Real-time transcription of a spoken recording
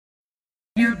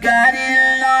You got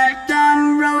it locked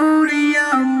on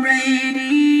Rodeo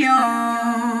Radio.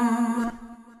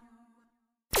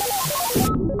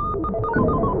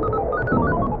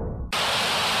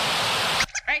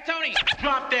 Hey Tony,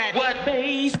 drop that. What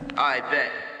bass? I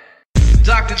bet.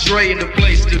 Dr. Dre in the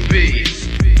place to be.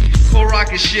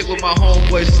 Co-rockin' shit with my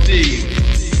homeboy Steve.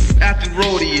 After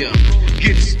Rodeo,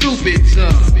 getting stupid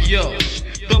dumb. Yo,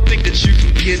 don't think that you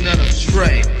can get none of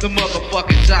Dre. The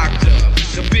motherfucking doctor,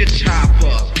 the bitch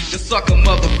hopper, the sucker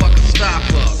motherfucking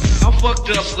stopper. I'm fucked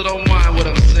up, so don't mind what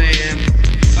I'm saying.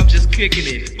 I'm just kicking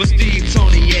it with Steve,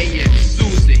 Tony, A, and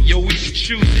Susan. Yo, we be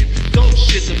choosing dope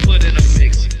shit to put in a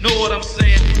mix. Know what I'm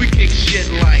saying? We kick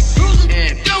shit like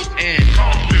and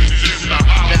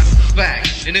that's a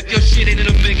fact. And if your shit ain't in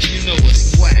a mix, you know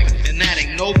it's whack. And that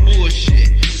ain't no bullshit.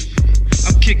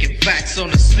 I'm kicking facts on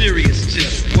a serious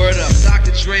tip. Word up,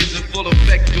 Dr. Dre's in full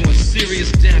effect doing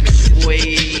serious damage, boy.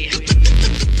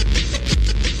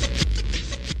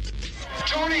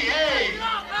 Tony A.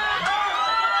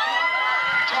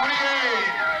 Tony A.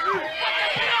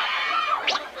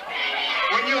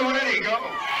 When you're ready, go.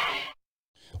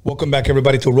 Welcome back,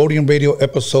 everybody, to Rodeo Radio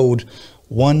episode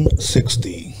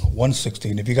 160. 160.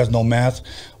 And if you guys know math,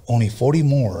 only 40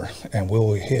 more, and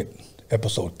we'll hit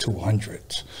episode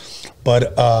 200.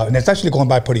 But and it's actually going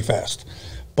by pretty fast.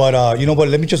 But you know what?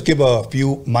 Let me just give a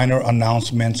few minor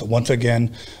announcements. Once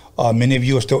again, many of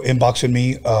you are still inboxing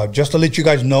me. Just to let you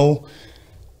guys know,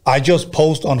 I just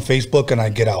post on Facebook and I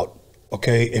get out.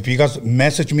 Okay, if you guys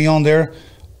message me on there,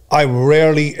 I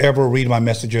rarely ever read my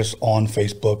messages on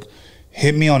Facebook.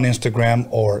 Hit me on Instagram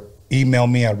or email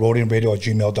me at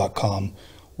roadinradio@gmail.com,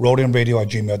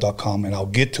 roadinradio@gmail.com, and I'll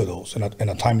get to those in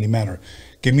a timely manner.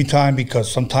 Give me time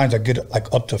because sometimes I get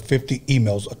like up to 50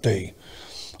 emails a day.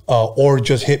 Or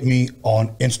just hit me on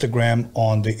Instagram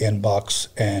on the inbox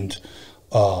and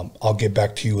I'll get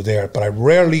back to you there. But I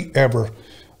rarely ever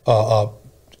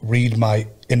read my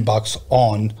inbox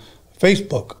on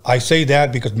Facebook. I say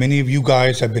that because many of you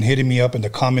guys have been hitting me up in the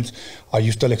comments. Are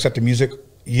you still accepting music?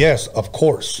 Yes, of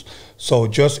course. So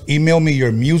just email me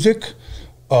your music,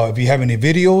 if you have any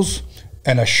videos,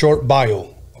 and a short bio,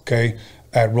 okay,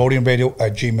 at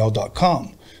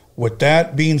roadinradio@gmail.com. With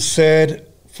that being said,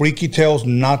 Freaky Tales,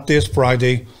 not this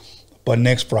Friday, but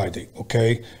next Friday,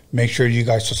 okay? Make sure you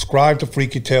guys subscribe to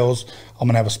Freaky Tales. I'm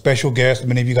going to have a special guest.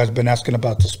 Many of you guys have been asking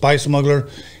about the Spice Smuggler.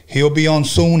 He'll be on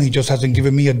soon. He just hasn't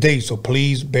given me a date, so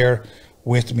please bear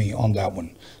with me on that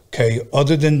one. Okay,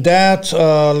 other than that,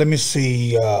 let me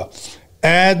see.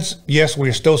 Ads, yes,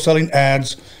 we're still selling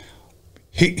ads.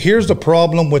 Here's the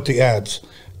problem with the ads,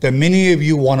 that many of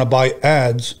you want to buy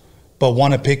ads, but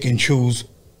want to pick and choose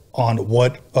on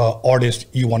what artist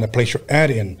you want to place your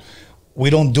ad in. We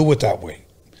don't do it that way.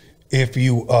 If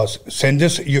you send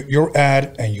us your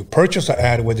ad and you purchase an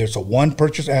ad, whether it's a one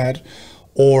purchase ad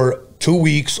or 2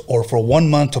 weeks or for 1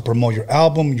 month to promote your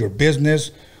album, your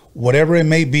business, whatever it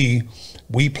may be,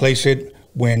 we place it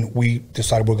when we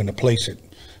decide we're going to place it.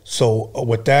 So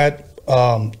with that,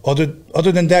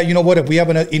 other than that, you know what? If we have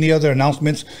any other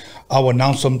announcements, I'll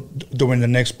announce them during the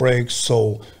next break.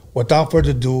 So without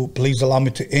further ado, please allow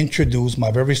me to introduce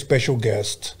my very special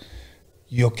guest,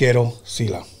 Yo Quiero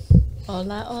Sila.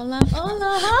 Hola, hola,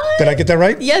 hola, hi. Did I get that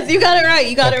right? Yes, you got it right.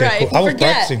 You got it right. Cool. If you I was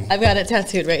forget, practicing. I've got it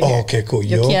tattooed right here. Oh, okay, cool.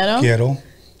 Yo quiero.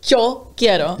 Yo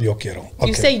quiero. Do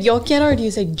you say yo quiero or do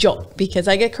you say yo? Because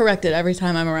I get corrected every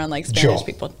time I'm around like Spanish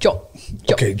people. Yo.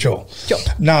 Okay, yo. Yo.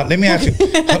 Now, let me ask you,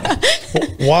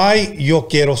 why Yo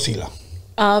Quiero Sila?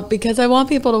 Because I want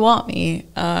people to want me.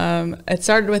 It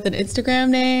started with an Instagram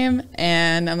name,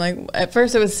 and I'm like, at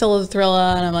first it was Scylla the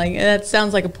Thrilla, and I'm like, that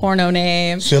sounds like a porno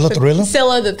name. Scylla Thrilla?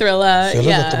 Scylla the Thrilla.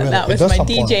 Yeah, that was my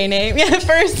DJ name. Yeah,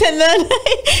 first, and then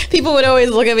people would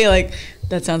always look at me like,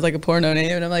 that sounds like a porno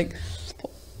name, and I'm like,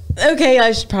 okay,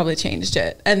 I should probably change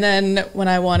it. And then when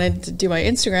I wanted to do my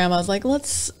Instagram, I was like,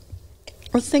 let's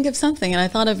think of something, and I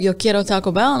thought of Yo Quiero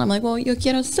Taco Bell, and I'm like, well, Yo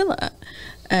Quiero Scylla,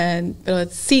 but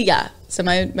it's Silla. So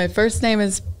my first name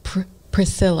is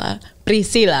Priscilla.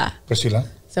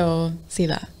 So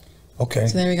Sila. Okay.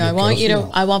 So there we go. I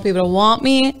want people to want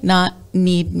me, not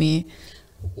need me.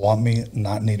 Want me,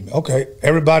 not need me. Okay,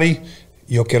 everybody,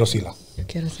 Yo Quiero Sila. Yo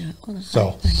Quiero Sila.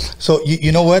 So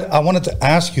you know what? I wanted to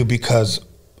ask you because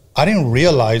I didn't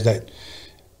realize that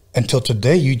until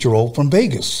today you drove from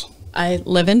Vegas. I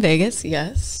live in Vegas,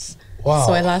 yes. Wow.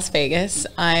 So in Las Vegas,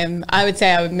 I would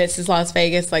say I'm Mrs. Las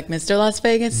Vegas, like Mr. Las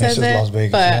Vegas says Mrs. it. Las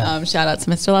Vegas, but yeah. Shout out to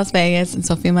Mr. Las Vegas and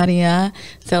Sophie Maria,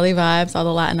 Silly Vibes, all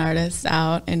the Latin artists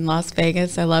out in Las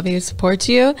Vegas. I love you, support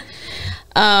you.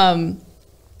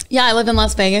 Yeah, I live in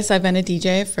Las Vegas. I've been a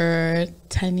DJ for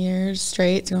 10 years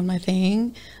straight doing my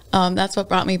thing. That's what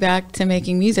brought me back to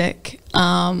making music.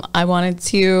 I wanted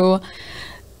to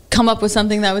come up with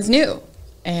something that was new.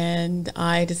 And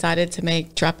I decided to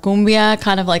make Trap Cumbia,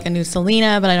 kind of like a new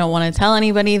Selena, but I don't want to tell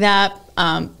anybody that.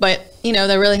 But, you know,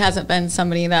 there really hasn't been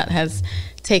somebody that has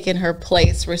taken her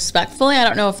place respectfully. I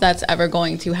don't know if that's ever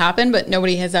going to happen, but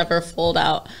nobody has ever full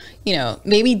out, you know,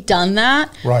 maybe done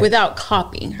that without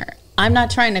copying her. I'm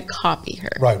not trying to copy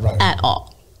her at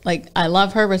all. Like, I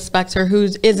love her, respect her, who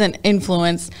isn't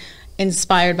influenced,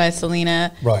 inspired by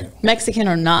Selena, Mexican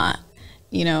or not,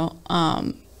 you know.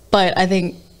 But I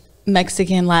think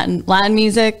Mexican, Latin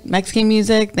music, Mexican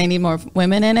music, they need more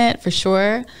women in it for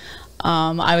sure.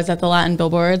 I was at the Latin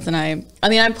billboards, and I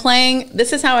mean, I'm playing,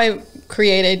 this is how I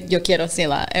created Yo Quiero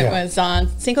Sila. It was on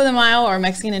Cinco de Mayo, or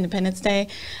Mexican Independence Day,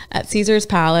 at Caesars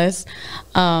Palace.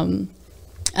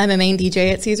 I'm a main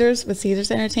DJ at Caesars with Caesars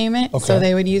Entertainment. So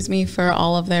they would use me for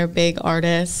all of their big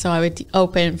artists. So I would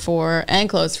open for and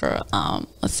close for,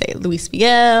 let's say, Luis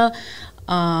Miguel,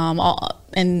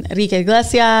 Enrique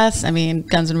Iglesias, I mean,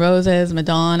 Guns N' Roses,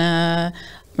 Madonna,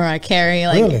 Mariah Carey,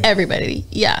 like everybody.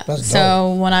 Yeah. That's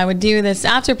so dope. When I would do this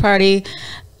after party,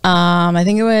 I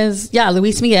think it was,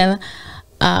 Luis Miguel,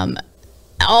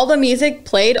 all the music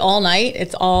played all night,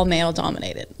 it's all male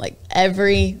dominated, like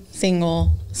every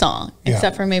single song,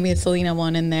 except for maybe a Selena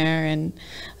one in there and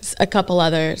a couple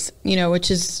others, you know,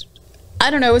 which is, I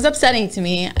don't know, it was upsetting to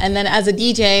me. And then as a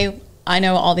DJ, I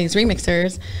know all these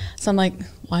remixers, so I'm like,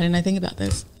 why didn't I think about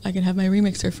this? I can have my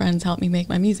remixer friends help me make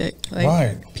my music,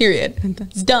 like, period.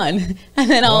 It's done. And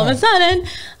then all of a sudden,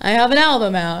 I have an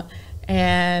album out.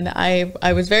 And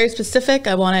I was very specific.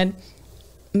 I wanted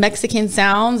Mexican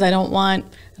sounds. I don't want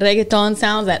reggaeton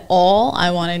sounds at all.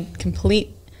 I wanted complete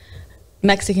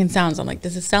Mexican sounds. I'm like,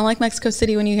 does it sound like Mexico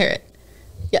City when you hear it?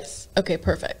 Yes. Okay,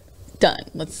 perfect. Done.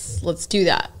 Let's do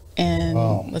that.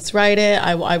 And let's write it.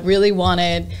 I really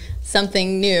wanted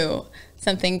something new,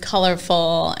 something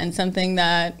colorful, and something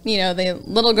that, you know, the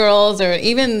little girls or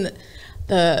even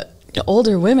the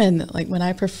older women, like when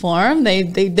I perform,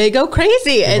 they go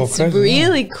crazy. It's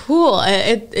really cool.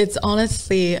 It's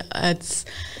honestly, it's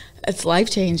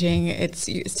life-changing. It's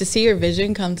to see your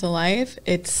vision come to life.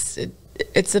 It's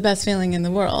the best feeling in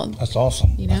the world. That's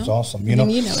awesome. You know? That's awesome. You know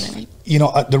what I mean. You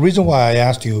know, the reason why I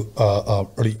asked you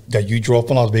that you drove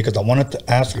from Las Vegas, I wanted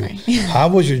to ask you, how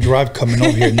was your drive coming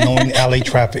over here, knowing LA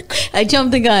traffic? I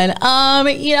jumped the gun.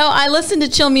 You know, I listened to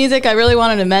chill music. I really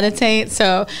wanted to meditate,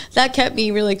 so that kept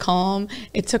me really calm.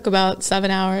 It took about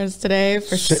 7 hours today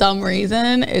for some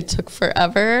reason. It took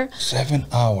forever. 7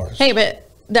 hours. Hey, but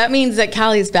that means that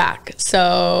Cali's back,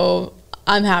 so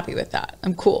I'm happy with that.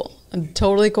 I'm cool. I'm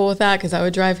totally cool with that, because I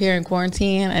would drive here in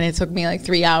quarantine and it took me like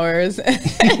 3 hours.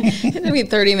 It took me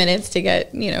 30 minutes to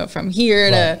get, you know, from here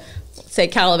to, say,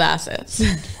 Calabasas.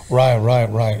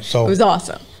 Right. So it was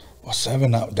awesome. Well,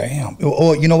 7 hours, damn.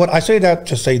 Oh, you know what? I say that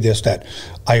to say this, that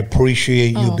I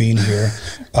appreciate you being here.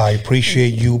 I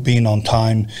appreciate you being on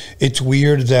time. It's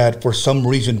weird that for some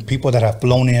reason, people that have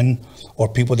flown in or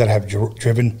people that have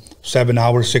driven 7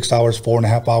 hours, 6 hours,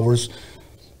 4.5 hours,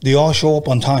 they all show up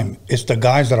on time. It's the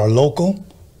guys that are local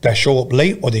that show up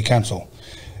late or they cancel.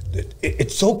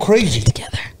 It's so crazy. Get it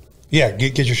together. Yeah,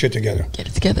 get your shit together. Get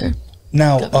it together.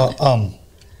 Now,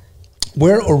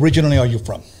 where originally are you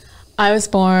from? I was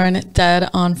born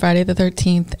dead on Friday the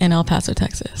 13th in El Paso,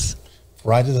 Texas.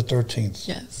 Friday the 13th.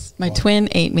 Yes. My twin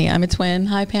ate me. I'm a twin.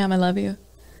 Hi, Pam. I love you.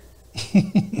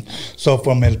 So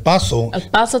from El Paso,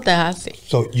 Texas.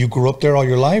 So you grew up there all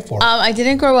your life, or? I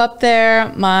didn't grow up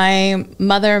there. My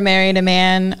mother married a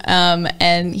man,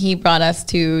 and he brought us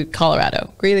to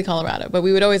Colorado, Greeley, Colorado. But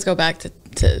we would always go back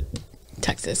to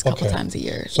Texas a couple times a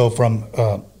year. So from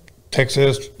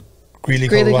Texas, Greeley,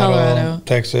 Colorado,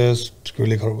 Texas,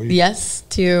 Greeley, Colorado. Yes,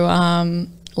 to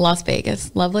Las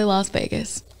Vegas, lovely Las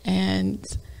Vegas,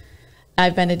 and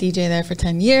I've been a DJ there for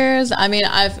 10 years. I mean,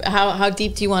 how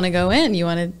deep do you want to go in? You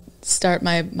want to start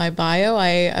my bio?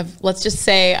 Let's just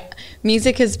say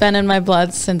music has been in my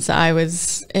blood since I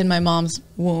was in my mom's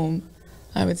womb.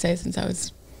 I would say since I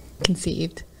was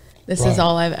conceived. This is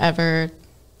all I've ever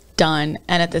done.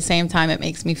 And at the same time, it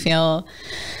makes me feel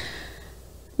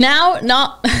now,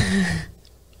 not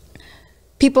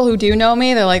people who do know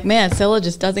me, they're like, man, Scylla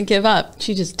just doesn't give up.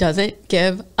 She just doesn't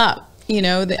give up. You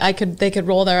know, they could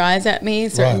roll their eyes at me.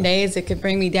 Certain days it could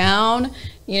bring me down,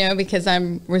 you know, because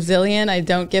I'm resilient. I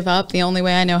don't give up. The only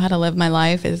way I know how to live my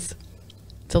life is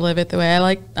to live it the way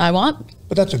I want.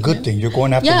 But that's a good thing. You're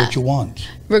going after what you want.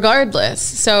 Regardless.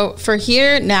 So for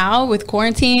here now with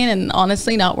quarantine and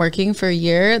honestly not working for a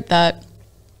year, that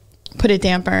put a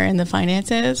damper in the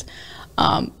finances.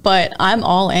 But I'm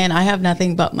all in. I have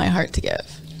nothing but my heart to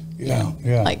give. Yeah.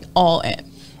 Like all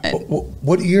in.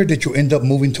 What year did you end up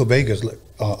moving to Vegas?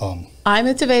 I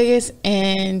moved to Vegas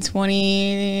in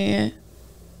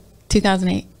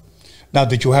 2008. Now,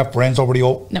 did you have friends already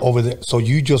over there? So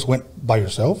you just went by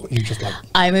yourself? You just like...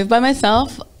 I moved by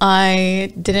myself.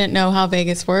 I didn't know how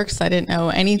Vegas works. I didn't know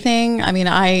anything. I mean,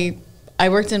 I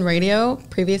worked in radio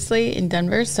previously in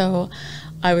Denver, so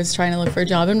I was trying to look for a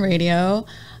job in radio.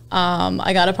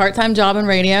 I got a part-time job in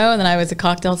radio, and then I was a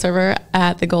cocktail server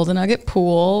at the Golden Nugget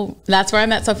Pool. That's where I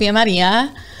met Sofia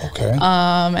Maria. Okay.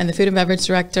 And the food and beverage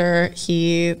director,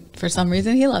 for some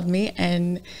reason, he loved me,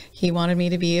 and he wanted me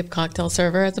to be a cocktail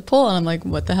server at the pool. And I'm like,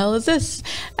 what the hell is this?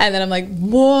 And then I'm like,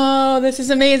 whoa, this is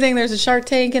amazing. There's a Shark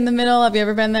Tank in the middle. Have you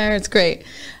ever been there? It's great.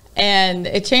 And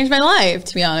it changed my life,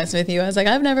 to be honest with you. I was like,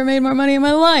 I've never made more money in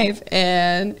my life.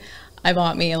 And I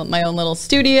bought me my own little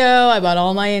studio. I bought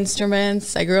all my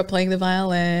instruments. I grew up playing the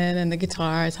violin and the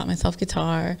guitar. I taught myself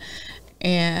guitar.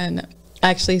 And I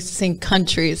actually sing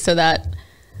country, so that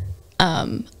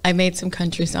I made some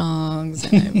country songs.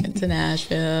 And I went to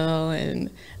Nashville, and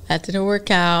that didn't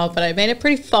work out, but I made it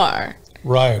pretty far.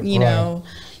 Right, you know.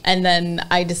 And then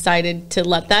I decided to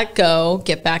let that go,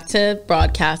 get back to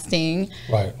broadcasting.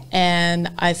 Right. And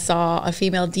I saw a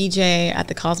female DJ at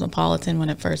the Cosmopolitan when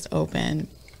it first opened.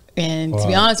 And to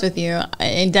be honest with you,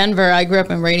 in Denver, I grew up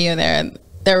in radio there.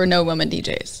 There were no women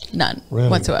DJs, none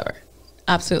whatsoever.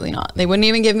 Absolutely not. They wouldn't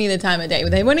even give me the time of day.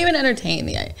 They wouldn't even entertain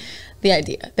the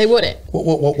idea. They wouldn't.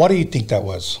 What do you think that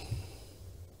was?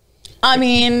 I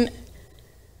mean,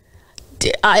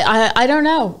 I don't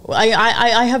know.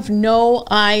 I have no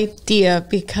idea,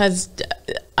 because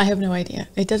I have no idea.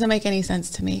 It doesn't make any sense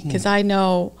to me, because I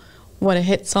know what a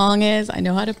hit song is. I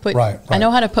know how to put I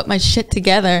know how to put my shit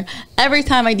together. Every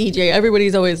time I DJ,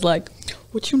 everybody's always like,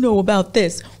 what you know about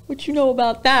this? What you know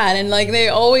about that? And like, they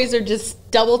always are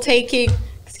just double taking.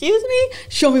 Excuse me?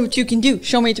 Show me what you can do.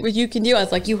 Show me what you can do. I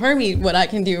was like, you heard me what I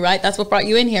can do, right? That's what brought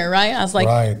you in here, right? I was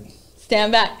like,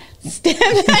 stand back.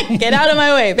 Stand back. Get out of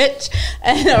my way, bitch.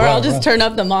 And, or I'll just turn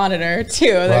up the monitor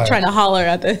too. They're trying to holler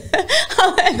at the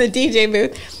at the DJ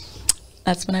booth.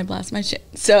 That's when I blast my shit.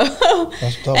 So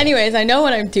anyways, I know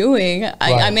what I'm doing.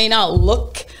 I may not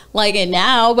look like it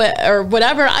now, but or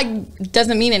whatever,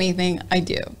 doesn't mean anything. I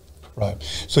do. Right.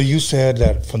 So you said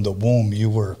that from the womb you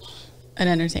were an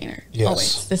entertainer. Yes.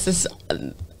 Always. This is,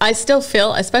 I still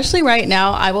feel, especially right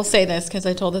now, I will say this because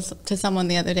I told this to someone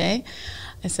the other day.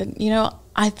 I said, you know,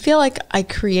 I feel like I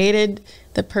created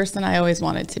the person I always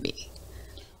wanted to be.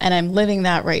 And I'm living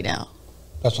that right now.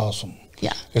 That's awesome.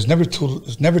 Yeah. It's never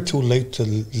too late to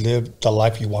live the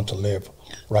life you want to live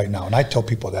right now. And I tell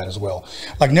people that as well.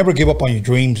 Like, never give up on your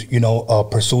dreams, you know,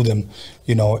 pursue them,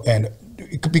 you know, and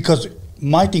because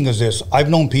my thing is this, I've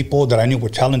known people that I knew were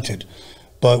talented,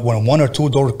 but when one or two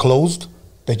doors closed,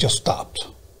 they just stopped.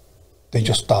 They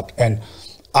just stopped. And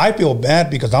I feel bad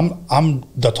because I'm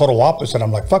the total opposite.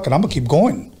 I'm like, fuck it, I'm gonna keep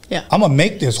going. Yeah. I'm gonna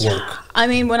make this work. I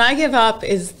mean, when I give up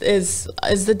is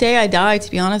the day I die,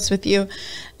 to be honest with you.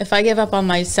 If I give up on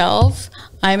myself,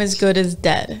 I'm as good as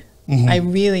dead. Mm-hmm. I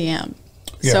really am.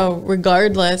 Yeah. So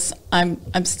regardless,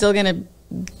 I'm still gonna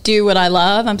do what I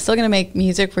love. I'm still gonna make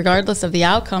music regardless of the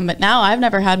outcome. But now I've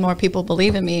never had more people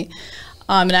believe in me,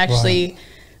 and actually,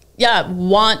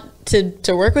 want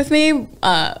to work with me,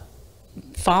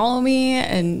 follow me,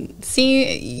 and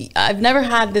see. I've never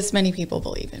had this many people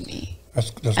believe in me. That's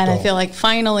and dope. I feel like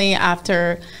finally,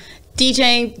 after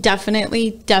DJing,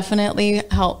 definitely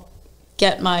helped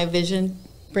get my vision,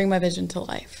 bring my vision to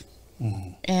life.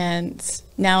 Mm-hmm. And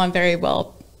now I'm very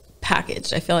well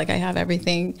packaged. I feel like I have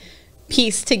everything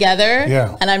pieced together.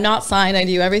 Yeah. And I'm not signed. I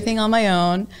do everything on my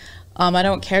own. I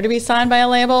don't care to be signed by a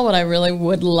label. What I really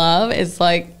would love is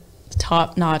like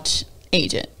top-notch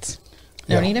agent.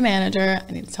 I don't need a manager.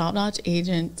 I need a top-notch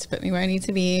agent to put me where I need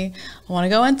to be. I want to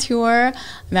go on tour.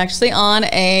 I'm actually on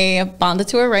a Banda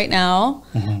tour right now.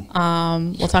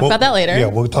 Mm-hmm. We'll talk about that later. Yeah,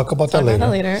 we'll talk about that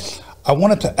later. I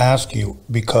wanted to ask you,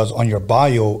 because on your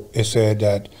bio, it said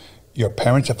that your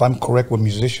parents, if I'm correct, were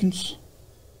musicians?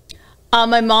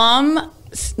 My mom,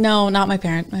 no, not my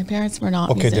parents. My parents were not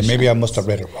musicians. Then maybe I must have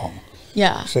read it wrong.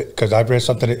 Yeah. Because I've read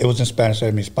something, it was in Spanish,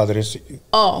 mis padres.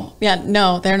 Oh, yeah,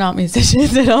 no, they're not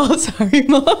musicians at all. Sorry,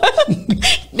 Mom.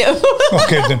 No.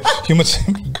 Okay, then you must,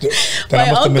 then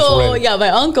I must have misread it. Yeah, my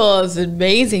uncle is an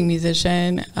amazing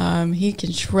musician. He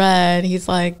can shred. He's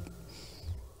like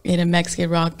in a Mexican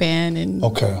rock band in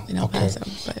El Paso.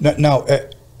 But. Now,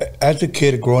 as a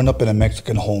kid growing up in a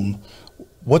Mexican home,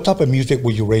 what type of music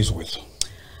were you raised with?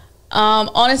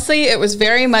 Honestly, it was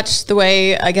very much the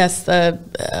way, I guess,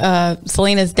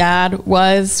 Selena's dad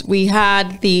was. We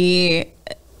had the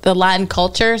the Latin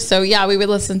culture. So yeah, we would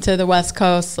listen to the West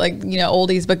Coast, like, you know,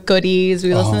 oldies but goodies. We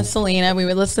would listen to Selena. We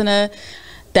would listen to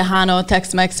Tejano,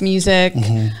 Tex-Mex music.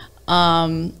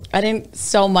 I didn't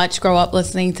so much grow up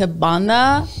listening to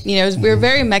banda. You know, we were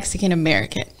very Mexican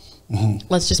American.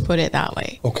 Let's just put it that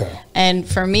way. Okay. And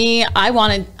for me, I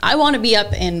want to be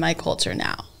up in my culture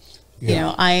now. Yeah. You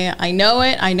know, I know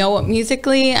it. I know it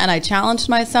musically, and I challenged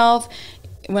myself.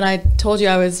 When I told you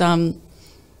I was,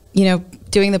 you know,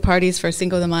 doing the parties for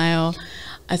Cinco de Mayo,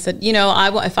 I said, you know,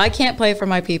 if I can't play for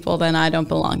my people, then I don't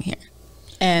belong here.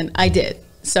 And I did.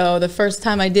 So the first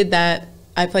time I did that,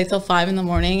 I played till 5 in the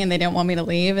morning, and they didn't want me to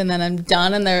leave. And then I'm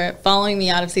done, and they're following me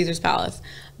out of Caesar's Palace,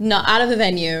 not out of the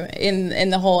venue, in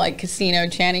the whole like casino,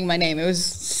 chanting my name. It was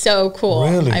so cool.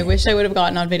 Really? I wish I would have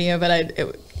gotten on video, but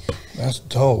that's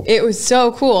dope. It was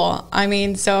so cool. I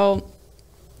mean, so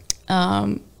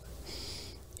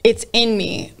it's in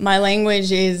me. My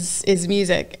language is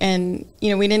music. And,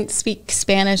 you know, we didn't speak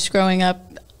Spanish growing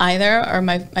up either, or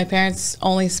my parents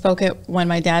only spoke it when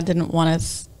my dad didn't want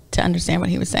us to understand what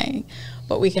he was saying,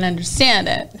 but we can understand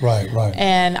it. Right.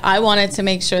 And I wanted to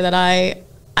make sure that I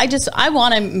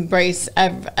want to embrace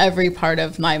every part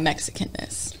of my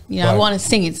Mexicanness. You know, I want to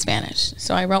sing in Spanish.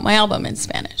 So I wrote my album in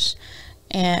Spanish.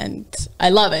 And I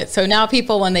love it. So now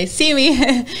people, when they see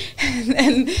me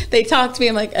and they talk to me,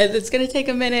 I'm like, it's going to take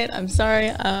a minute. I'm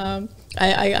sorry. I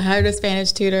hired a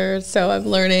Spanish tutor, so I'm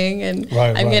learning, and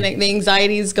I'm getting, the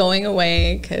anxiety is going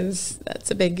away, because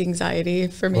that's a big anxiety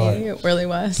for me. It really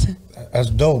was. That's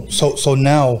dope. So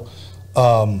now,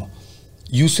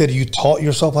 you said you taught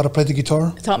yourself how to play the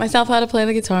guitar? I taught myself how to play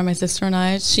the guitar, my sister and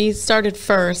I. She started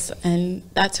first, and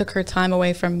that took her time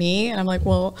away from me. And I'm like,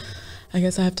 well, I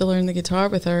guess I have to learn the guitar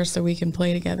with her so we can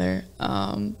play together.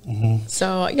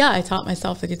 So yeah, I taught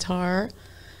myself the guitar,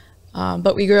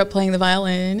 but we grew up playing the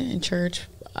violin in church.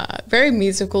 Very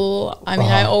musical. I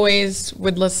mean, I always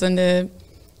would listen to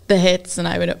the hits, and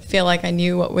I would feel like I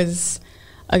knew what was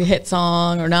a hit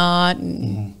song or not.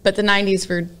 But the 90s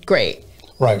were great.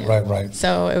 Right.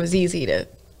 So it was easy to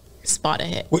spot a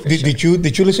hit. Did you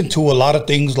listen to a lot of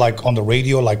things like on the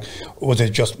radio? Like, was it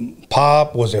just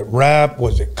pop? Was it rap?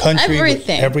 Was it country?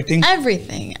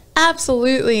 Everything.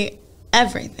 Absolutely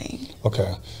everything.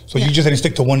 Okay. So you just didn't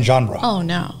stick to one genre? Oh,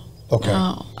 no. Okay.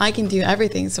 No, I can do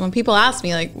everything. So when people ask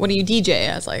me, like, what do you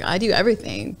DJ? I was like, I do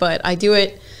everything. But I do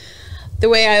it the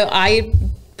way I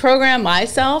program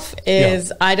myself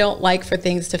is I don't like for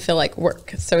things to feel like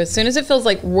work. So as soon as it feels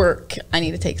like work, I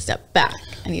need to take a step back.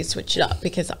 I need to switch it up,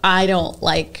 because I don't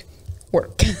like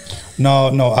work. No,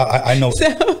 I know.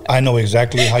 I know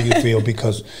exactly how you feel,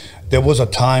 because there was a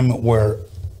time where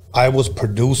I was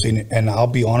producing, and I'll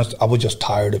be honest, I was just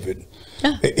tired of it.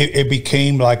 It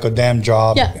became like a damn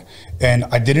job, and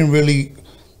I didn't really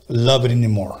love it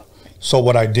anymore. So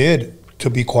what I did,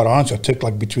 to be quite honest, I took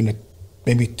like between a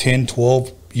maybe 10,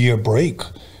 12 year break,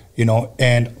 you know,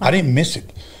 and I didn't miss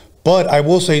it. But I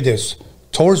will say this,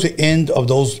 towards the end of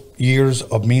those years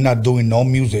of me not doing no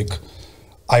music,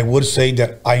 I would say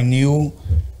that I knew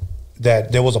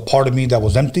that there was a part of me that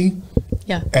was empty,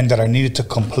 and that I needed to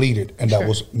complete it, and that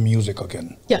was music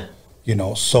again. You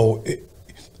know, so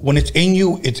when it's in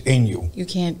you, it's in you. You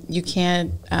can't, you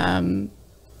can't help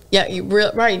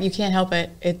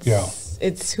it.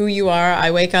 It's who you are.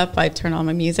 I wake up, I turn on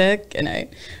my music, and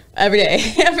every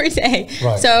day.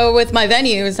 So with my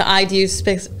venues, I do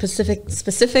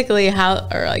specifically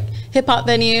like hip hop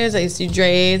venues. I used to do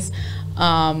Dre's,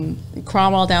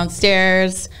 Cromwell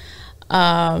downstairs.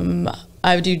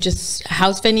 I would do just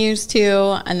house venues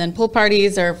too, and then pool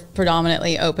parties are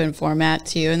predominantly open format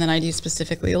too, and then I do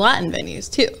specifically Latin venues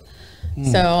too.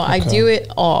 So I do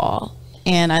it all,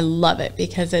 and I love it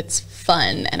because it's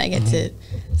fun, and I get to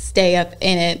stay up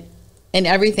in it and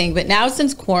everything. But now,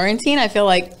 since quarantine, I feel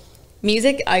like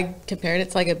music, I compared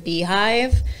it to like a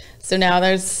beehive. So now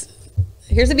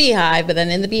here's a beehive, but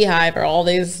then in the beehive are all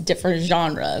these different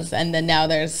genres, and then now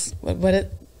there's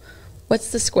what's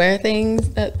the square things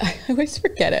that I always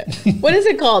forget it. What is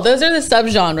it called? Those are the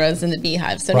subgenres in the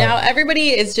beehive. So now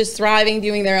everybody is just thriving,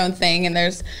 doing their own thing, and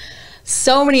there's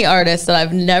so many artists that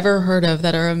I've never heard of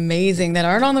that are amazing, that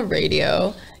aren't on the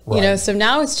radio. You know, so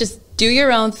now it's just do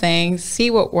your own thing, see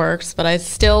what works, but I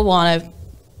still want to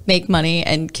make money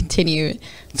and continue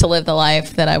to live the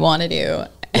life that I want to do,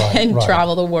 and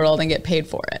travel the world and get paid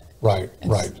for it.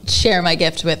 Share my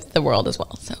gift with the world as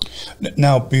well. So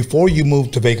now, before you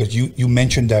moved to Vegas, you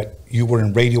mentioned that you were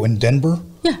in radio in Denver.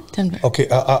 Yeah, Denver. Okay,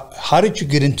 how did you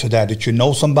get into that? Did you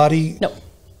know somebody? No.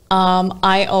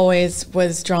 I always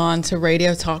was drawn to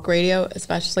radio, talk radio,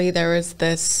 especially. There was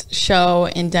this show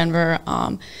in Denver.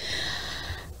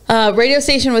 Radio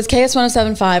station was KS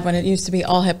 107.5 when it used to be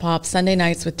all hip hop. Sunday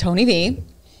nights with Tony V,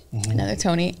 another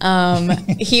Tony.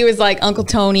 He was like Uncle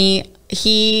Tony.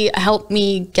 He helped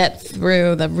me get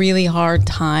through the really hard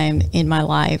time in my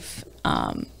life.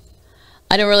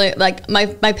 I don't really like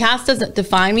my past doesn't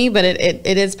define me, but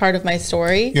it is part of my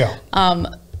story. Yeah.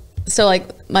 So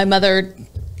like my mother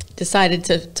decided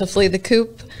to flee the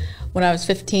coop when I was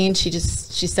 15. She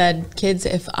said, kids,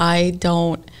 if I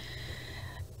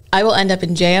will end up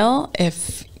in jail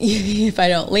if I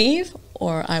don't leave,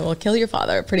 or I will kill your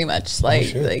father, pretty much.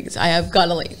 Like I have got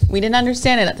to leave. We didn't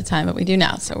understand it at the time, but we do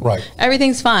now. So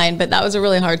everything's fine. But that was a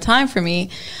really hard time for me.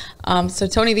 So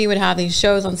Tony V would have these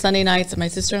shows on Sunday nights, and my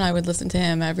sister and I would listen to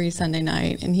him every Sunday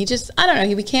night. And he just, I don't know,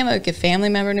 he became like a family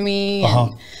member to me.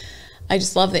 And I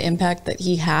just love the impact that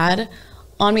he had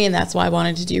on me, and that's why I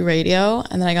wanted to do radio.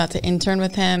 And then I got to intern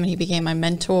with him, and he became my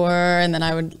mentor. And then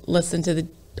I would listen to the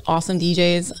awesome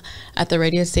DJs at the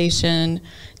radio station,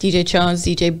 DJ Jones,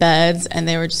 DJ Beds, and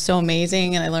they were just so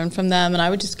amazing, and I learned from them. And I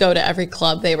would just go to every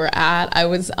club they were at. I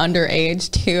was underage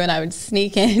too, and I would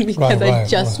sneak in because I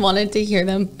just wanted to hear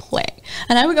them play.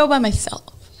 And I would go by myself.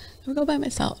 I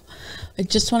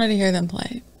just wanted to hear them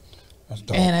play. That's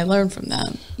dope. And I learned from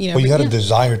them. Well, you had a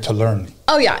desire to learn.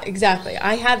 Oh yeah, exactly.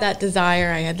 I had that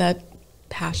desire. I had that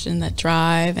passion, that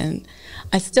drive, and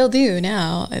I still do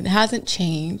now. It hasn't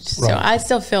changed. So I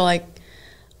still feel like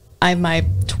I'm my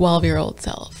 12-year-old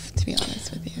self, to be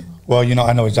honest with you. Well,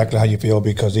 I know exactly how you feel,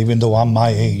 because even though I'm my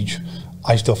age,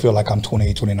 I still feel like I'm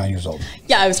 28, 29 years old.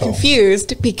 Yeah, I was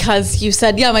confused because you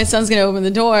said, yeah, my son's going to open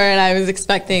the door, and I was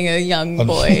expecting a young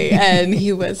boy, and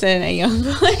he wasn't a young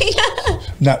boy.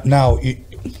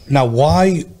 Now,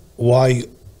 why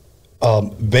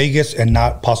Vegas and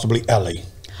not possibly LA?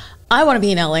 I want to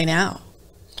be in LA now.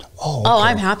 Oh, okay.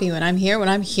 I'm happy when I'm here. When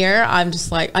I'm here, I'm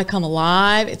just like, I come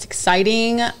alive. It's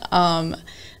exciting.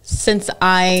 Since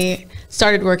I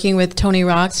started working with Tony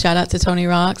Rocks, shout out to Tony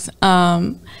Rocks.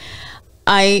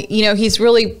 He's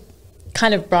really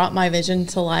kind of brought my vision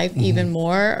to life even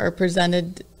more, or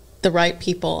presented the right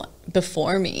people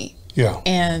before me. Yeah.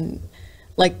 And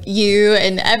like you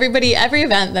and everybody, every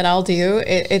event that I'll do,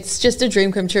 it's just a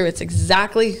dream come true. It's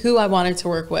exactly who I wanted to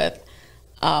work with.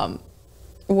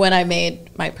 When I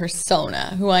made my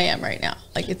persona, who I am right now.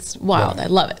 Like, it's wild. I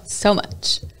love it so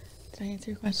much. Did I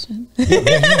answer your question?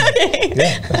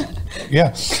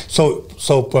 Yeah. So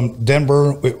from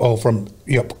Denver, from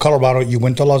Colorado, you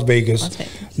went to Las Vegas.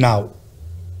 Now,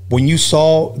 when you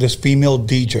saw this female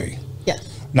DJ,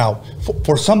 now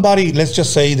for somebody, let's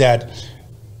just say that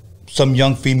some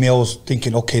young females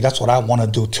thinking, okay, that's what I want to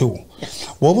do too.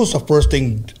 What was the first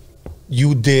thing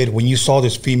you did when you saw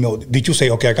this female? Did you say,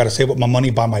 okay, I got to save up my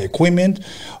money, buy my equipment?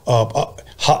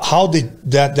 How did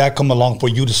that come along for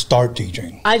you to start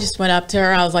DJing? I just went up to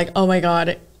her. I was like, oh my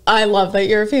God, I love that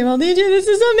you're a female DJ. This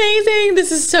is amazing.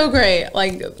 This is so great.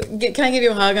 Like, can I give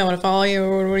you a hug? I want to follow you.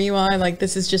 What do you want? Like,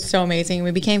 this is just so amazing.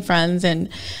 We became friends, and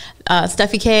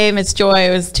Steffi K, Miss Joy,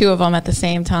 it was two of them at the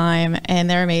same time, and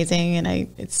they're amazing. And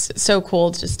it's so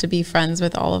cool just to be friends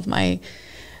with all of my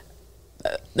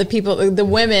the people, the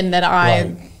women that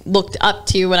I looked up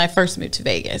to when I first moved to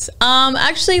Vegas.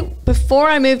 Actually, before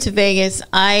I moved to Vegas,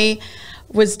 I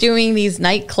was doing these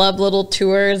nightclub little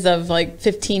tours of like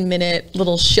 15-minute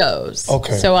little shows.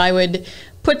 Okay. So I would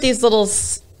put these little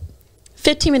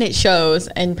 15-minute shows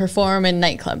and perform in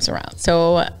nightclubs around.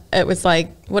 So it was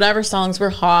like whatever songs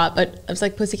were hot, but it was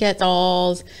like Pussycat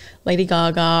Dolls, Lady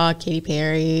Gaga, Katy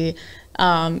Perry,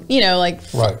 like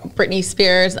Britney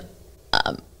Spears.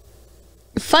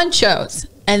 Fun shows.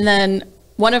 And then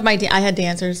I had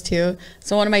dancers too.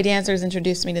 So one of my dancers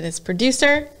introduced me to this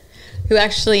producer who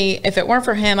actually, if it weren't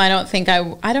for him, I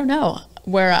don't know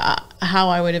how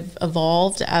I would have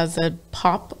evolved as a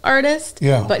pop artist.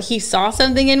 Yeah. But he saw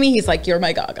something in me. He's like, you're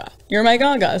my Gaga. You're my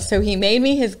Gaga. So he made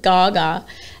me his Gaga.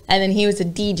 And then he was a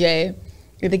DJ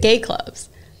at the gay clubs.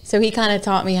 So he kind of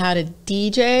taught me how to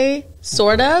DJ,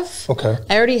 sort of. Okay.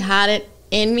 I already had it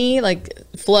in me, like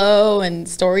flow and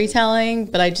storytelling,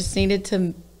 but I just needed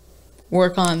to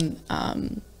work on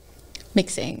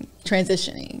mixing,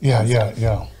 transitioning.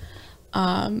 Yeah.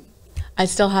 I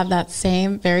still have that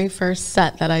same very first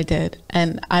set that I did,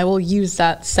 and I will use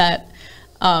that set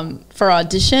for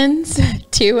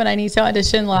auditions too when I need to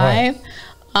audition live.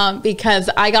 Because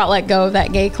I got let go of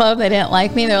that gay club. They didn't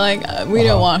like me. They're like, we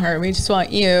don't want her. We just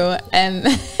want you. And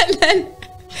then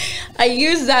I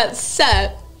use that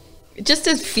set just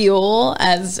as fuel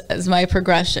as my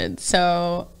progression.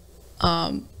 So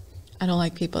I don't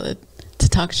like people to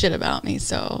talk shit about me.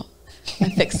 So I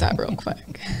fixed that real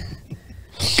quick.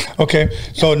 Okay,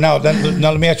 so now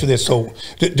let me ask you this. So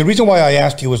the reason why I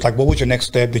asked you was like, what was your next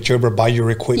step? Did you ever buy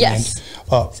your equipment? Yes.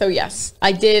 So yes,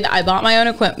 I did. I bought my own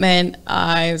equipment.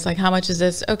 I was like, how much is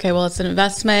this? Okay, well, it's an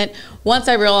investment. Once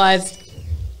I realized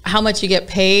how much you get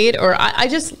paid, or I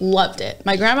just loved it.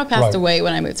 My grandma passed away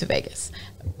when I moved to Vegas.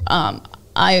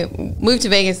 I moved to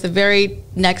Vegas the very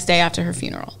next day after her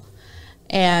funeral.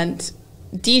 And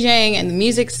DJing and the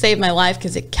music saved my life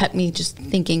because it kept me just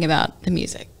thinking about the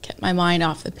music, kept my mind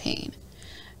off the pain.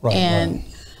 Right, and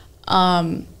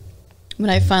when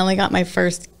I finally got my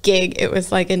first gig, it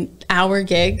was like an hour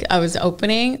gig I was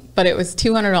opening, but it was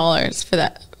 $200 for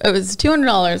that. It was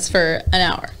 $200 for an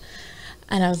hour.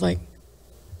 And I was like,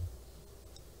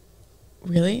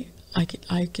 really? I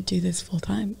could do this full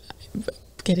time?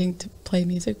 Getting to play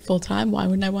music full time? Why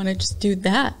wouldn't I want to just do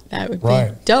that? That would be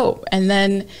dope. And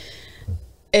then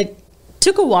it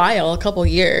took a while, a couple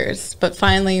years, but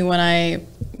finally when I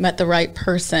met the right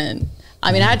person,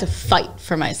 I mean, I had to fight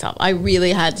for myself. I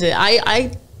really had to.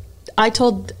 I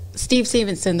told Steve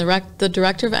Stevenson, the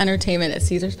director of entertainment at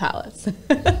Caesar's Palace,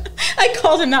 I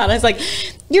called him out. I was like,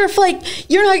 "You're a flake.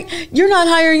 You're not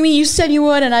hiring me. You said you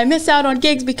would, and I missed out on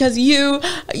gigs because you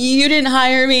didn't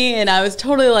hire me." And I was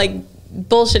totally like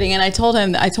bullshitting. And I told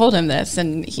him this,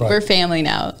 and we're family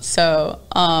now. So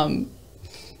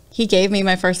he gave me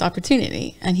my first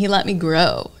opportunity, and he let me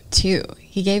grow too.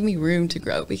 He gave me room to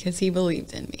grow because he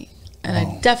believed in me. And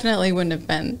I definitely wouldn't have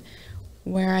been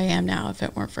where I am now if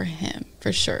it weren't for him,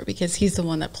 for sure, because he's the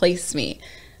one that placed me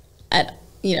at,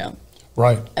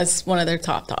 as one of their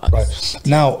top dogs. Right.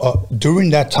 Now, during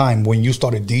that time when you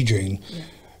started DJing,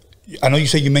 I know you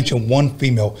said you mentioned one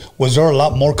female. Was there a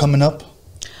lot more coming up?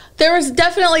 There was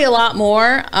definitely a lot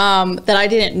more that I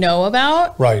didn't know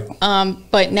about. Right.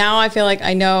 But now I feel like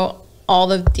I know all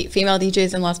the female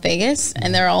DJs in Las Vegas,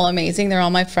 and they're all amazing. They're all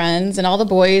my friends, and all the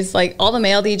boys, like all the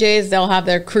male DJs, they'll have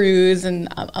their crews, and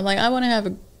I'm like, I want to have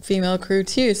a female crew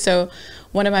too. So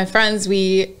one of my friends,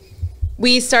 we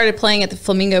started playing at the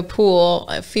Flamingo Pool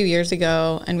a few years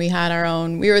ago, and we had our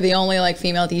own. We were the only like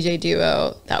female DJ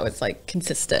duo that was like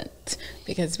consistent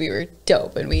because we were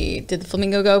dope, and we did the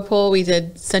Flamingo Go Pool. We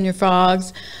did Send Your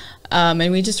Frogs.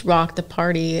 And we just rocked the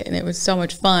party, and it was so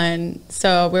much fun.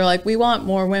 So we were like, we want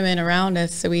more women around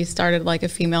us. So we started like a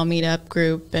female meetup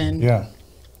group, and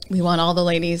we want all the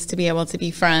ladies to be able to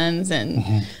be friends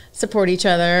and support each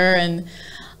other. And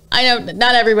I know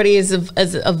not everybody is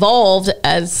as evolved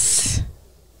as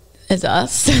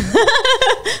us.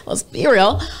 Let's be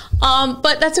real.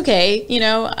 But that's okay.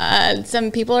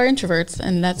 Some people are introverts,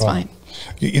 and that's fine.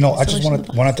 I just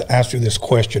wanted to ask you this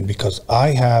question because I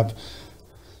have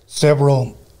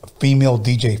several female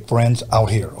DJ friends out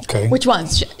here, okay? Which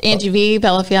ones? Angie V,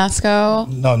 Bella Fiasco?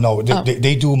 No,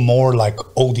 they do more like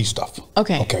oldie stuff.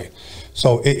 Okay. Okay.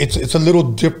 So it's a little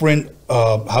different,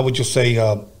 how would you say,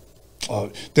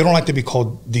 they don't like to be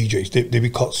called DJs. They be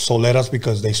called soleras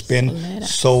because they spin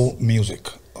soul music,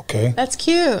 okay? That's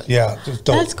cute. Yeah.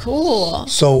 That's cool.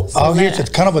 So out here, it's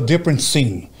kind of a different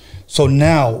scene. So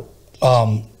now,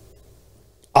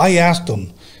 I asked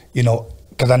them,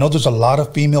 because I know there's a lot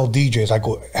of female DJs. I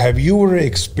go, have you ever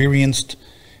experienced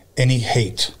any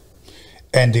hate?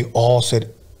 And they all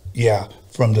said, yeah,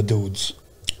 from the dudes.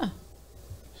 Huh.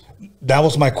 That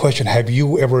was my question. Have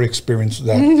you ever experienced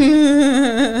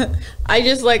that? I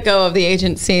just let go of the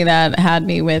agency that had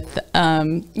me with,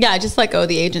 I just let go of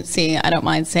the agency. I don't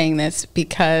mind saying this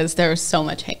because there was so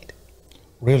much hate.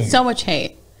 Really? So much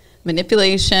hate.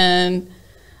 Manipulation,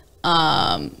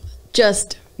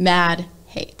 just mad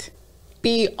hate.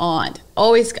 Beyond.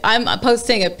 Always, I'm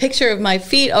posting a picture of my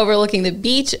feet overlooking the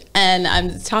beach, and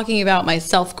I'm talking about my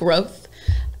self-growth,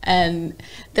 and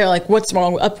they're like, what's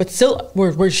wrong up with Scylla?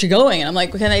 Where's she going? And I'm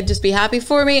like, can they just be happy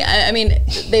for me? I mean,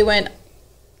 they went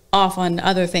off on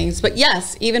other things, but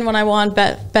yes, even when I won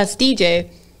Best DJ,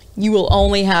 you will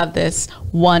only have this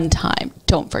one time.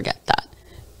 Don't forget that.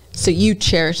 So you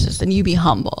cherish this, and you be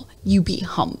humble. You be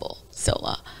humble,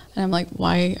 Scylla. And I'm like,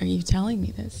 why are you telling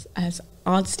me this as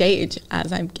on stage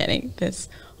as I'm getting this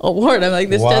award? I'm like,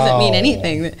 this doesn't mean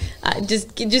anything.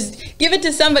 Just give it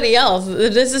to somebody else.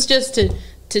 This is just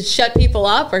to shut people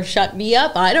up or shut me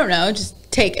up. I don't know.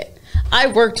 Just take it. I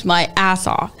worked my ass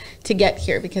off to get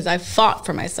here because I fought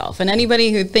for myself. And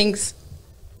anybody who thinks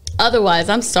otherwise,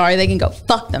 I'm sorry, they can go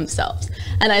fuck themselves.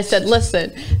 And I said,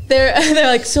 listen, they're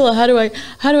like, Scylla, how do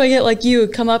I get like you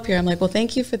come up here? I'm like, well,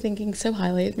 thank you for thinking so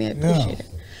highly of me. I appreciate it.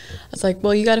 I was like,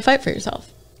 well, you got to fight for yourself.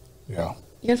 Yeah.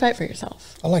 You gotta fight for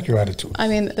yourself. I like your attitude. I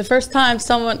mean, the first time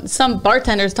some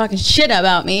bartender is talking shit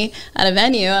about me at a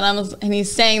venue, and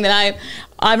he's saying that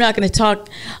I'm not going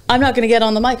to get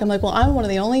on the mic. I'm like, well, I'm one of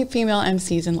the only female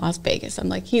MCs in Las Vegas. I'm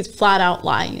like, he's flat out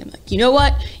lying. I'm like, you know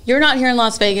what? You're not here in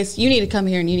Las Vegas. You need to come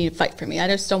here and you need to fight for me. I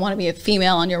just don't want to be a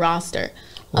female on your roster.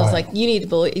 I was like, you need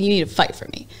to fight for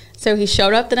me. So he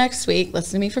showed up the next week,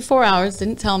 listened to me for 4 hours,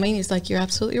 didn't tell me. And he's like, you're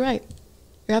absolutely right.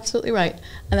 You're absolutely right.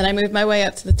 And then I moved my way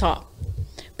up to the top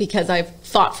because I've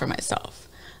fought for myself.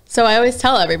 So I always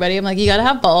tell everybody, I'm like, you got to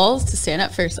have balls to stand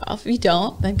up for yourself. If you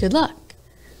don't, then good luck.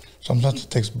 Sometimes it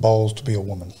takes balls to be a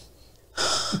woman.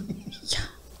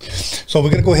 So we're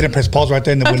going to go ahead and press pause right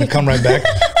there, and then we're going to come right back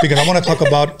because I want to talk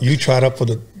about you tried up for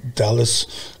the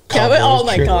Dallas Cowboys. Oh,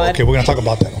 my God. Okay, we're going to talk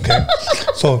about that, okay?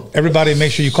 So everybody,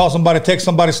 make sure you call somebody, text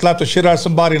somebody, slap the shit out of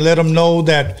somebody, let them know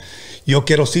that Yo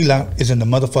Quiero Sila is in the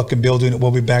motherfucking building.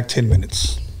 We'll be back 10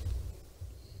 minutes.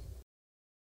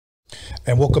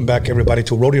 And welcome back, everybody,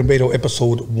 to Roadium Radio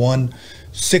episode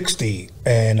 160.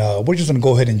 And we're just going to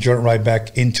go ahead and jump right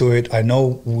back into it. I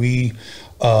know we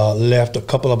left a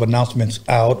couple of announcements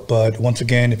out, but once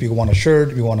again, if you want a shirt,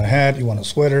 if you want a hat, you want a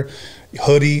sweater,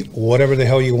 hoodie, whatever the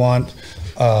hell you want,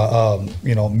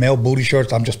 male booty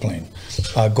shirts, I'm just playing.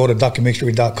 Go to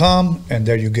documentary.com, and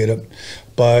there you get it.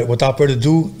 But without further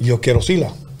ado, Yo Quiero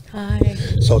Sila. Hi.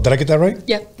 So did I get that right?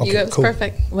 Yep, Okay, you got it. cool.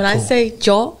 Perfect. When I say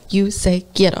yo, you say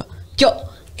quiero. Yo.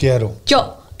 Quiero.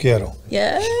 Yo. Quiero.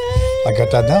 Yeah. I got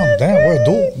that down. Damn,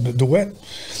 we're a duet.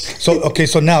 So, okay,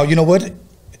 so now, you know what?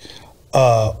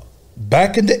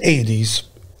 Back in the 80s,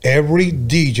 every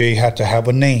DJ had to have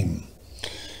a name.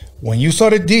 When you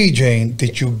started DJing,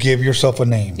 did you give yourself a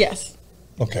name? Yes.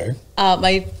 Okay.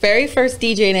 My very first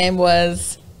DJ name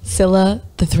was Scylla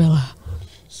the Thriller.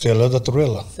 Scylla the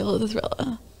Thriller. Scylla the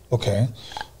Thriller. Okay.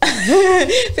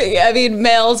 I mean,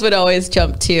 males would always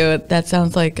jump to, that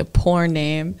sounds like a porn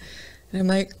name. And I'm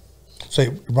like, Say,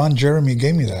 Ron Jeremy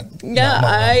gave me that. yeah, No.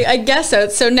 I guess so.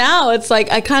 So now it's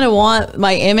like, I kind of want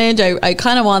my image. I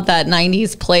kind of want that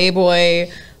 90s Playboy,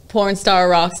 porn star,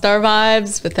 rock star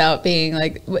vibes without being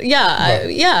like, yeah,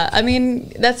 Right. I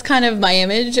mean, that's kind of my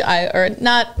image. Or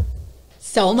not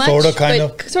so much. Sorta,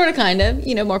 kind but sort of, kind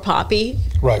of, more poppy.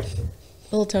 Right.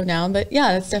 A little toned down, but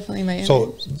yeah, that's definitely my image.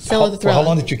 So, Scylla the for Thriller. how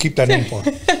long did you keep that name for?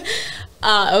 It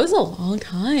was a long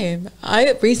time.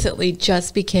 I recently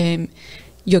just became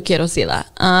Yo Quiero Sila.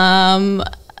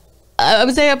 I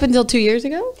would say up until 2 years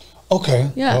ago.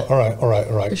 Okay. Yeah. All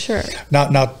right. For sure.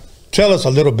 Now, tell us a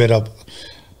little bit of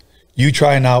you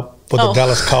trying out for the Oh.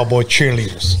 Dallas Cowboy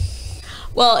cheerleaders.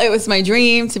 Well, it was my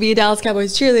dream to be a Dallas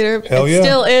Cowboys cheerleader. Hell It yeah.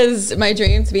 still is my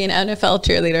dream to be an NFL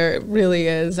cheerleader. It really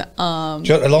is. Just,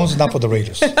 as long as it's not for the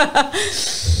Raiders.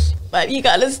 But you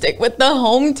got to stick with the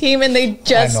home team, and they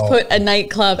just know. put a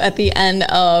nightclub at the end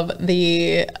of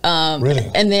the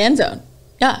Really? in the end zone.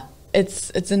 Yeah, it's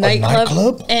a nightclub,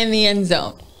 nightclub? in the end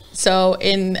zone. So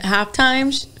in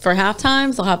halftimes,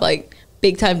 they'll have like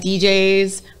big time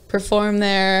DJs perform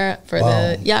there for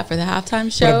Wow. for the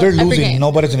halftime show. But if they're every losing, game.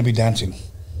 nobody's going to be dancing.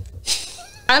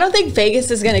 I don't think Vegas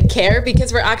is going to care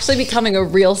because we're actually becoming a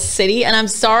real city. And I'm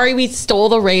sorry we stole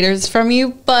the Raiders from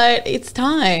you, but it's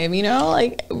time,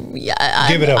 Like, yeah,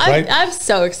 Give it up, right? I'm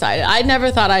so excited. I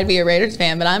never thought I'd be a Raiders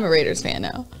fan, but I'm a Raiders fan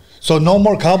now. So no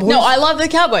more Cowboys? No, I love the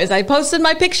Cowboys. I posted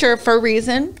my picture for a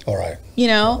reason. All right.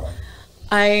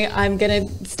 I'm going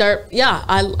to start. Yeah,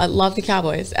 I love the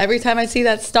Cowboys. Every time I see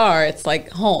that star, it's like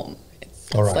home.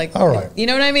 It's All right. like, All right. You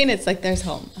know what I mean? It's like there's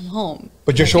home. I'm home.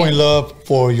 But you're My showing family. love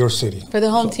for your city. For the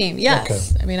home team, yes.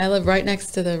 okay. I mean, I live right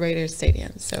next to the Raiders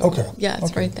stadium, so Okay, yeah, it's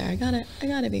okay. right there. I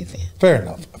gotta be a fan.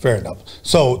 Fair enough.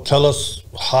 So tell us,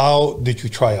 how did you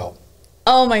try out?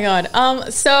 Oh my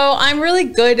God. So I'm really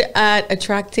good at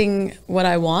attracting what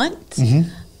I want. Mm-hmm.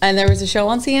 And there was a show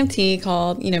on CMT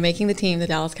called, Making the Team, the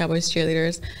Dallas Cowboys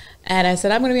cheerleaders. And I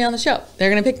said, I'm going to be on the show. They're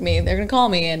going to pick me. They're going to call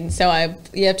me. And so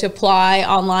you have to apply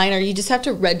online, or you just have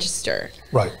to register.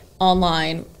 Right.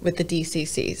 Online with the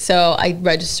DCC. So I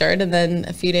registered, and then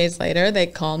a few days later they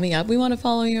called me up. We want to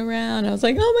follow you around. I was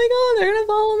like, oh my God, they're gonna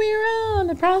follow me around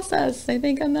the process. They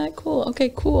think I'm that cool.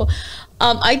 Okay, cool.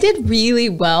 I did really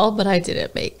well, but I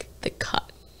didn't make the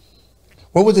cut.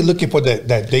 What was it looking for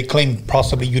that they claimed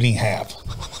possibly you didn't have?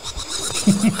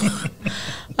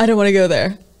 I don't want to go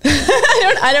there.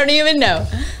 I don't even know.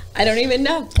 I don't even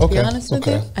know, to be Okay, honest with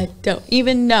okay. you. I don't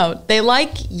even know. They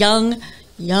like young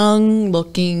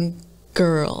looking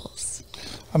girls.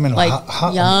 I mean, Like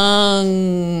how,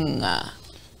 young,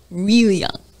 really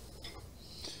young.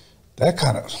 that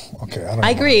kind of, okay. I don't know.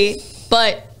 I agree,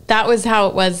 but that was how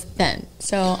it was then.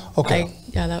 So Okay.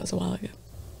 that was a while ago.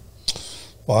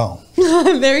 Wow.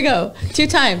 There we go.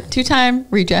 Two-time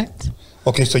reject.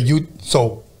 Okay, so you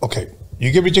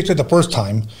get rejected the first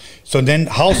time. So then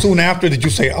how soon after did you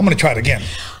say, I'm going to try it again?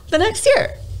 The next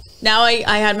year. Now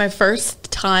I had my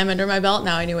first time under my belt.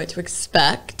 Now I knew what to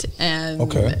expect.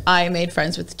 And I made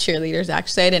friends with the cheerleaders.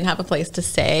 Actually, I didn't have a place to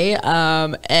stay.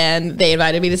 And they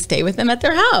invited me to stay with them at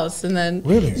their house. And then,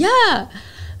 really? Yeah.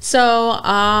 So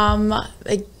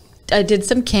I did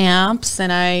some camps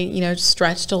and I,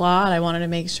 stretched a lot. I wanted to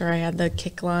make sure I had the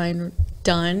kick line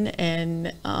done.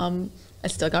 And I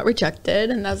still got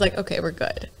rejected. And I was like, okay, we're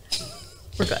good.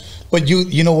 We're good. But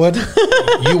you know what?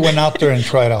 You went out there and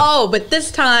tried out. Oh, but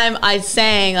this time I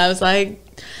sang. I was like,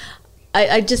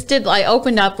 I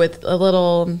opened up with a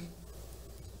little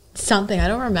something. I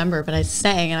don't remember, but I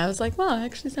sang and I was like, wow, it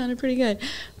actually sounded pretty good.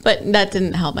 But that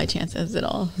didn't help my chances at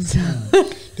all. So.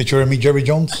 Did you ever meet Jerry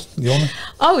Jones, the owner?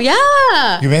 Oh,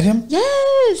 yeah. You met him?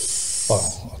 Yes.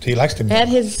 Oh, he likes to meet. And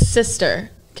his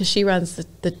sister, because she runs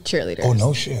the cheerleaders. Oh,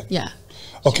 no shit. Yeah.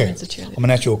 Okay, I'm going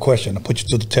to ask you a question. I'll put you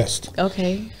to the test.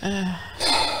 Okay.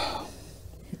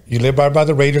 You live right by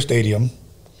the Raider Stadium.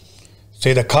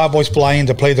 Say the Cowboys fly in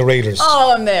to play the Raiders.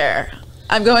 Oh, I'm there.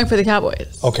 I'm going for the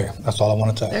Cowboys. Okay, that's all I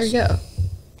wanted to ask. There you go.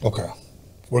 Okay,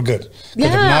 we're good. Yeah.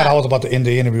 If not, I was about to end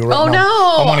the interview right now. Oh,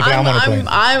 no. I'm on a plane.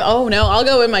 Oh, no. I'll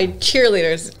go in my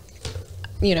cheerleader's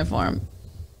uniform.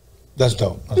 That's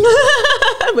dope.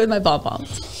 With my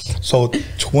pom-poms. So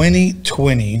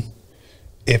 2020...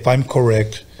 If I'm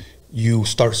correct, you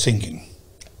start singing.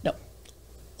 No.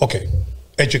 Okay.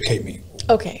 Educate me.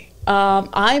 Okay.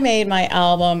 I made my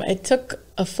album. It took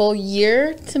a full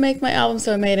year to make my album,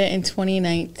 so I made it in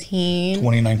 2019.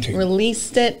 2019.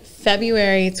 Released it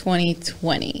February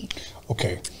 2020.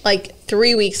 Okay. Like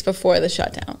 3 weeks before the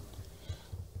shutdown.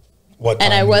 What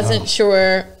time? And I wasn't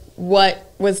sure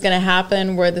what was going to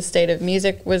happen, where the state of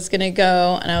music was going to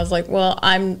go. And I was like, well,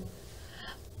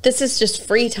 this is just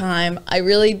free time. I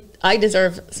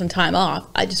deserve some time off.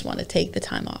 I just want to take the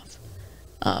time off.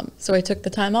 So I took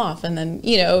the time off, and then,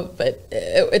 but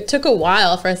it took a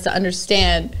while for us to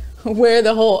understand where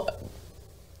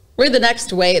the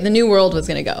next way, the new world was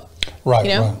going to go. Right,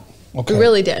 right. Okay. We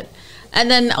really did. And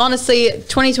then honestly,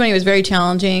 2020 was very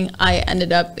challenging. I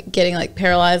ended up getting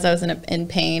paralyzed. I was in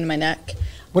pain in my neck.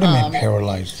 What do you mean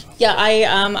paralyzed? Yeah,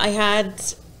 I had...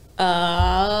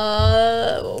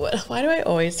 why do I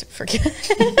always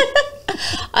forget?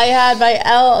 I had my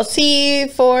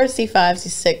C4, C5,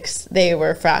 C6. They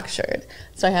were fractured,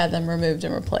 so I had them removed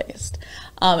and replaced.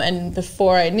 And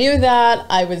before I knew that,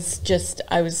 I thought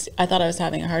I was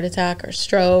having a heart attack or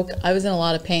stroke. I was in a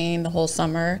lot of pain the whole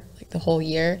summer, the whole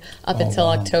year up until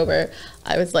October.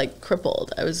 I was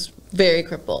crippled. I was very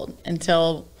crippled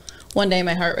until one day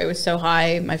my heart rate was so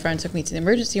high. My friend took me to the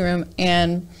emergency room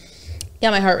and. Yeah,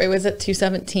 my heart rate was at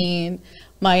 217.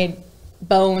 My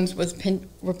bones were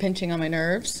pinching on my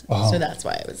nerves, so that's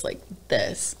why I was like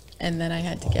this. And then I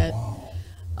had to get.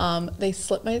 They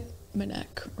slit my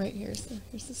neck right here. So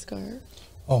here's the scar.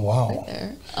 Oh wow! Right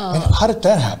there. And how did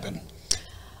that happen?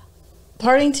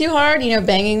 Partying too hard,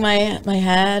 begging my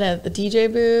head at the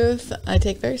DJ booth. I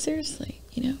take very seriously,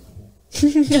 Do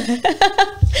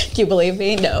you believe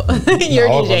me? No. You're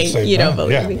a DJ. You don't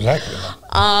believe me. Yeah, exactly.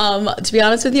 To be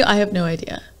honest with you, I have no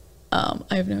idea. I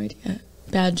have no idea.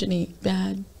 Bad genetics.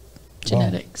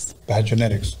 Bad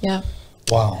genetics. Yeah.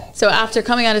 Wow. So after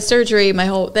coming out of surgery,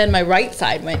 my right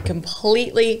side went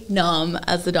completely numb,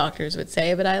 as the doctors would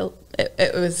say, but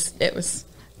it was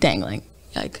dangling.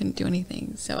 I couldn't do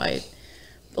anything. So I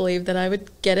believed that I would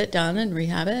get it done and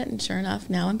rehab it, and sure enough,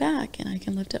 now I'm back and I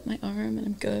can lift up my arm and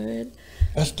I'm good.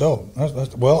 That's dope.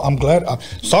 Well, I'm glad. I'm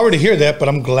sorry to hear that, but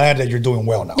I'm glad that you're doing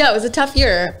well now. Yeah, it was a tough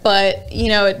year, but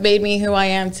it made me who I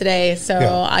am today. So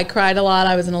I cried a lot.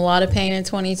 I was in a lot of pain in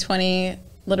 2020.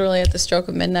 Literally at the stroke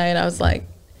of midnight, I was like,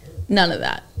 none of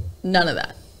that.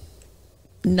 Right.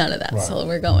 So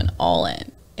we're going all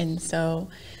in. And so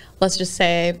let's just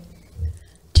say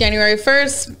January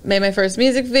 1st, made my first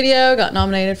music video, got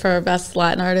nominated for Best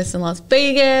Latin Artist in Las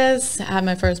Vegas, had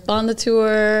my first Bonda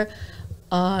tour.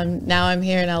 Now I'm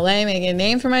here in LA making a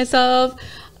name for myself.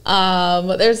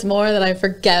 But there's more that I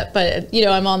forget, but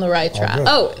I'm on the right track.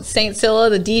 Saint Scylla,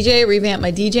 the DJ, revamped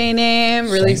my DJ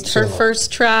name, released her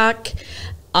first track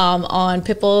on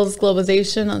Pitbull's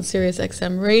Globalization on Sirius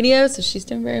XM radio, so she's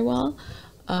doing very well.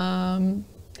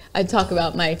 I'd talk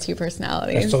about my two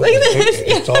personalities.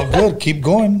 It's all good. Keep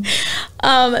going.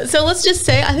 So let's just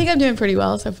say I think I'm doing pretty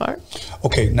well so far.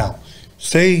 Okay, now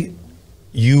say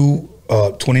you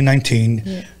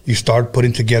 2019 you start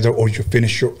putting together or you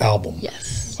finish your album.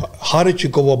 Yes. How did you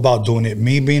go about doing it?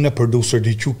 Me being a producer,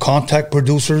 did you contact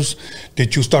producers?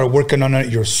 Did you start working on it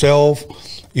yourself?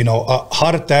 You know,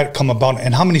 how did that come about,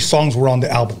 and how many songs were on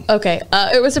the album? Okay,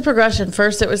 it was a progression.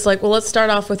 First, it was like, well, let's start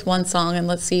off with one song and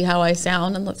let's see how I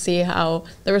sound and let's see how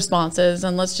the response is,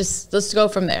 and let's go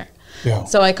from there. Yeah.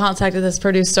 So I contacted this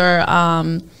producer,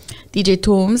 DJ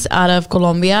Tooms out of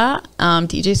Colombia,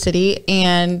 DJ City,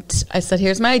 and I said,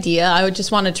 here's my idea. I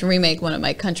just wanted to remake one of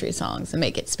my country songs and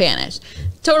make it Spanish.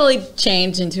 Totally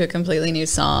changed into a completely new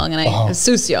song, and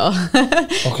Sucio.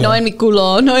 Okay. No en mi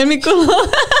culo, no en mi culo.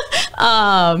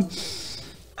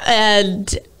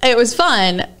 And it was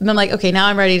fun. And I'm like, okay, now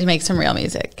I'm ready to make some real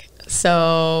music.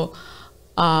 So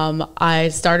I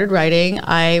started writing.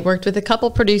 I worked with a couple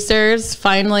producers.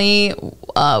 Finally,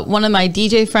 one of my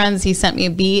DJ friends, he sent me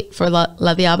a beat for La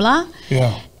Diabla.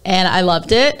 Yeah. And I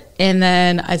loved it. And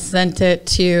then I sent it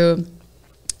to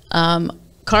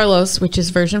Carlos, which is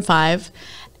version 5.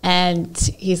 And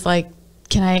he's like,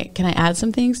 can I add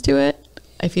some things to it,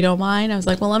 if you don't mind? I was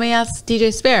like, well, let me ask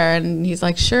DJ Spare. And he's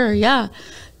like, sure, yeah,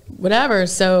 whatever.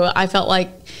 So I felt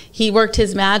like he worked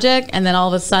his magic, and then all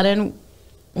of a sudden,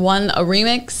 a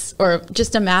remix or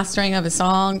just a mastering of a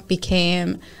song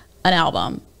became an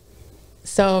album.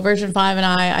 So version 5 and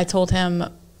I told him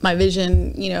my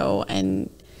vision, you know, and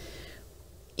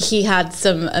he had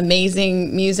some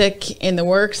amazing music in the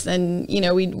works, and you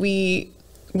know, we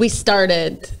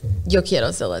started Yo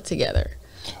Quiero Zilla together.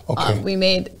 Okay. We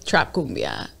made Trap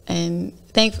Cumbia, and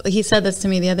thankfully he said this to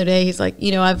me the other day. He's like,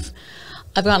 you know, I've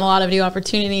gotten a lot of new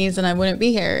opportunities, and I wouldn't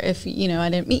be here if, you know, I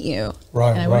didn't meet you.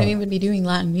 Right. And I wouldn't even be doing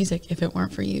Latin music if it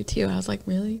weren't for you too. I was like,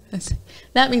 really?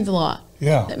 That means a lot.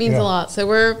 Yeah. That means a lot. So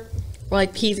we're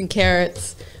like peas and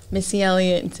carrots, Missy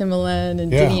Elliott and Timbaland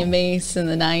and Diddy and Mace in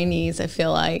the 90s, I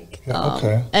feel like. Yeah,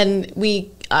 okay. And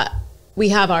we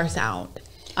have our sound.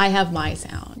 I have my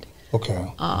sound. Okay.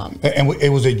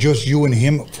 And was it just you and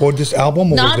him for this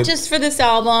album? Or not was it just for this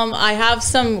album. I have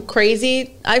some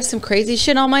crazy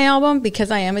shit on my album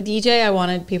because I am a DJ. I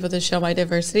wanted people to show my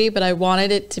diversity, but I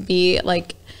wanted it to be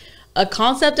like a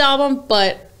concept album,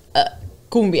 but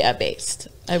cumbia based.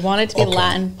 I wanted it to be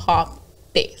Latin pop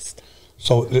based.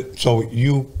 So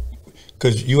you,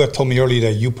 because you had told me earlier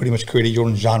that you pretty much created your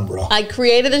own genre. I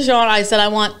created the genre. I said I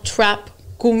want trap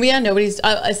cumbia.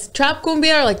 Trap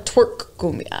cumbia or like twerk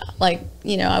cumbia. Like,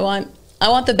 you know, I want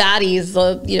the baddies,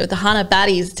 the Hana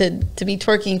baddies to be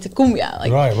twerking to cumbia.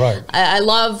 Like, right. I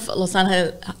love Los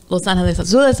Angeles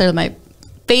Azules. They're my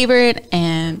favorite,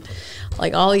 and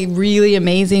like all the really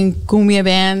amazing cumbia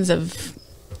bands of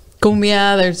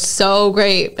cumbia. They're so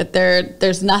great, but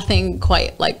there's nothing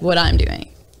quite like what I'm doing.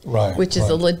 Right. Which is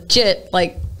a legit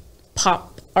like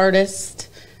pop artist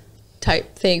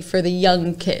type thing for the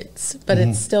young kids, but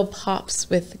it still pops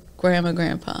with grandma,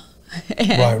 grandpa.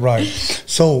 Right.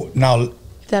 So now, does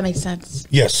that make sense?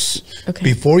 Yes. Okay.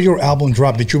 Before your album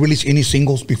dropped, did you release any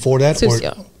singles before that?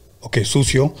 Sucio. Okay,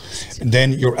 Sucio. And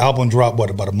then your album dropped, what,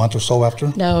 about a month or so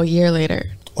after? No, a year later.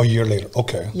 A year later,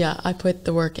 okay. Yeah, I put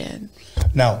the work in.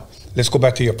 Now, let's go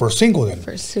back to your first single then.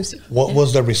 First Sucio. What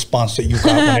was the response that you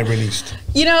got when it released?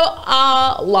 You know,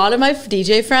 a lot of my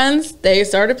DJ friends, they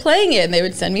started playing it, and they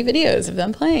would send me videos of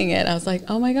them playing it. I was like,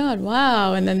 oh my God,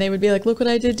 wow. And then they would be like, look what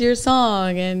I did to your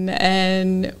song.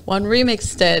 And one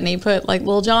remixed it, and he put like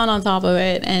Lil Jon on top of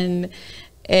it. And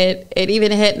it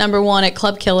even hit #1 at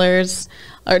Club Killers,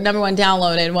 or #1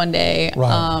 downloaded one day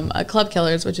at Club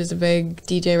Killers, which is a big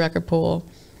DJ record pool.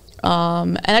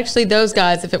 And actually those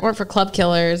guys, if it weren't for Club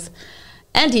Killers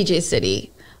and DJ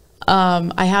City,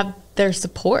 I have their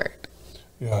support.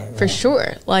 For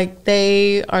sure. Like,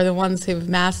 they are the ones who've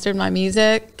mastered my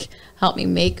music, helped me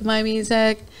make my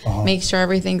music, make sure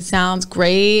everything sounds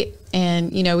great.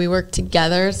 And, you know, we work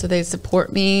together, so they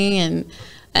support me. And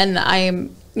I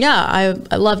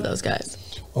love those guys.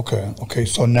 Okay.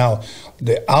 So now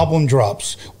the album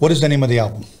drops. What is the name of the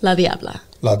album? La Diabla.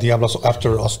 La Diabla, so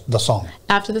after the song.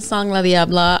 After the song La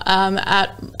Diabla.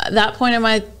 At that point in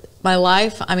my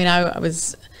life, I mean, I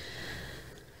was...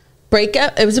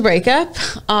 It was a breakup,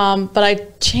 but I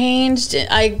changed.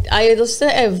 I just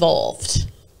evolved.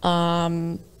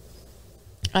 I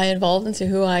evolved into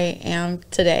who I am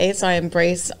today. So I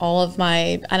embrace all of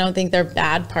my. I don't think they're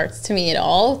bad parts to me at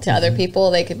all. To other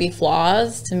people, they could be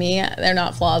flaws. To me, they're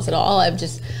not flaws at all. I'm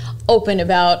just open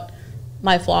about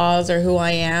my flaws or who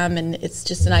I am, and it's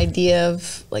just an idea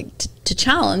of like to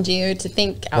challenge you to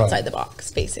think outside the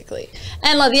box, basically.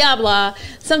 And La Diabla.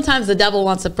 Sometimes the devil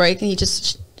wants a break, and she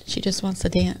just wants to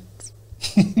dance.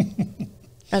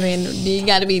 I mean, you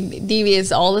got to be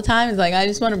devious all the time. It's like, I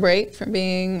just want a break from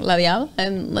being La Diabla,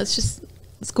 and let's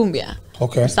cumbia.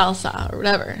 Okay. Or salsa or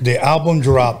whatever. The album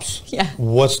drops. Yeah.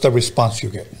 What's the response you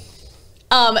get?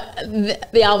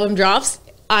 The album drops.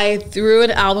 I threw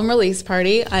an album release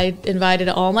party. I invited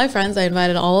all my friends. I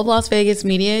invited all of Las Vegas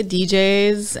media,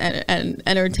 DJs, and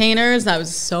entertainers. I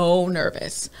was so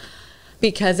nervous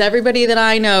because everybody that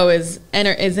I know is in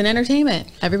entertainment.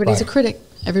 Everybody's a critic.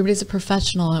 Everybody's a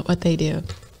professional at what they do.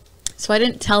 So I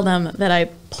didn't tell them that I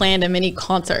planned a mini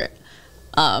concert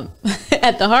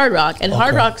at the Hard Rock, and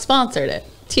Hard Rock sponsored it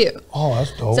too. Oh,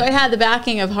 that's dope. So I had the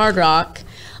backing of Hard Rock.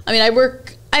 I mean,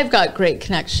 I've got great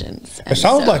connections. It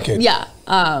sounds like it. Yeah.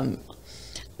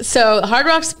 So Hard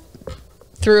Rock's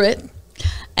threw it,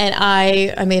 and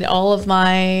I made all of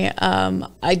my,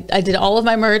 I did all of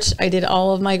my merch. I did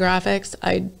all of my graphics.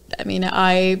 I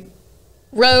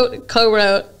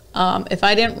co-wrote. If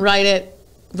I didn't write it,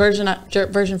 Version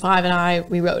 5 and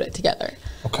we wrote it together.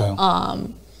 Okay.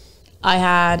 I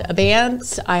had a band,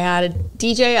 I had a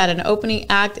DJ, I had an opening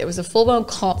act. It was a full-blown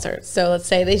concert. So let's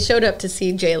say they showed up to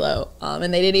see J-Lo,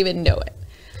 and they didn't even know it.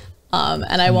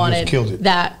 And I wanted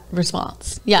that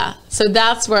response. Yeah. So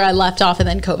that's where I left off, and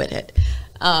then COVID hit.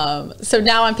 So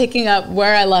now I'm picking up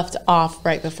where I left off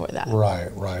right before that.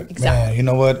 Right. Exactly. Man, you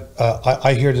know what?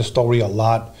 I hear this story a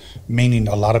lot, meaning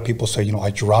a lot of people say, I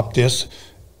dropped this,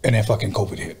 and then fucking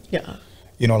COVID hit. Yeah.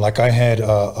 Like I had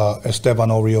Esteban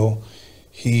Orio.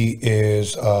 He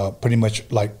is pretty much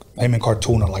like him and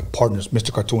Cartoon are like partners.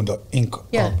 Mr. Cartoon, the ink.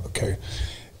 Yeah. Okay.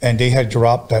 And they had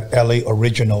dropped that LA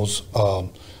Originals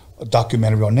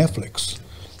documentary on Netflix.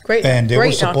 Great. And they great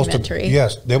were supposed documentary. to.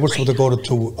 Yes, they were supposed to go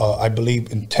to I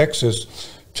believe in Texas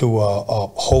to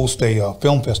host a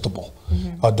film festival,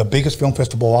 the biggest film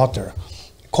festival out there.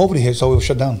 COVID hit, so it was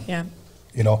shut down. Yeah.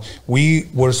 We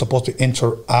were supposed to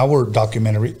enter our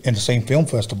documentary in the same film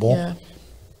festival. Yeah.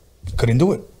 Couldn't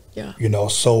do it. Yeah.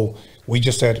 So we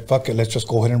just said, fuck it, let's just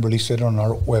go ahead and release it on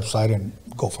our website and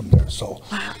go from there. So,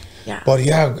 wow. Yeah. But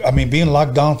yeah, I mean, being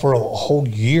locked down for a whole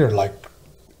year, like.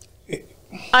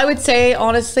 I would say,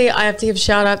 honestly, I have to give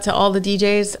shout out to all the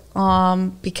DJs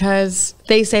because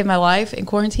they saved my life in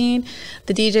quarantine.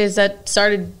 The DJs that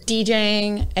started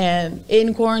DJing and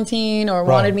in quarantine or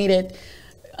wanted me to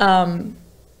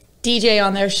DJ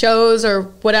on their shows or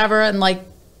whatever, and like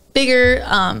bigger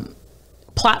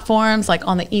platforms like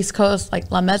on the East Coast,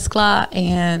 like La Mezcla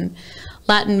and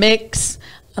Latin Mix,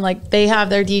 and like they have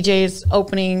their DJs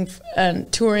opening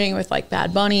and touring with like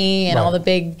Bad Bunny and all the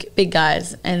big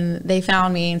guys, and they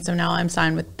found me, and so now I'm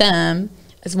signed with them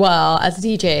as well as a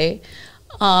DJ,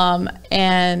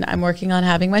 and I'm working on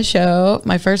having my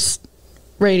first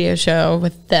radio show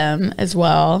with them as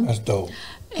well. That's dope.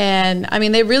 And I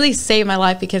mean, they really saved my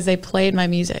life because they played my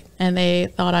music and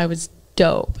they thought I was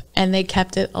dope, and they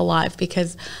kept it alive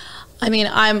because, I mean,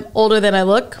 I'm older than I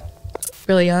look,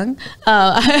 really young,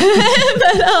 but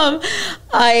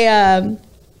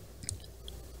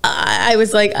I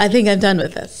was like, I think I'm done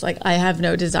with this. Like, I have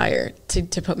no desire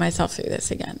to put myself through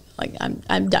this again. Like,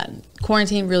 I'm done.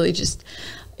 Quarantine really just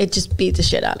beat the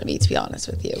shit out of me, to be honest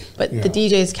with you. But the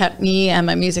DJs kept me and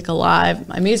my music alive,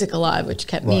 which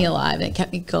kept me alive, and it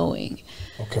kept me going.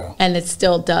 Okay. And it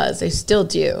still does. They still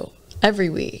do every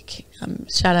week.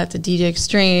 Shout out to DJ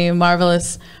Extreme,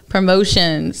 Marvelous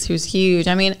Promotions, who's huge.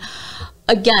 I mean,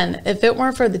 again, if it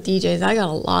weren't for the DJs, I got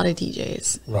a lot of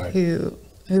DJs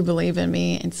who believe in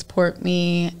me and support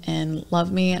me and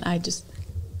love me, and I just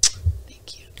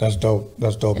thank you. That's dope.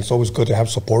 That's dope. Yeah. It's always good to have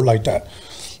support like that.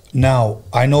 Now,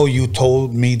 I know you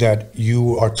told me that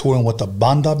you are touring with the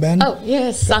Banda Band. Oh,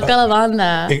 yes, Saca la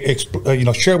Banda.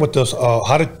 Share with us,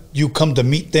 how did you come to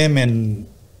meet them? And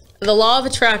the law of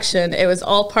attraction, it was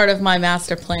all part of my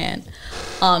master plan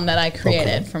that I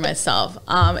created for myself.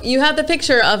 You have the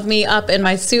picture of me up in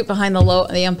my suit behind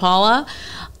the Impala.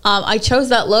 I chose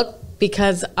that look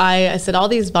because I said all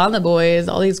these Banda boys,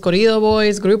 all these Corrido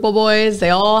boys, Grupo boys, they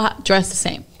all dress the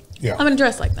same. Yeah. I'm going to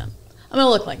dress like them. I'm going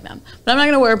to look like them. But I'm not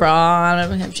going to wear a bra. I'm not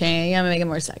going to have chain. I'm going to make it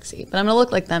more sexy. But I'm going to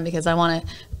look like them because I want to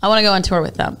go on tour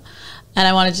with them. And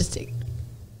I want to just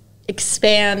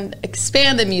expand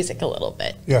the music a little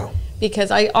bit. Yeah. Because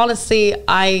it's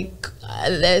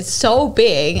so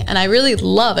big and I really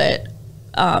love it.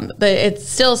 But it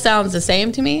still sounds the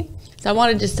same to me. So I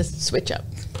wanted just to switch up.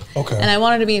 Okay. And I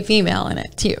wanted to be a female in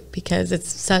it too, because it's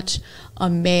such a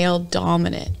male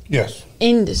dominant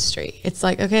industry. It's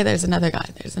like, okay, there's another guy,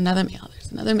 there's another male,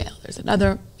 there's another male, there's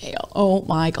another male. Oh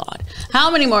my God. How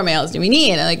many more males do we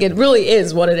need? And like, it really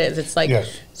is what it is. It's like,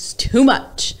 it's too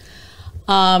much.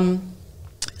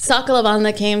 Saca la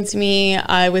Banda came to me.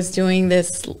 I was doing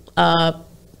this Latin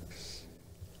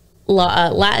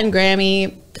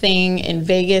Grammy thing in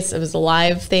Vegas. It was a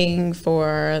live thing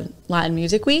for Latin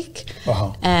Music Week.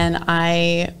 And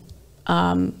I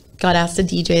got asked to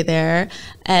DJ there,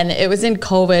 and it was in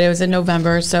COVID. It was in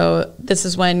November, so this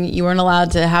is when you weren't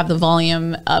allowed to have the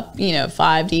volume up, 5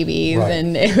 dBs, right.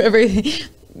 And everything.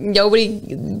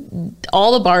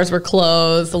 All the bars were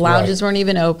closed. The lounges weren't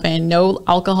even open. No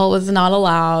alcohol was not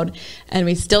allowed, and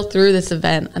we still threw this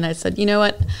event. And I said, you know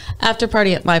what? After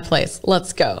party at my place.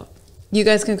 Let's go. You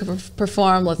guys can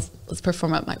perform. Let's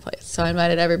perform at my place. So I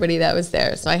invited everybody that was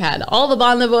there. So I had all the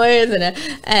banda boys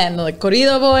and the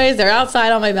corrido boys. They're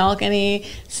outside on my balcony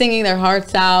singing their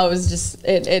hearts out. It was just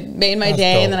it made my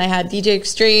day. Dope. And then I had DJ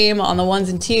Extreme on the 1s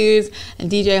and 2s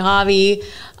and DJ Javi.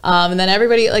 And then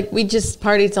everybody, we just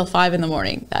partied till 5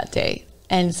 a.m. that day.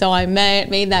 And so I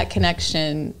made that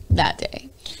connection that day.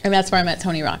 And that's where I met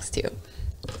Tony Rocks too.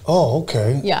 Oh,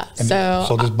 okay. Yeah. And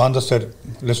so this banda said,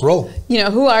 let's roll.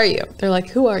 Who are you? They're like,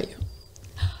 who are you?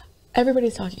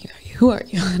 Everybody's talking about you. Who are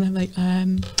you? And I'm like,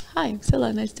 hi, I'm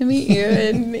Scylla. Nice to meet you.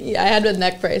 And I had a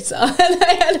neck brace on.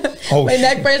 My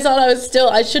neck brace on.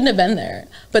 I shouldn't have been there.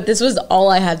 But this was all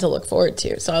I had to look forward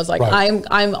to. So I was like, right.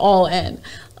 I'm all in.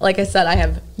 Like I said, I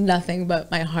have nothing but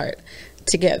my heart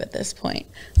to give at this point.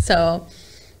 So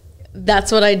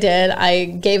that's what I did. I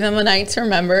gave them a night to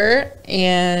remember,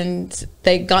 and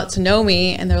they got to know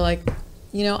me, and they're like,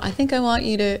 I think I want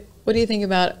you to, what do you think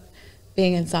about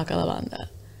being in Saca La Banda?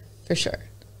 For sure.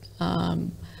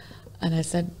 And I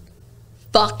said,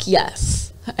 fuck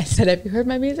yes. I said, have you heard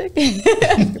my music?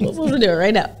 Let's listen to it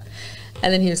right now.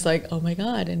 And then he was like, oh my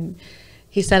God. And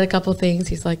he said a couple things.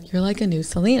 He's like, you're like a new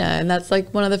Selena. And that's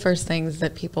one of the first things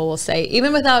that people will say,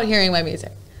 even without hearing my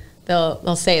music.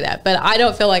 They'll say that. But I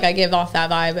don't feel like I give off that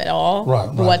vibe at all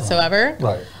whatsoever.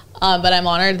 Right. But I'm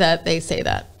honored that they say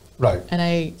that. Right.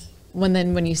 And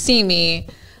when you see me,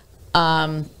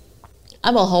 I'm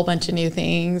a whole bunch of new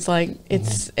things.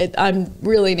 I'm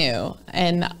really new.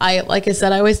 And like I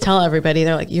said, I always tell everybody,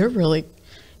 they're like, you're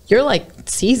like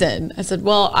seasoned. I said,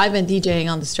 well, I've been DJing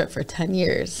on the Strip for 10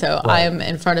 years. So I am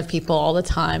in front of people all the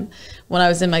time. When I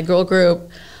was in my girl group,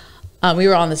 we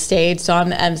were on the stage, so I'm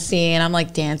the MC, and I'm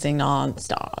dancing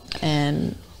nonstop.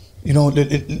 And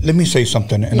let me say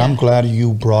something, and I'm glad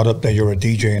you brought up that you're a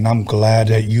DJ, and I'm glad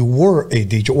that you were a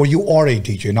DJ, or you are a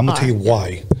DJ, and I'm gonna tell you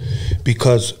why.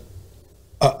 Because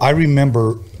I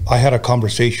remember I had a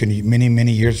conversation many,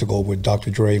 many years ago with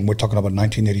Dr. Dre, and we're talking about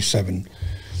 1987.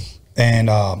 And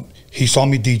he saw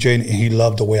me DJing, and he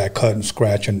loved the way I cut and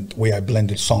scratch and the way I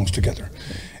blended songs together.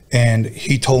 And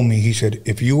he told me, he said,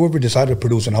 if you ever decided to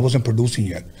produce, and I wasn't producing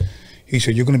yet, he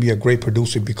said, you're going to be a great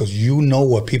producer because you know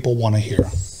what people want to hear.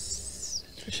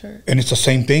 For sure. And it's the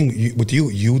same thing with you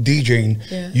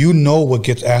DJing. You know what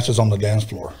gets asses on the dance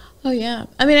floor. Oh, yeah.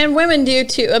 I mean, and women do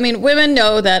too. I mean, women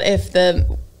know that if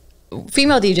the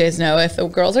female DJs know if the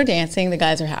girls are dancing, the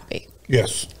guys are happy.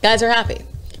 Yes. Guys are happy.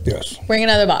 Yes. Bring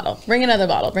another bottle. Bring another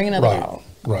bottle. Bring another bottle.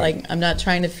 Right. I'm not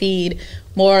trying to feed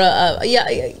more.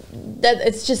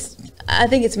 It's just, I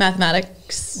think it's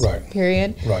mathematics. Right.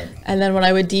 Period. Right. And then when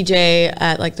I would DJ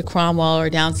at the Cromwell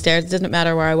or downstairs, it doesn't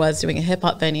matter where I was doing a hip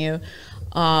hop venue.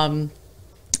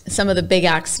 Some of the big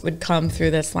acts would come through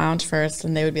this lounge first,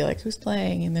 and they would be like, "Who's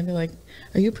playing?" And they'd be like,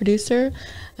 "Are you a producer?"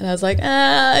 And I was like,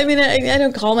 I mean, I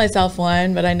don't call myself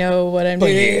one, but I know what I'm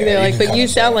doing. Yeah, they're like, but you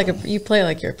sound like you play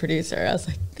like you're a producer. I was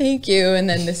like, thank you. And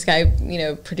then this guy,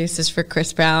 produces for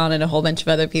Chris Brown and a whole bunch of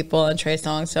other people and Trey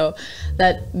Songz. So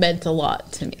that meant a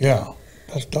lot to me. Yeah,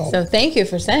 that's dope. So thank you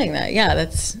for saying that. Yeah,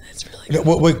 that's really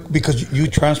cool. Well, because you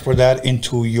transfer that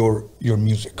into your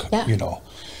music,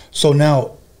 So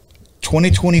now,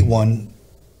 2021,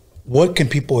 what can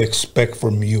people expect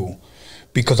from you?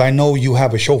 Because I know you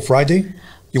have a show Friday.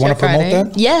 You want to promote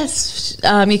that? Yes.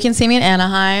 You can see me in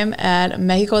Anaheim at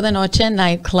Mexico de Noche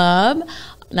nightclub,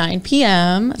 9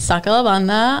 p.m., Saca La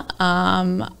Banda.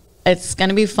 It's going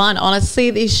to be fun. Honestly,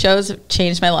 these shows have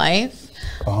changed my life.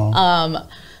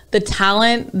 The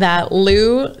talent that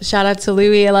Lou, shout out to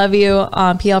Louie, I love you,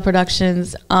 PL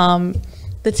Productions,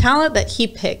 the talent that he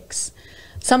picks,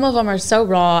 some of them are so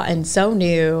raw and so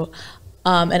new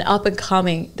and up and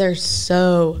coming. They're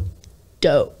so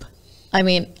dope. I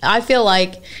mean, I feel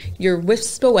like you're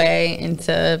whisked away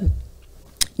into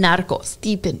Narcos,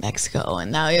 deep in Mexico,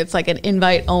 and now it's like an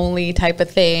invite-only type of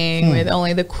thing with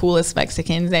only the coolest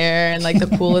Mexicans there and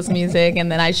the coolest music,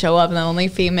 and then I show up and I'm only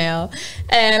female,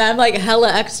 and I'm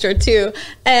hella extra too,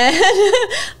 and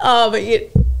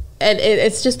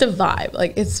it's just a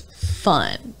vibe. It's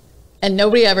fun, and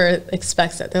nobody ever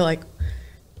expects it. They're like,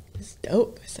 "It's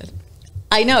dope." I said,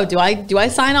 I know. Do I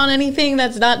sign on anything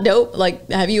that's not dope?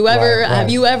 Have you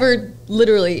ever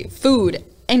literally food,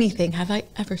 anything? Have I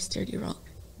ever steered you wrong?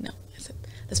 No. I said,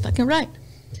 that's fucking right.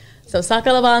 So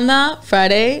Saca La Banda,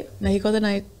 Friday, Mexico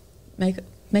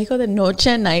Mexico de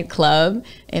Noche nightclub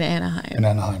in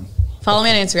Anaheim. Follow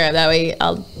me on Instagram. That way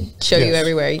I'll show you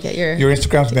everywhere you get your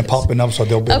Instagram's been popping up, so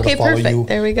they'll be able to follow you.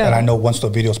 There we go. And I know once the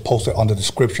video's posted on the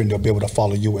description, they'll be able to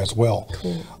follow you as well.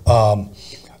 Cool.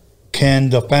 Can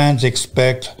the fans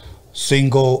expect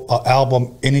single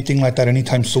album, anything like that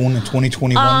anytime soon in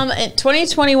 2021? In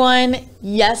 2021,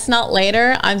 yes, not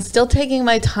later. I'm still taking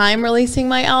my time releasing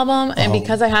my album, and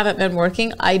because I haven't been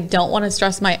working, I don't want to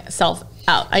stress myself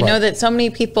out. I know that so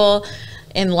many people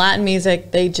in Latin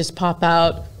music, they just pop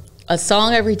out a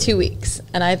song every 2 weeks,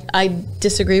 and I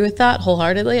disagree with that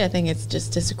wholeheartedly. I think it's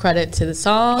just discredit to the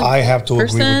song. I have to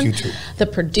agree with you too. The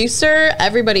producer,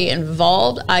 everybody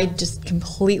involved, I just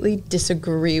completely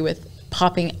disagree with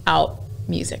popping out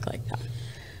music like that.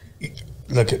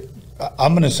 Look,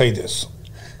 I'm going to say this.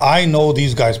 I know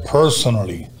these guys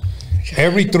personally.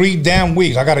 Every 3 damn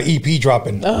weeks, I got an EP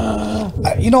dropping. I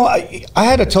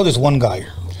had to tell this one guy,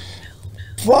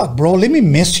 fuck, bro, let me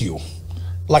miss you.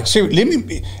 Like,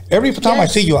 seriously, every time I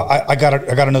see you, I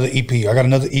got another EP. I got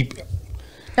another EP.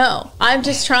 No, I'm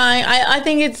just trying. I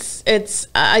think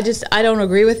I don't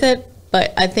agree with it,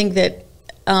 but I think that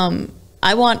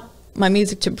I want my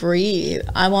music to breathe.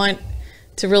 I want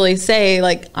to really say,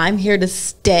 like, I'm here to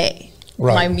stay.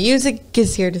 Right. My music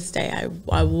is here to stay.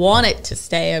 I want it to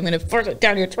stay. I'm going to force it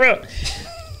down your throat.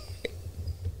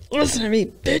 Listen to me,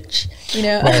 bitch. You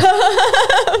know? Right.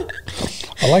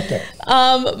 I like that.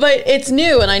 But it's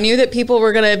new, and I knew that people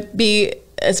were going to be,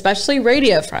 especially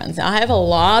radio friends. I have a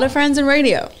lot of friends in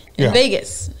radio in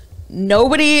Vegas.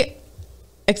 Nobody,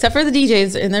 except for the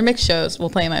DJs in their mix shows, will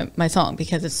play my song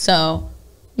because it's so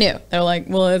new. They're like,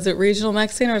 well, is it regional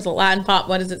Mexican or is it Latin pop?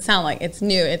 What does it sound like? It's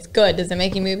new. It's good. Does it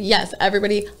make you move? Yes,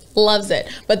 everybody loves it.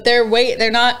 But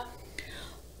they're not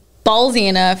ballsy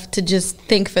enough to just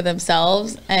think for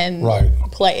themselves and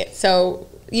play it. So,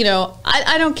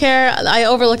 I don't care. I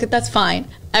overlook it. That's fine.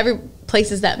 Every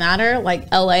places that matter,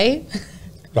 like LA,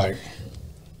 right?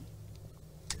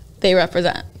 They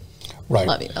represent. Right.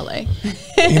 Love you, LA.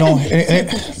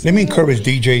 Let me encourage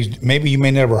DJs. Maybe you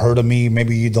may never heard of me.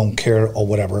 Maybe you don't care or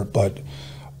whatever. But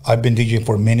I've been DJing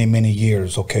for many, many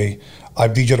years. Okay,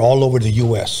 I've DJed all over the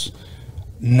U.S.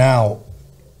 Now,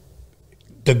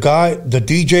 the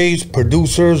DJs,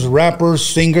 producers, rappers,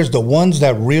 singers, the ones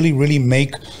that really, really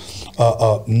make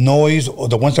noise, or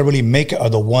the ones that really make it, are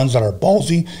the ones that are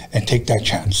ballsy and take that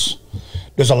chance.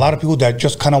 There's a lot of people that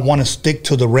just kind of want to stick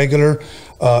to the regular,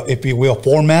 if you will,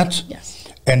 format. Yes.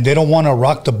 And they don't want to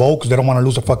rock the boat because they don't want to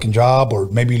lose a fucking job or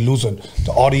maybe lose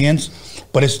the audience.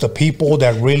 But it's the people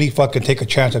that really fucking take a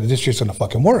chance that this shit's going to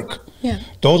fucking work. Yeah.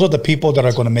 Those are the people that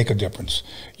are going to make a difference.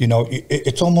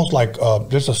 It's almost like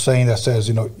there's a saying that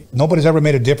says, nobody's ever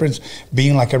made a difference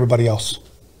being like everybody else.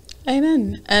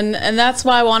 Amen. And that's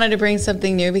why I wanted to bring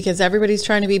something new, because everybody's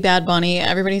trying to be Bad Bunny.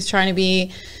 Everybody's trying to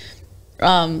be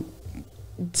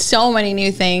so many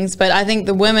new things, but I think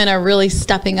the women are really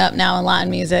stepping up now in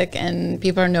Latin music, and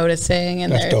people are noticing,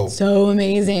 and they're so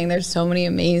amazing. There's so many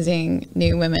amazing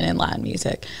new women in Latin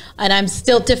music, and I'm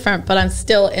still different, but I'm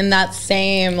still in that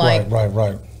same right.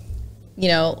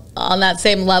 On that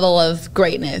same level of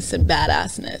greatness and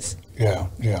badassness. Yeah.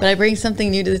 But I bring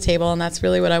something new to the table, and that's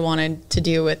really what I wanted to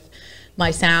do with my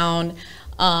sound.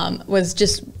 Was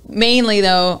just mainly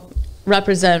though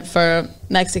represent for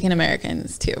Mexican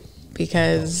Americans too.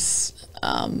 Because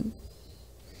I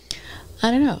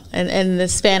don't know, and the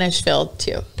Spanish field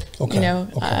too.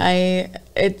 Okay.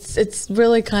 It's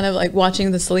really kind of like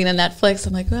watching the Selena Netflix.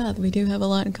 I'm like, wow, we do have a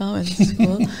lot in common.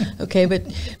 Cool. Okay, but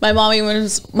my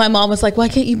mom was like, why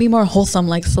can't you be more wholesome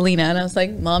like Selena? And I was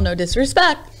like, Mom, no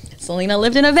disrespect. Selena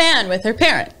lived in a van with her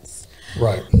parents.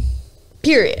 Right.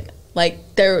 Period. Like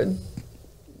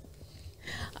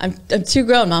I'm too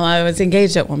grown, Mom. I was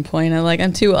engaged at one point.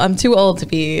 I'm too old to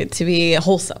be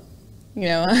wholesome. Right.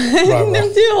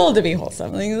 I'm too old to be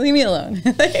wholesome. Like, leave me alone.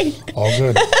 All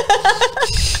good.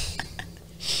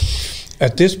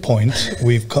 At this point,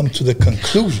 we've come to the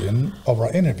conclusion of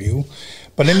our interview.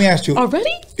 But let me ask you already.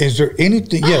 Is there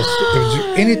anything? Yes. Is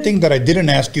there anything that I didn't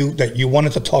ask you that you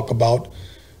wanted to talk about?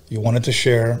 You wanted to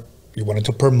share? You wanted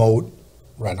to promote?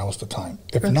 Right now is the time.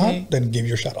 If not, then give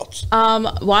your shout outs.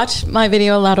 Watch my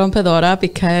video La Rompedora,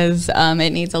 because it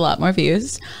needs a lot more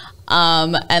views.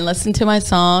 And listen to my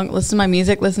song, listen to my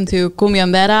music, listen to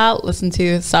Cumbiambera, listen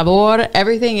to Sabor.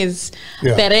 Everything is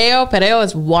perreo. Perreo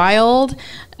is wild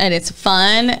and it's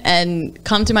fun. And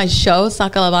come to my show,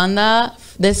 Saca la Banda,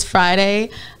 this Friday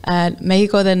at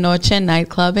Mexico de Noche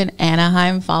nightclub in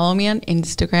Anaheim. Follow me on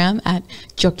Instagram at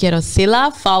Yo Quiero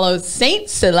Sila. Follow Saint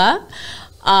Sila.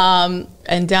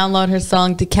 And download her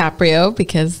song DiCaprio,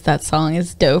 because that song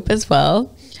is dope as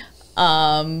well.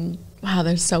 Wow,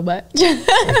 there's so much.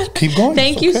 Keep going.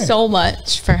 Thank you so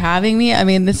much for having me. I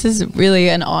mean, this is really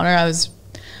an honor. I was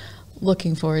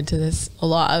looking forward to this a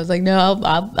lot. I was like, no,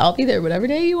 I'll be there. Whatever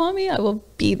day you want me, I will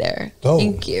be there. Oh.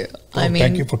 Thank you. I mean,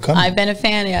 thank you for coming. I've been a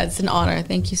fan. Yeah, it's an honor.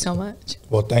 Thank you so much.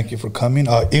 Well, thank you for coming.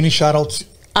 Any shout outs?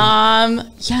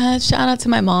 Yeah, shout out to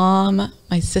my mom,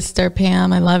 my sister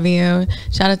Pam, I love you.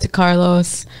 Shout out to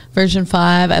Carlos, version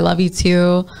 5, I love you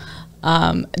too.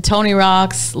 Tony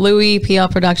Rocks, Louis, PL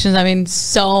Productions. I mean,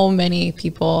 so many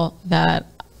people that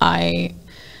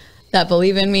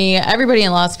believe in me. Everybody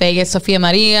in Las Vegas, Sofia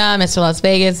Maria, Mr. Las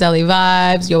Vegas, Deli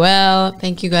Vibes, Yoel.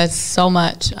 Thank you guys so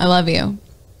much. I love you.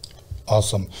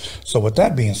 Awesome. So with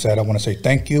that being said, I want to say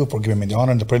thank you for giving me the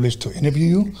honor and the privilege to interview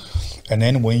you. And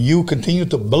then when you continue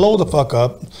to blow the fuck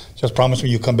up, just promise me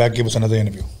you come back, give us another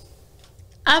interview.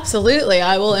 Absolutely.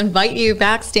 I will invite you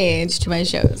backstage to my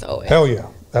shows always. Hell yeah.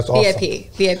 That's awesome.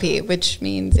 VIP, which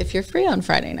means if you're free on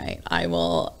Friday night,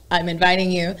 I'm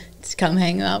inviting you to come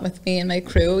hang out with me and my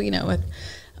crew, you know,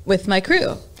 with my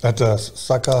crew. At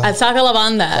Saca La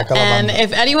Banda. And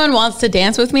if anyone wants to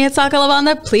dance with me at Saca La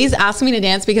Banda, please ask me to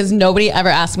dance because nobody ever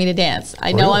asked me to dance.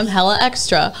 I know I'm hella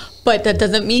extra, but that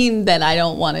doesn't mean that I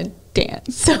don't want to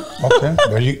dance. Okay.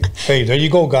 There you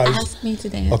go, guys. Ask me to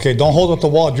dance. Okay, don't hold up the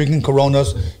wall drinking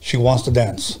Coronas. She wants to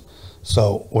dance.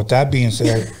 So with that being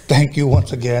said, thank you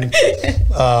once again.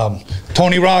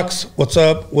 Tony Rocks, what's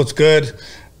up? What's good?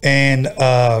 And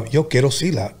yo quiero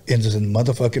Sila in the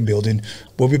motherfucking building.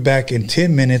 We'll be back in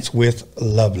 10 minutes with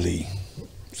Lovely.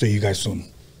 See you guys soon.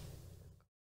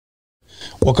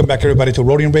 Welcome back, everybody, to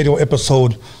Roadium Radio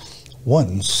episode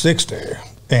 160.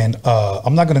 And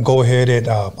I'm not going to go ahead and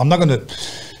I'm not going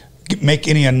to make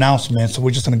any announcements. So we're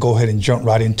just going to go ahead and jump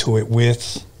right into it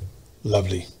with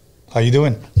Lovely. How you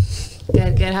doing?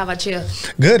 Good. How about you?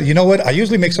 Good. You know what? I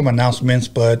usually make some announcements,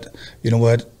 but you know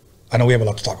what? I know we have a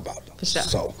lot to talk about. For sure.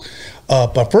 So,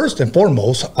 but first and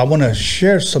foremost, I want to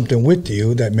share something with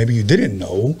you that maybe you didn't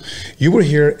know. You were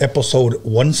here episode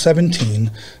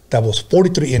 117. That was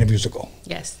 43 interviews ago.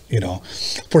 Yes. You know,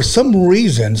 for some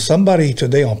reason, somebody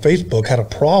today on Facebook had a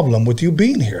problem with you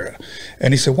being here.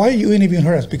 And he said, why are you interviewing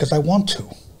her? It's because I want to.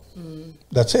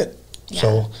 That's it. Yeah.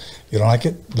 So you don't like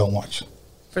it? Don't watch.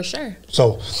 For sure.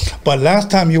 So, but last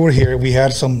time you were here, we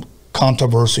had some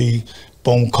controversy,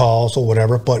 phone calls or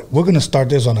whatever, but we're going to start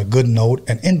this on a good note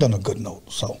and end on a good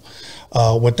note. So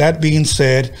with that being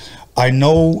said, I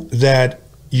know that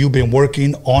you've been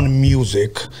working on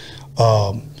music.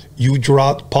 You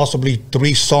dropped possibly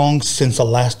 3 songs since the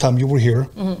last time you were here.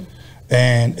 Mm-hmm.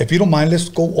 And if you don't mind, let's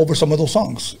go over some of those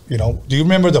songs. You know, do you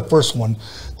remember the first one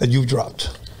that you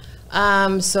dropped?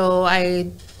 So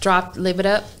I dropped Live It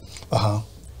Up. Uh-huh.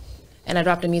 And I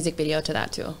dropped a music video to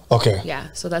that too. Okay. Yeah,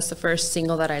 so that's the first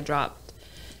single that I dropped.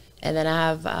 And then I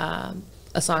have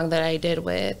a song that I did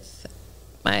with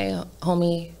my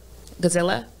homie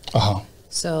Gazilla. Uh-huh.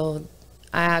 So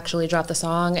I actually dropped the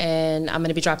song, and I'm going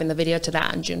to be dropping the video to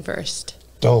that on June 1st.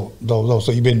 Dope.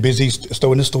 So you've been busy,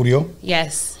 still in the studio?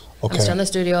 Yes. Okay. I'm still in the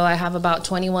studio. I have about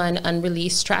 21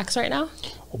 unreleased tracks right now.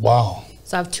 Wow.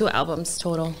 So I have 2 albums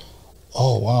total.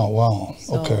 Oh, wow.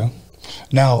 So, okay.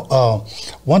 Now,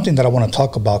 one thing that I want to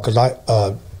talk about, because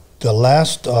the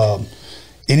last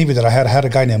interview that I had a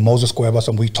guy named Moses Cuevas,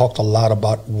 and we talked a lot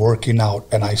about working out,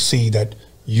 and I see that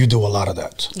you do a lot of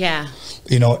that. Yeah.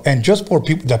 You know, and just for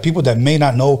people that may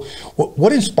not know,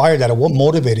 what inspired that, or what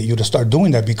motivated you to start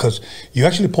doing that? Because you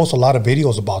actually post a lot of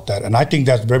videos about that, and I think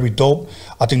that's very dope.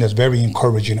 I think that's very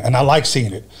encouraging, and I like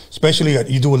seeing it. Especially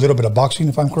you do a little bit of boxing,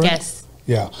 if I'm correct. Yes.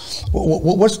 Yeah.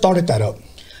 What started that up?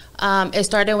 It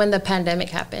started when the pandemic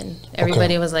happened.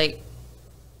 Everybody was like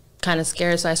kind of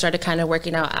scared, so I started kind of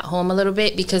working out at home a little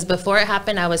bit, because before it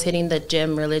happened, I was hitting the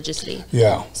gym religiously.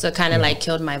 Yeah. So it kind of like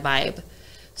killed my vibe.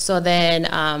 So then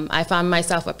I found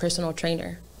myself a personal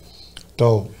trainer.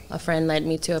 Dope. A friend led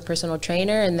me to a personal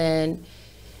trainer, and then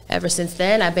ever since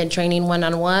then, I've been training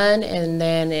one-on-one, and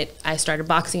then I started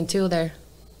boxing too there.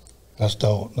 That's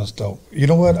dope. You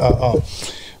know what?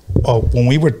 When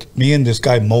we were, me and this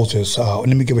guy Moses, let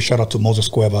me give a shout out to Moses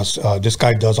Cuevas. This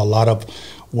guy does a lot of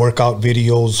workout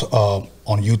videos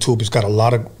on YouTube. He's got a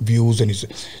lot of views, and he's a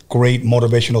great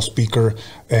motivational speaker.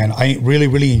 And I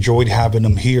really enjoyed having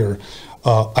him here.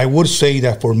 I would say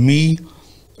that for me,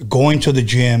 going to the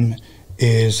gym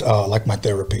is like my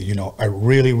therapy. You know, I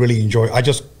really enjoy it. I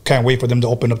just can't wait for them to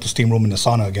open up the steam room and the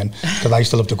sauna again, because I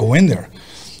used to love to go in there.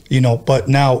 You know, but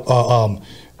now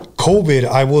COVID,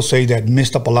 I will say that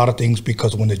messed up a lot of things,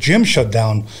 because when the gym shut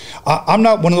down, I'm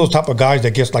not one of those type of guys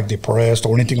that gets like depressed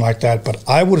or anything like that, but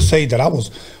I would say that I was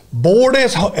bored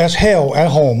as hell at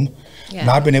home,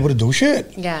 not being able to do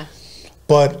shit. Yeah.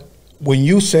 But when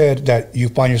you said that you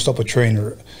find yourself a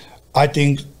trainer, I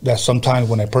think that sometimes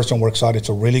when a person works out, it's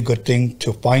a really good thing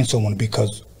to find someone,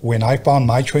 because when I found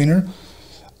my trainer,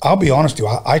 I'll be honest with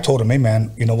you, I told him, hey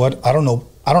man, you know what? I don't know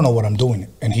what I'm doing.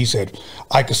 And he said,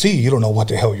 I can see you don't know what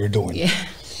the hell you're doing. Yeah.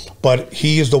 But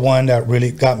he is the one that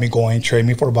really got me going, trained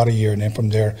me for about a year. And then from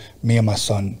there, me and my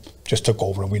son just took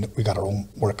over, and we got our own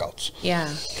workouts.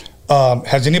 Yeah.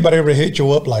 Has anybody ever hit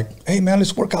you up like, hey man,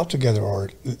 let's work out together,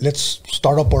 or let's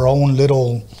start up our own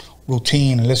little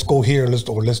routine, let's go here, let's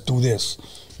do this?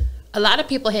 A lot of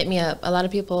people hit me up. A lot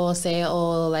of people say,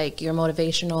 oh, like, you're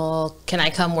motivational. Can I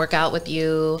come work out with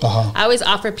you? I always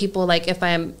offer people, like, if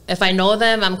I know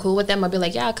them, I'm cool with them, I'll be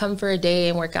like, yeah, I'll come for a day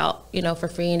and work out, you know, for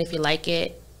free. And if you like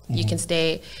it, you can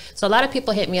stay. So a lot of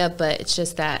people hit me up, but it's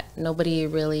just that nobody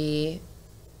really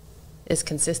is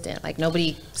consistent. Like,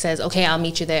 nobody says, okay, I'll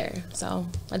meet you there. So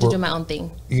I just do my own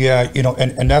thing. Yeah, you know,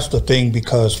 and that's the thing,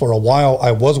 because for a while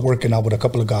I was working out with a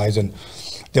couple of guys and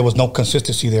there was no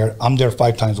consistency there. I'm there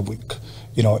 5 times a week,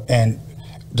 you know, and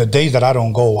the days that I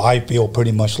don't go, I feel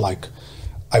pretty much like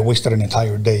I wasted an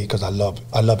entire day, because I love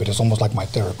it. It's almost like my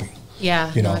therapy.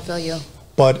 Yeah, you know? I feel you.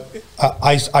 But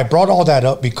I brought all that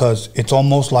up because it's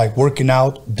almost like working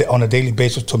out on a daily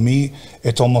basis. To me,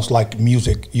 it's almost like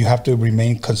music. You have to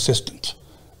remain consistent,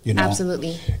 you know.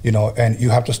 Absolutely. You know, and you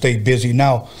have to stay busy.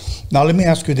 Now let me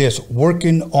ask you this: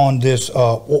 working on this,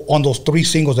 on those 3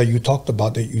 singles that you talked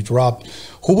about that you dropped,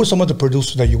 who were some of the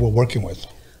producers that you were working with?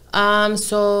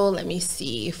 So let me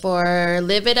see. For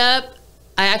Live It Up,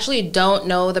 I actually don't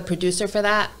know the producer for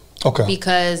that. Okay.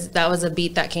 Because that was a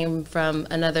beat that came from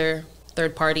another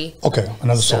third party. Okay,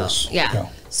 another source. Yeah.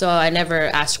 So I never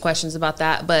asked questions about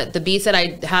that. But the beats that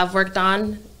I have worked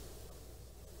on,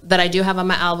 that I do have on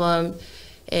my album,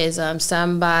 is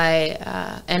some by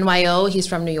NYO. He's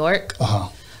from New York.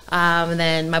 And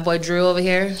then my boy Drew over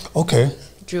here. Okay.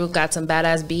 Drew got some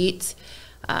badass beats.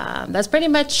 That's pretty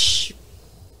much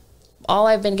all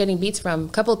I've been getting beats from. A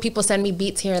couple of people send me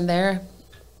beats here and there.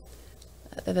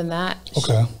 Other than that.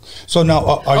 Okay. So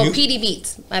now are you... PD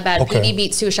Beats. My bad. Okay. PD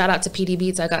Beats too. Shout out to PD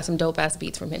Beats. I got some dope ass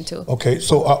beats from him too. Okay.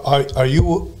 So are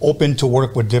you open to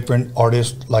work with different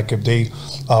artists? Like if they,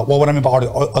 what I mean by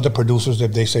other producers,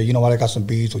 if they say, you know what, I got some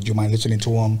beats, would you mind listening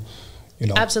to them? You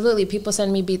know. Absolutely. People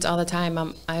send me beats all the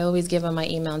time. I always give them my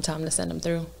email and tell them to send them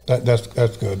through. That's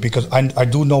good, because I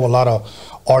do know a lot of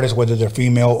artists, whether they're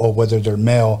female or whether they're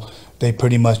male, they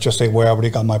pretty much just say, well, I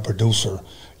already got my producer.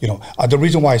 You know, the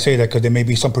reason why I say that, because there may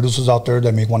be some producers out there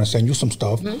that may want to send you some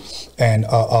stuff. And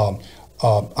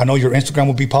I know your Instagram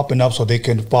will be popping up, so they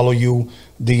can follow you,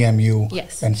 DM you,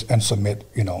 yes, and submit,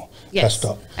 you know, yes, that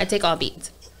stuff. I take all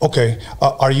beats. Okay.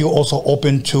 Are you also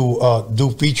open to do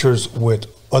features with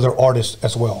other artists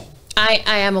as well? I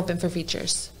am open for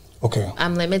features. Okay.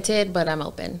 I'm limited, but I'm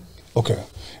open. Okay.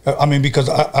 I mean, because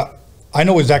I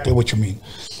know exactly what you mean.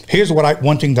 Here's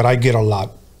one thing that I get a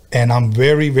lot, and I'm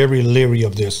very, very leery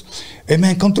of this. Hey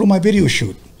man, come through my video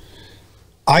shoot.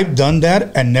 I've done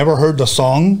that and never heard the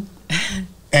song.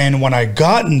 And when I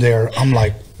got in there, I'm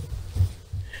like,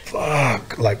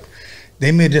 fuck, like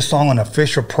they made this song on a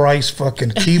Fisher-Price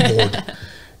fucking keyboard,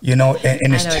 you know,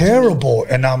 and it's terrible.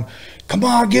 And I'm, come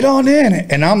on, get on in.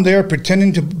 And I'm there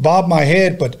pretending to bob my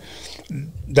head, but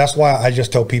that's why I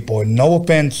just tell people, and no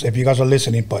offense if you guys are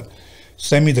listening, but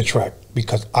send me the track,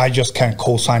 because I just can't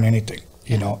co-sign anything.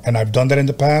 You know, and I've done that in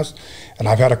the past, and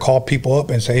I've had to call people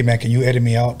up and say, hey man, can you edit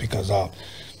me out, because I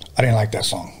didn't like that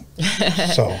song.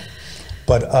 So,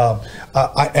 but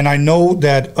I know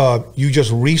that you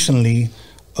just recently,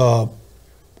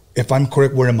 if I'm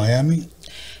correct, were in Miami.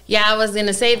 Yeah, I was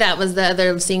gonna say that was the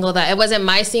other single that it wasn't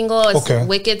my single, it's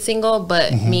Wicked single,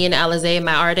 but me and Alizé,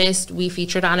 my artist, we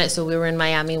featured on it. So we were in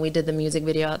Miami and we did the music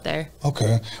video out there.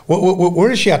 Okay,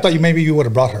 where is she? I thought maybe you would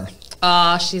have brought her.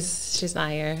 Oh, she's not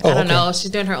here. I don't know.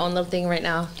 She's doing her own little thing right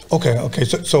now. Okay.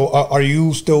 So are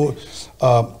you still,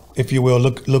 if you will,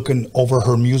 looking over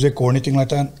her music or anything like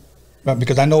that?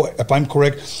 Because I know, if I'm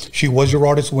correct, she was your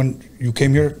artist when you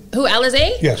came here. Who,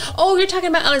 Alizé? Yes. Oh, you're talking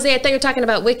about Alizé. I thought you were talking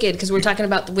about Wicked, because we're talking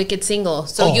about the Wicked single.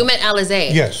 So you meant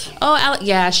Alizé. Yes. Oh,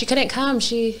 yeah. She couldn't come.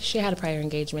 She had a prior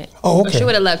engagement. Oh, okay. Or she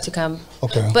would have loved to come.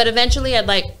 Okay. But eventually, I'd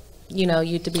like, you know,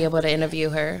 you to be able to interview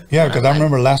her. Yeah, because I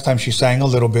remember last time she sang a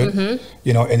little bit,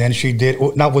 you know, and then she did.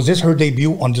 Now, was this her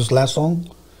debut on this last song?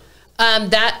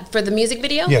 That for the music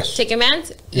video? Yes. Take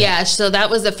Command? Yeah, so that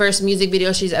was the first music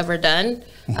video she's ever done.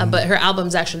 But her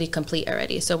album's actually complete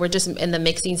already. So we're just in the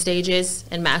mixing stages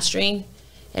and mastering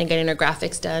and getting her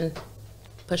graphics done,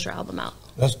 push her album out.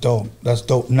 That's dope. That's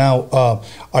dope. Now,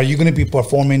 are you going to be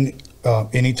performing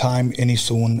anytime, any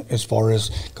soon, as far as,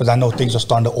 because I know things are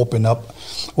starting to open up.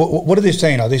 What are they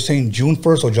saying? Are they saying June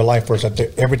 1st or July 1st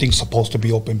that everything's supposed to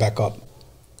be open back up?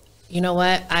 You know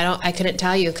what? I couldn't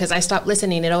tell you because I stopped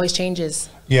listening. It always changes.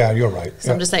 Yeah, you're right.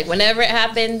 So I'm just like, whenever it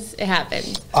happens, it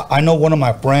happens. I know one of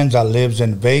my friends that lives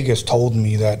in Vegas told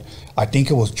me that I think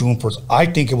it was June 1st. I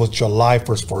think it was July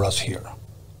 1st for us here.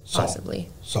 Possibly.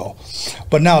 So,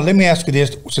 but now let me ask you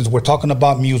this, since we're talking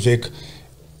about music,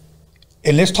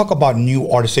 and let's talk about new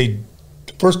artists. Say,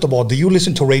 first of all, do you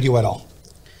listen to radio at all?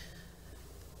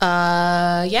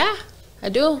 Yeah, I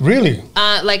do. Really?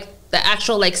 Like the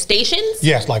actual like stations?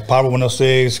 Yes, like Power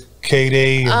 106,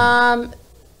 K-Day.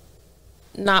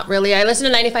 Not really. I listen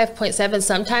to 95.7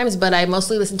 sometimes, but I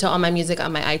mostly listen to all my music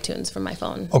on my iTunes from my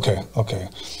phone. Okay.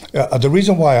 The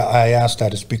reason why I asked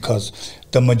that is because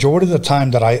the majority of the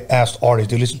time that I asked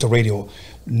artists to listen to radio,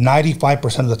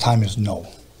 95% of the time is no.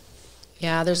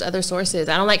 Yeah, there's other sources.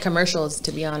 I don't like commercials,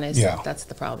 to be honest. Yeah. That's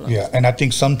the problem. Yeah, and I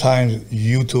think sometimes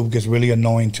YouTube gets really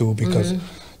annoying too because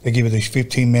they give you these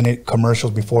 15-minute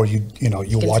commercials before you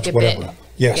watch whatever. It.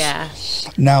 Yes.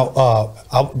 Yeah. Now,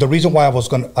 the reason why I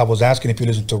was asking if you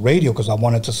listen to radio because I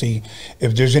wanted to see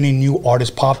if there's any new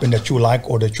artists popping that you like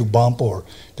or that you bump or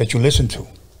that you listen to.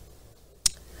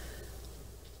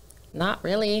 Not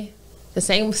really. The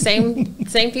same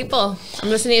people. I'm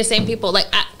listening to the same people. Like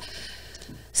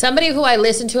somebody who I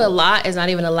listen to a lot is not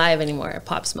even alive anymore.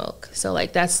 Pop Smoke. So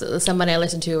like that's somebody I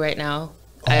listen to right now.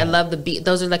 I love the beat.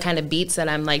 Those are the kind of beats that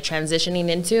I'm like transitioning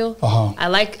into. I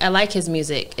like his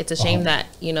music. It's a shame that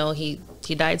he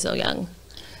died so young.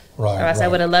 Right. Or else I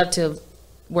would have loved to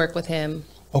work with him.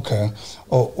 Okay.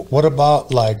 Oh, what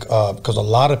about like because a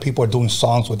lot of people are doing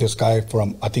songs with this guy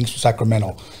from I think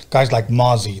Sacramento. Guys like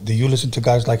Mozzie. Do you listen to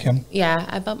guys like him? Yeah,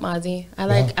 I bump Mozzie.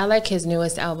 I like his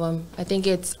newest album. I think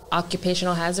it's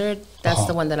Occupational Hazard. That's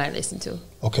the one that I listen to.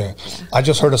 Okay. Yeah. I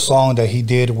just heard a song that he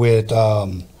did with.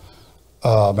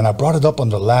 And I brought it up on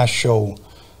the last show,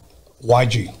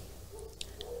 YG.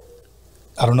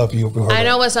 I don't know if you've heard I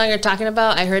know what song you're talking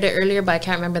about. I heard it earlier, but I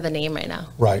can't remember the name right now.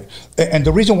 Right. And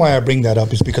the reason why I bring that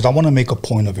up is because I want to make a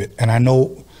point of it. And I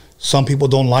know some people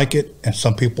don't like it, and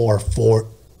some people are for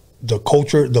the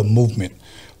culture, the movement.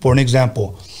 For an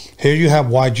example, here you have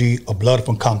YG, a blood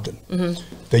from Compton.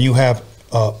 Then you have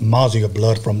Mozzie, a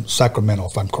blood from Sacramento,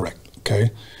 if I'm correct. Okay.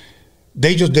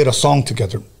 They just did a song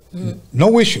together.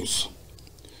 No issues.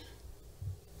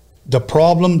 The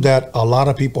problem that a lot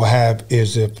of people have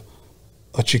is if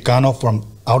a Chicano from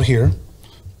out here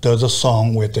does a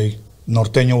song with a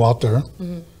Norteño out there,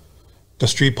 the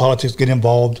street politics get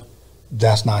involved,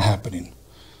 that's not happening.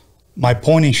 My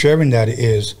point in sharing that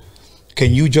is,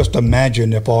 can you just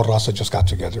imagine if all Raza just got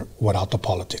together without the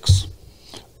politics?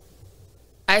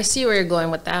 I see where you're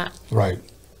going with that. Right.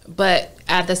 But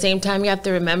at the same time, you have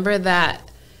to remember that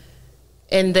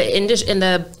in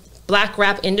the black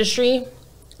rap industry,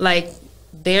 like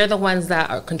they're the ones that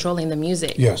are controlling the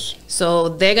music. Yes. So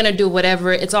they're gonna do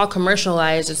whatever. It's all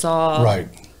commercialized. It's all right.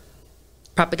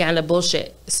 Propaganda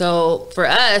bullshit. So for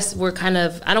us, we're kind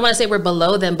of, I don't want to say we're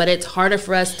below them, but it's harder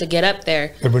for us to get up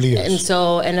there. It really is.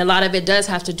 And a lot of it does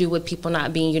have to do with people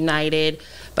not being united.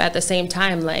 But at the same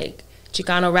time, like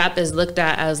Chicano rap is looked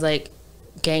at as like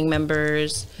gang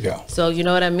members. Yeah. So you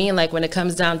know what I mean? Like when it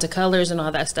comes down to colors and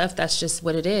all that stuff, that's just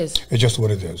what it is. It's just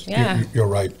what it is. Yeah. You're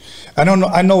right. I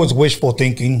know it's wishful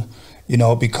thinking,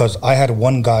 because I had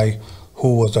one guy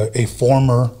who was a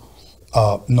former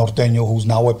Norteño who's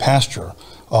now a pastor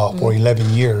for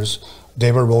 11 years,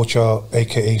 David Rocha,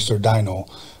 a.k.a. Sir Dino.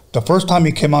 The first time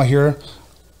he came out here,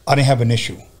 I didn't have an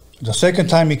issue. The second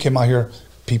time he came out here,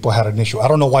 people had an issue. I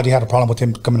don't know why they had a problem with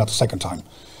him coming out the second time.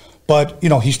 But,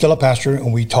 he's still a pastor,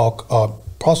 and we talk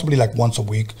possibly like once a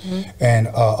week. And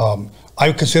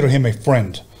I consider him a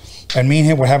friend. And me and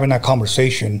him were having that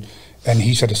conversation, and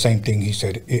he said the same thing. He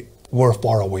said, we're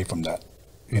far away from that.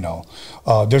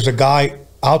 There's a guy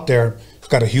out there who's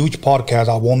got a huge podcast.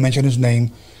 I won't mention his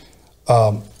name.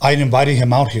 I invited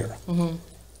him out here.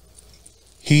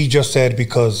 He just said,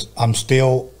 because I'm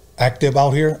still active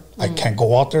out here, I can't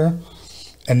go out there.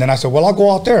 And then I said, well, I'll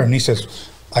go out there. And he says,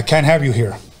 I can't have you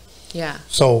here. Yeah.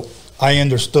 So I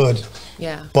understood.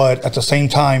 Yeah. But at the same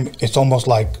time, it's almost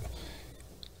like,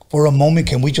 for a moment,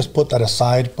 can we just put that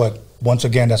aside? But once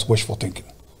again, that's wishful thinking.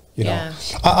 Yeah.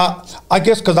 I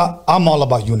guess because I'm all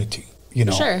about unity.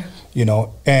 Sure.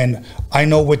 And I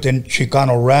know within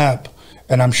Chicano rap,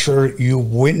 and I'm sure you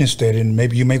witnessed it, and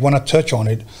maybe you may want to touch on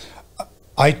it.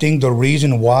 I think the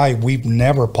reason why we've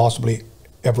never possibly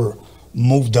ever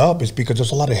moved up is because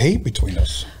there's a lot of hate between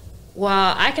us.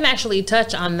 Well, I can actually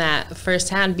touch on that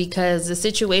firsthand because the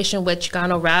situation with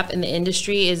Chicano rap in the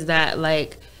industry is that,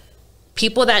 like,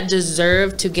 people that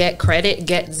deserve to get credit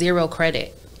get zero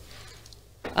credit.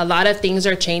 A lot of things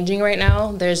are changing right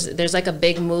now. There's like a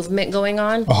big movement going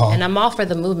on, and I'm all for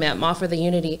the movement. I'm all for the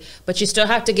unity, but you still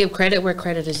have to give credit where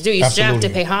credit is due. You still have to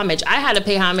pay homage. I had to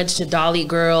pay homage to Dolly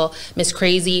Girl, Miss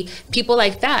Crazy, people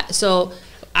like that. So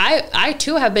I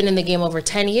too have been in the game over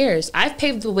 10 years. I've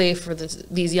paved the way for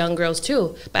these young girls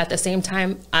too, but at the same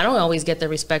time, I don't always get the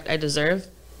respect I deserve.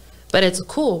 But it's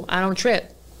cool. I don't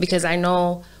trip because I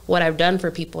know what I've done for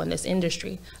people in this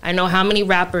industry. I know how many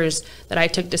rappers that I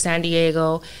took to San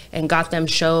Diego and got them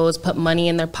shows, put money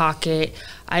in their pocket.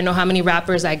 I know how many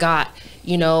rappers I got,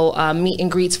 you know, meet and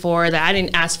greets for that I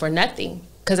didn't ask for nothing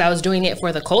because I was doing it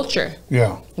for the culture.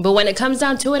 Yeah. But when it comes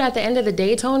down to it, at the end of the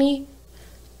day, Tony,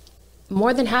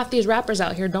 more than half these rappers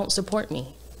out here don't support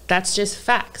me. That's just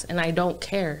facts, and I don't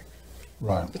care.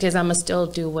 Right. Because I'm going to still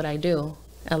do what I do.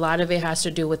 A lot of it has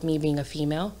to do with me being a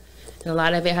female. And a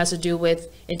lot of it has to do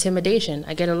with intimidation.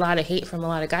 I get a lot of hate from a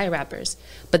lot of guy rappers.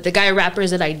 But the guy rappers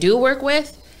that I do work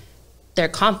with, they're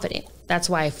confident. That's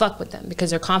why I fuck with them. Because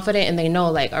they're confident and they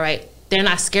know, like, all right, they're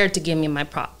not scared to give me my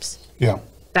props. Yeah.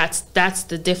 That's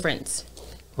the difference.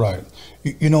 Right.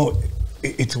 You know,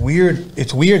 it's weird.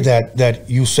 It's weird that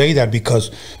you say that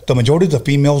because the majority of the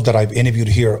females that I've interviewed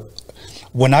here,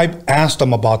 when I've asked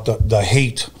them about the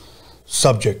hate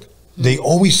subject, they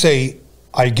always say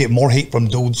I get more hate from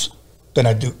dudes than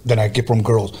I get from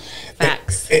girls.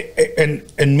 Facts.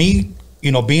 And me,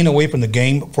 you know, being away from the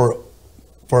game for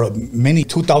many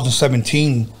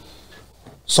 2017,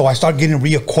 so I started getting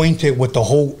reacquainted with the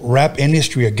whole rap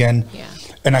industry again. Yeah.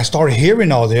 And I started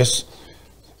hearing all this.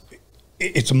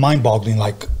 It's mind-boggling.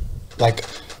 Like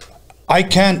I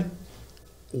can't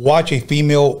watch a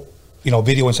female, you know,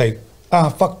 video and say,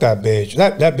 fuck that bitch,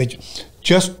 that bitch,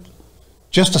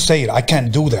 just to say it. I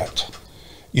can't do that.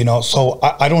 You know, so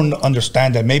I don't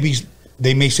understand that. Maybe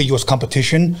they may see you as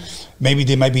competition. Maybe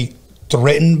they might be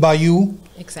threatened by you.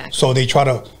 Exactly. So they try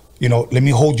to, you know, let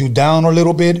me hold you down a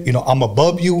little bit. You know, I'm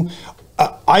above you.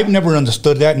 I've never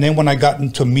understood that. And then when I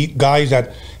got to meet guys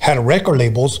that had record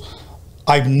labels,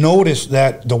 I've noticed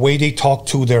that the way they talk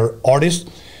to their artists,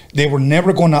 they were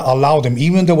never going to allow them,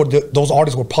 even though those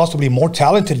artists were possibly more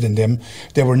talented than them,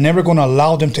 they were never going to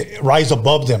allow them to rise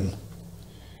above them.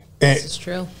 This is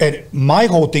true. And my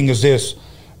whole thing is this,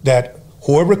 that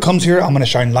whoever comes here, I'm going to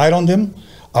shine light on them.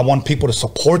 I want people to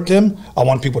support them. I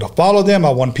want people to follow them. I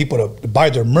want people to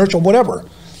buy their merch or whatever.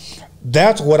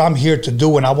 That's what I'm here to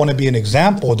do. And I want to be an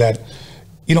example that,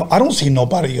 you know, I don't see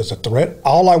nobody as a threat.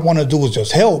 All I want to do is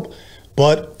just help.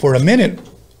 But for a minute,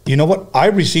 you know what? I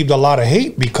received a lot of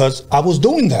hate because I was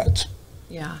doing that.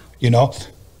 Yeah. You know,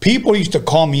 people used to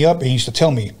call me up and used to tell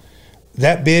me,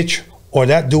 that bitch or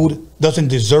that dude doesn't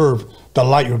deserve the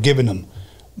light you're giving them.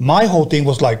 My whole thing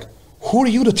was like, who are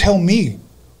you to tell me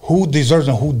who deserves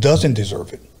and who doesn't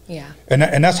deserve it? Yeah.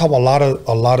 And that's how a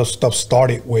lot of stuff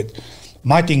started with.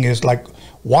 My thing is like,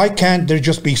 why can't there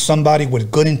just be somebody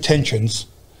with good intentions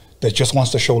that just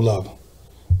wants to show love?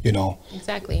 You know?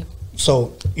 Exactly.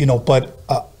 So, you know, but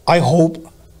I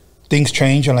hope things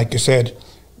change. And like you said,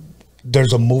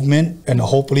 there's a movement and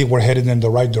hopefully we're headed in the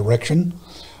right direction.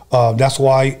 That's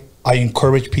why I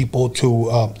encourage people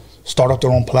to start up their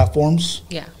own platforms.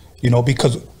 Yeah. You know,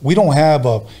 because we don't have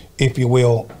if you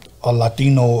will, a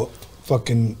Latino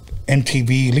fucking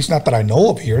MTV, at least not that I know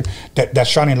of here, that's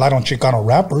shining light on Chicano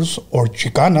rappers or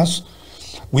Chicanas.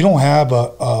 We don't have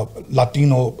a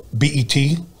Latino BET.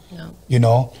 No. You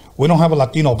know, we don't have a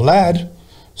Latino Vlad.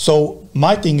 So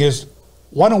my thing is,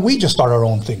 why don't we just start our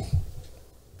own thing?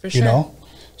 For sure. You know?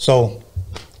 So,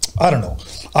 I don't know.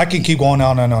 I can keep going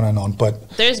on and on and on,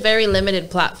 but there's very limited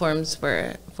platforms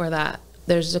for that.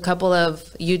 There's a couple of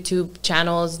YouTube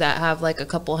channels that have like a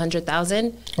couple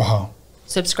 100,000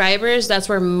 subscribers. That's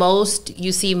where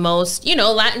you see most, you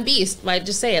know, Latin Beast. I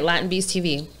just say it, Latin Beast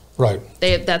TV. Right.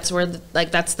 That's where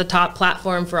that's the top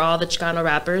platform for all the Chicano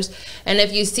rappers. And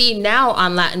if you see now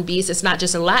on Latin Beast, it's not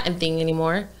just a Latin thing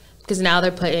anymore because now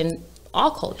they're putting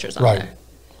all cultures on there.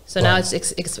 So now it's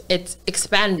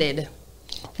expanded.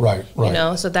 Right. You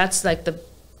know, so that's like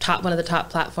one of the top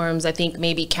platforms. I think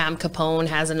maybe Cam Capone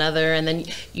has another, and then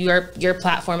your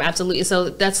platform, absolutely. So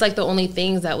that's like the only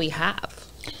things that we have.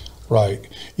 Right.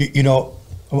 You know,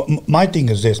 my thing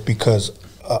is this, because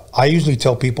I usually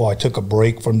tell people I took a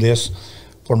break from this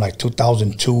from like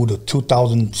 2002 to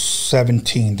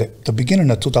 2017. The beginning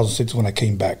of 2006 when I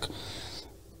came back.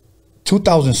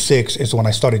 2006 is when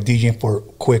I started DJing for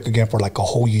Quick again for like a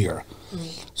whole year.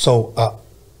 Mm-hmm. So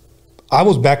I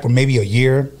was back for maybe a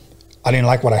year. I didn't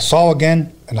like what I saw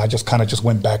again, and I just kind of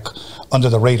went back under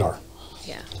the radar.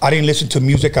 Yeah. I didn't listen to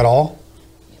music at all.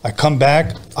 I come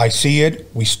back, I see it,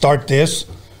 we start this.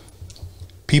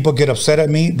 People get upset at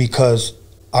me because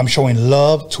I'm showing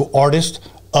love to artists,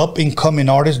 up and coming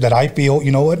artists that I feel,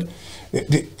 you know what?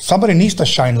 Somebody needs to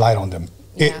shine light on them.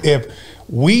 Yeah. If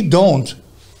we don't,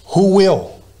 who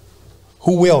will?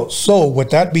 Who will? So with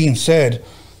that being said,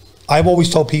 I've always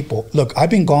told people, look, I've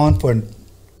been gone for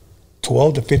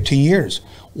 12 to 15 years.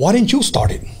 Why didn't you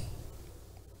start it?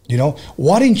 You know,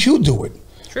 why didn't you do it?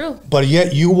 True. But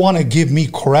yet you want to give me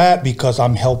crap because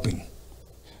I'm helping,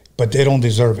 but they don't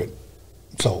deserve it.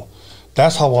 So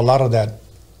that's how a lot of that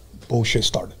bullshit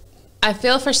started. I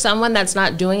feel for someone that's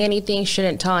not doing anything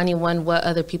shouldn't tell anyone what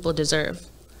other people deserve.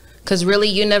 Because really,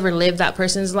 you never live that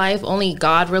person's life. Only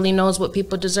God really knows what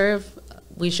people deserve.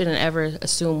 We shouldn't ever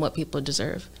assume what people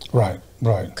deserve. Right,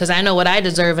 right. Because I know what I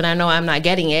deserve and I know I'm not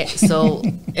getting it. So,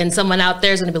 and someone out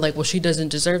there is going to be like, well, she doesn't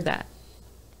deserve that.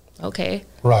 Okay.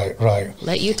 Right, right.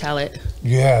 Let you tell it.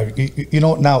 Yeah. You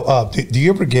know, now, do you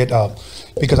ever get,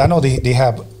 because I know they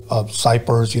have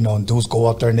ciphers, you know, and dudes go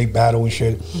out there and they battle and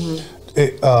shit.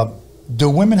 Mm-hmm. Do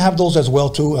women have those as well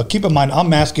too? Keep in mind,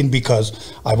 I'm asking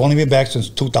because I've only been back since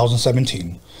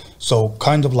 2017. So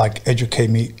kind of like educate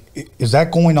me. Is that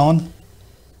going on?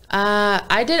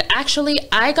 I did actually.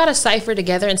 I got a cipher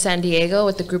together in San Diego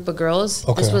with a group of girls.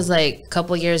 Okay. This was like a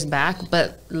couple years back,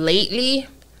 but lately,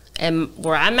 and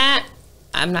where I'm at,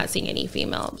 I'm not seeing any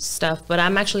female stuff. But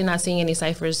I'm actually not seeing any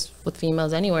ciphers with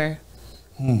females anywhere.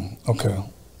 Okay.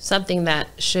 Something that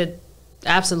should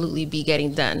absolutely be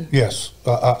getting done. Yes,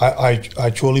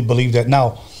 I truly believe that.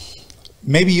 Now,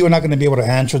 maybe you're not going to be able to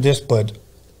answer this, but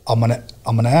I'm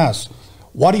gonna ask.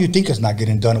 Why do you think it's not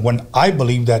getting done when I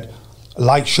believe that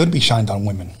light should be shined on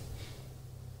women?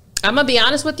 I'm gonna be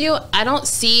honest with you. I don't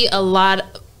see a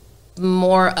lot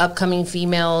more upcoming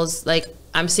females. Like,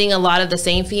 I'm seeing a lot of the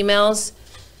same females.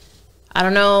 I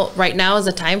don't know. Right now is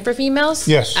a time for females.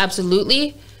 Yes,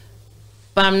 absolutely.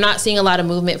 But I'm not seeing a lot of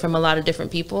movement from a lot of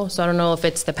different people. So I don't know if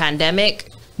it's the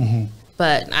pandemic,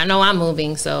 but I know I'm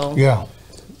moving. So, yeah,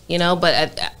 you know,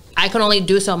 but I can only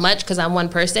do so much because I'm one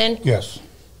person. Yes.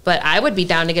 But I would be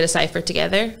down to get a cipher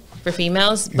together for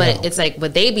females. But it's like,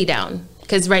 would they be down?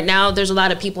 Because right now there's a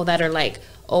lot of people that are like,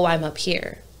 oh, I'm up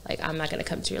here. Like, I'm not going to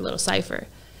come to your little cipher.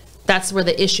 That's where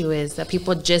the issue is, that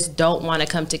people just don't want to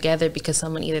come together because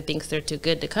someone either thinks they're too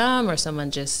good to come or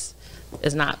someone just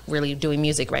is not really doing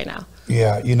music right now.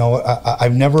 Yeah, you know,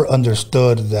 I've never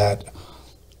understood that,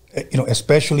 you know,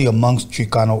 especially amongst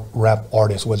Chicano rap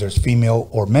artists, whether it's female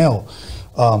or male,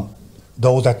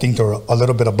 those that think they're a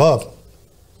little bit above.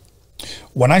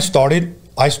 When I started,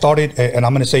 and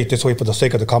I'm going to say it this way for the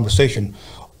sake of the conversation,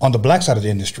 on the black side of the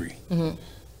industry.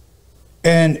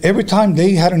 And every time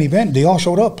they had an event, they all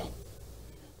showed up.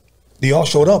 They all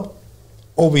showed up.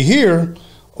 Over here,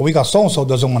 we got so-and-so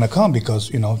doesn't want to come because,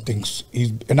 you know, thinks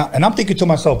he's, and I'm thinking to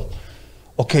myself,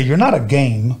 okay, you're not a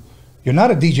Game, you're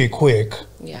not a DJ Quick.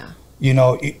 Yeah. You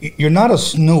know, you're not a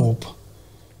Snoop.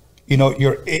 You know,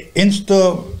 you're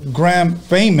Instagram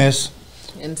famous.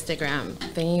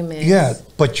 Yeah,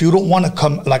 but you don't want to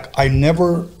come, like, I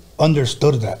never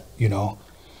understood that, you know.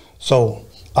 So,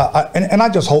 I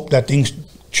just hope that things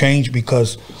change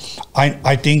because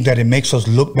I think that it makes us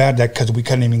look bad that because we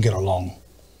can't even get along.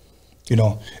 You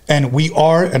know, and we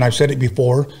are, and I've said it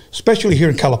before, especially here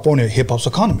in California, hip hop's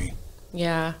economy.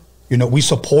 Yeah. You know, we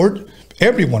support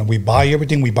everyone. We buy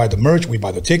everything. We buy the merch. We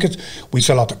buy the tickets. We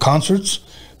sell out the concerts.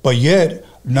 But yet,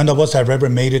 none of us have ever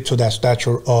made it to that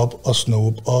stature of a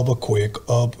Snoop, of a Quick,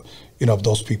 of, you know, of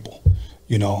those people.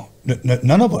 You know,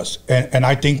 none of us. And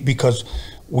I think because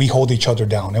we hold each other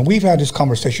down. And we've had this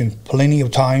conversation plenty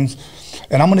of times.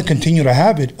 And I'm going to continue to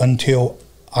have it until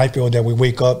I feel that we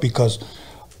wake up, because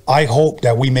I hope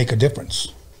that we make a difference.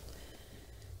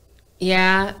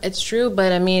 Yeah, it's true,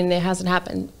 but I mean, it hasn't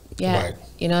happened yet. Right.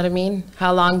 You know what I mean?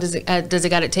 How long does it got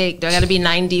to take? Do I got to be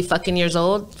 90 fucking years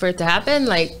old for it to happen?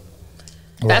 Like,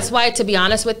 that's why, to be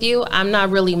honest with you, I'm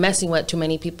not really messing with too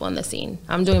many people in the scene.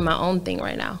 I'm doing my own thing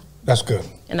right now. That's good.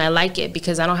 And I like it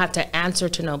because I don't have to answer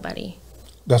to nobody.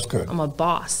 That's good. I'm a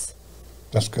boss.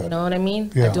 That's good. You know what I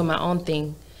mean? Yeah. I do my own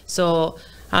thing. So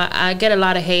I get a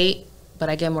lot of hate, but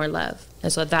I get more love.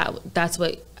 And so that's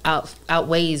what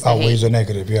outweighs the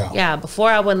negative. Yeah, before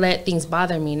I would let things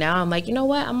bother me. Now I'm like, you know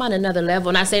what, I'm on another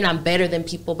level. Not saying I'm better than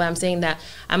people, but I'm saying that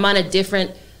I'm on a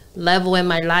different level in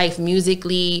my life,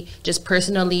 musically, just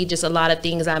personally, just a lot of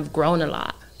things. I've grown a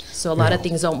lot, so a lot of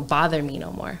things don't bother me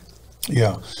no more.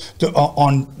 Yeah.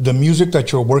 On the music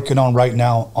that you're working on right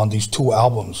now, on these 2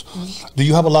 albums, do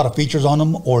you have a lot of features on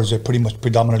them, or is it pretty much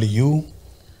predominantly you?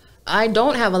 I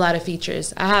don't have a lot of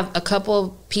features. I have a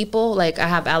couple people, like I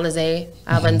have Alizé.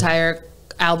 I have an entire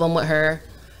album with her.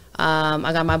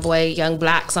 I got my boy Young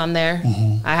Blacks on there.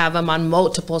 I have him on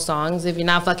multiple songs. If you're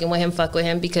not fucking with him, fuck with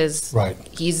him because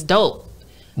he's dope.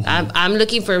 I'm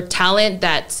looking for talent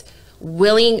that's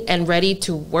willing and ready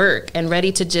to work and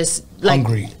ready to just like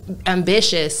hungry,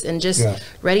 ambitious, and just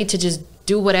ready to just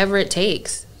do whatever it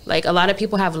takes. Like a lot of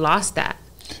people have lost that.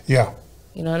 Yeah.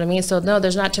 You know what I mean? So no,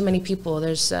 there's not too many people.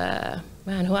 There's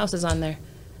man, who else is on there?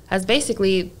 That's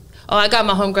basically I got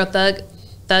my homegirl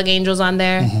Thug Angels on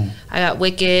there. I got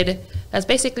Wicked. That's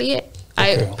basically it.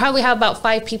 Okay. I probably have about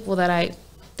 5 people that I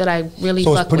really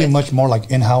fuck with. So it's pretty much more like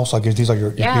in-house. Like these are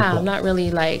your people. I'm not really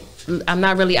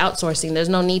outsourcing. There's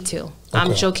no need to. Okay.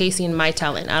 I'm showcasing my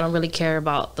talent. I don't really care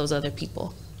about those other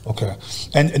people. Okay.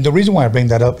 And the reason why I bring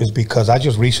that up is because I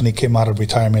just recently came out of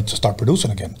retirement to start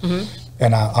producing again.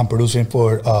 And I'm producing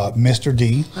for Mr.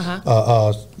 D,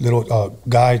 little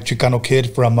guy, Chicano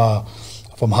kid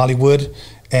from Hollywood.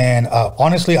 And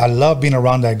honestly, I love being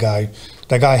around that guy.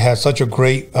 That guy has such a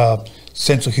great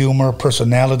sense of humor,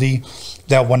 personality,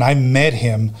 that when I met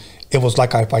him, it was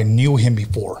like if I knew him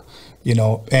before, you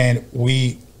know. And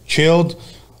we chilled,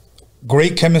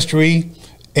 great chemistry,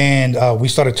 and we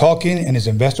started talking. And his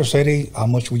investor said, "Hey, how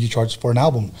much would you charge for an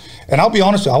album?" And I'll be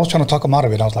honest, I was trying to talk him out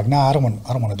of it. I was like, "Nah, I don't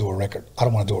want to do a record. I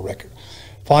don't want to do a record."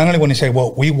 Finally, when they say,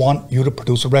 "Well, we want you to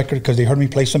produce a record," because they heard me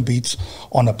play some beats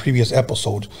on a previous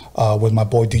episode with my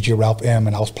boy DJ Ralph M,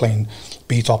 and I was playing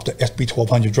beats off the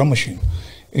SB1200 drum machine.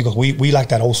 And he goes, "We like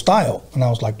that old style," and I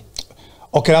was like,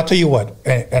 "Okay, I'll tell you what,"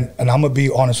 and I'm gonna be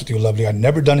honest with you, Lovely. I'd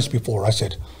never done this before. I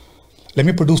said, "Let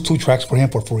me produce 2 tracks for him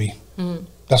for free."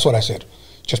 That's what I said.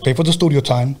 Just pay for the studio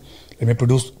time. Let me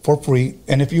produce for free,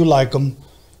 and if you like them,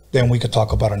 then we could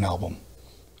talk about an album.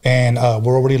 And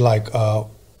we're already like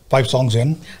 5 songs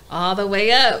in. All the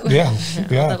way up. Yeah.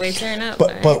 All the way turn up.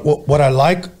 But what I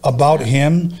like about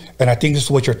him, and I think this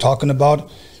is what you're talking about,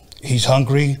 he's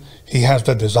hungry. He has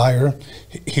the desire.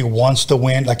 He wants to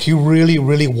win. Like, he really,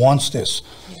 really wants this.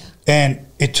 Yeah. And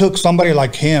it took somebody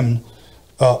like him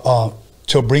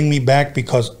to bring me back,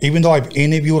 because even though I've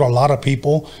interviewed a lot of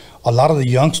people, a lot of the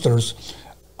youngsters,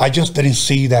 I just didn't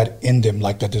see that in them,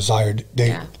 like the desire.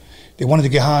 They wanted to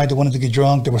get high. They wanted to get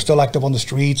drunk. They were still active on the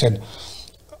streets. And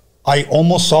I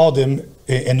almost saw them,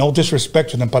 and no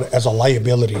disrespect to them, but as a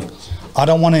liability. I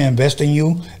don't want to invest in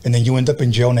you, and then you end up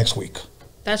in jail next week.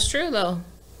 That's true, though.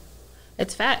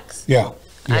 It's facts. Yeah.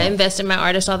 I invest in my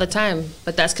artists all the time,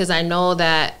 but that's because I know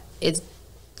that it's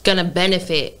going to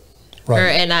benefit her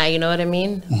and I, you know what I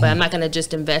mean? But I'm not going to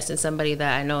just invest in somebody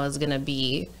that I know is going to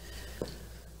be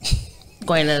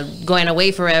going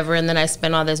away forever, and then I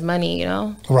spend all this money, you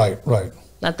know? Right.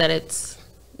 Not that it's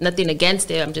nothing against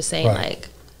it. I'm just saying, like,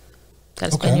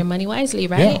 gotta spend your money wisely,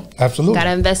 right? Yeah, absolutely.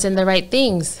 Gotta invest in the right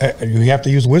things. You have to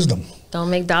use wisdom. Don't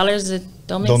make dollars that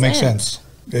don't make sense.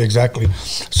 Exactly.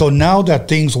 So now that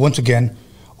things, once again,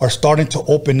 are starting to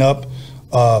open up,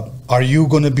 are you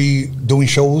going to be doing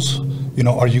shows? You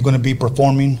know, are you going to be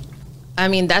performing? I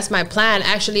mean, that's my plan.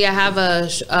 Actually, I have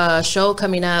a show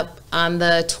coming up on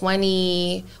the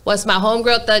 20. What's my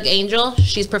homegirl Thug Angel?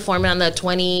 She's performing on the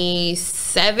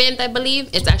 27th, I believe.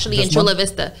 It's actually in Chula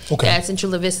Vista. Okay. Yeah, it's in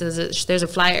Chula Vista. There's a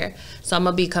flyer, so I'm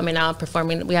gonna be coming out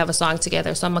performing. We have a song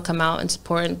together, so I'm gonna come out and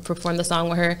support and perform the song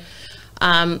with her.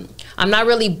 I'm not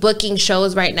really booking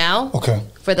shows right now. Okay.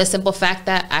 For the simple fact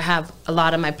that I have a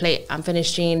lot on my plate. I'm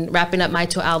wrapping up my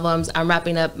 2 albums. I'm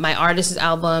wrapping up my artists'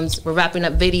 albums. We're wrapping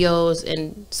up videos.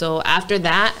 And so after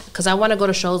that, because I want to go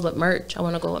to shows with merch. I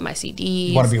want to go with my CDs.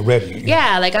 You want to be ready.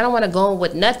 Yeah, like I don't want to go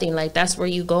with nothing. Like that's where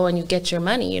you go and you get your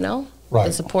money, you know? Right.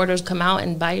 The supporters come out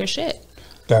and buy your shit.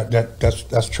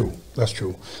 That's true. That's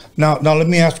true. Now let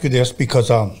me ask you this, because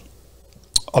a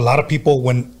lot of people,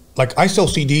 like I sell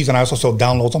CDs and I also sell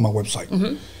downloads on my website.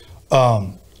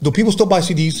 Do people still buy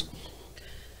CDs?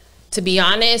 To be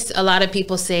honest, a lot of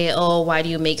people say, "Oh, why do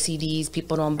you make CDs?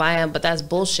 People don't buy them," but that's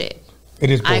bullshit. It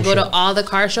is bullshit. I go to all the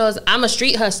car shows. I'm a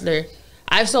street hustler.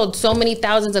 I've sold so many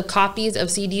thousands of copies of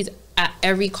CDs at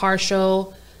every car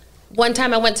show. One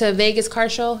time I went to a Vegas car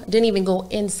show, didn't even go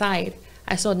inside.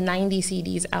 I sold 90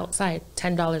 CDs outside,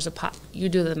 $10 a pop. You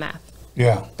do the math.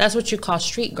 Yeah. That's what you call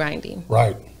street grinding.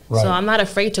 Right. So I'm not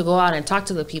afraid to go out and talk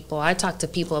to the people. I talk to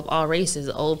people of all races,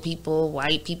 old people,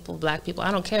 white people, black people.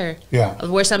 I don't care. Yeah. The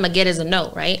worst I'm going to get is a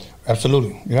no, right?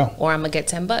 Absolutely, yeah. Or I'm going to get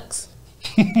 $10.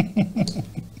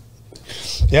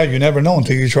 Yeah, you never know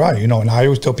until you try, you know. And I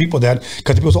always tell people that,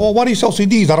 because people say, "Oh, why do you sell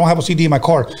CDs? I don't have a CD in my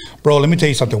car." Bro, let me tell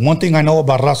you something. One thing I know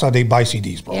about Raza, they buy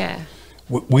CDs, bro. Yeah.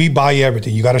 We buy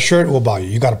everything. You got a shirt, we'll buy it.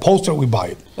 You got a poster, we buy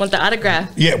it. Want the autograph?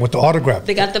 Yeah, with the autograph.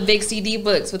 They got the big CD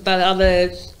books with all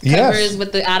the covers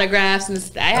with the autographs,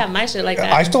 and I have my shit like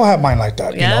that. I still have mine like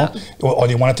that, you know. Or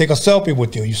they want to take a selfie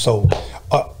with you. So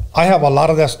I have a lot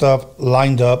of that stuff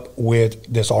lined up with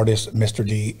this artist, Mr.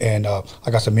 D, and I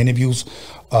got some interviews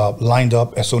lined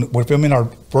up. As soon we're filming our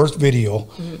first video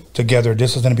together.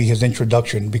 This is going to be his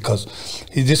introduction because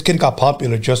this kid got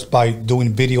popular just by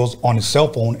doing videos on his cell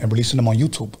phone and releasing them on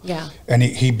YouTube. Yeah, and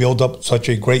he built up such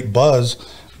a great buzz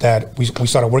that we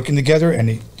started working together, and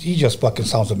he just fucking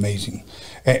sounds amazing.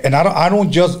 And I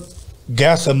don't just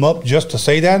gas him up just to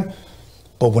say that,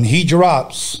 but when he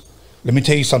drops, let me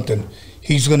tell you something.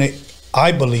 He's gonna,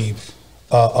 I believe,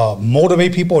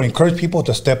 motivate people and encourage people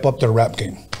to step up their rap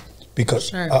game,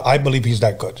 because I believe he's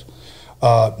that good.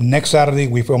 Next Saturday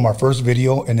we film our first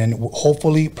video, and then we'll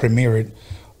hopefully premiere it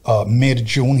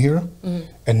mid-June here,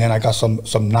 and then I got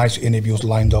some nice interviews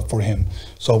lined up for him.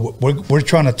 So we're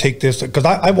trying to take this, because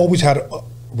I've always had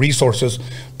resources,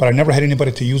 but I never had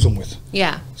anybody to use them with.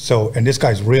 Yeah. So, and this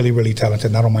guy's really, really talented,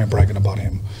 and I don't mind bragging about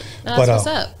him. That's what's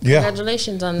up. Yeah.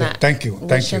 Congratulations on that. Thank you.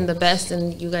 Wish him the best,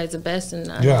 and you guys the best.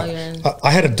 And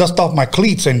I had to dust off my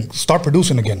cleats and start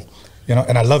producing again, you know,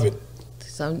 and I love it.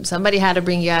 Somebody had to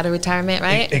bring you out of retirement,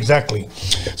 right? Exactly.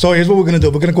 So here's what we're going to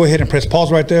do. We're going to go ahead and press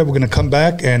pause right there. We're going to come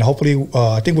back, and hopefully,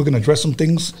 I think we're going to address some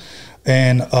things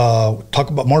and talk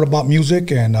more about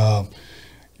music. And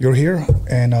you're here,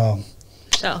 and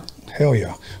hell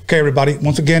yeah. Okay, everybody.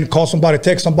 Once again, call somebody,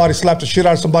 text somebody, slap the shit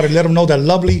out of somebody, let them know that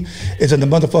Lovely is in the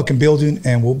motherfucking building,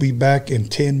 and we'll be back in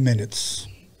 10 minutes.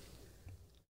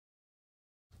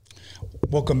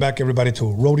 Welcome back, everybody, to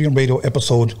Roadium Radio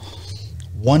episode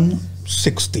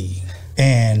 160.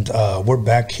 And we're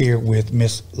back here with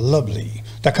Miss Lovely.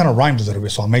 That kind of rhymes a little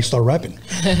bit, so I may start rapping.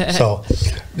 So,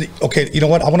 okay, you know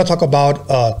what? I want to talk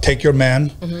about Take Your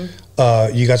Man.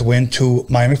 You guys went to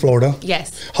Miami, Florida.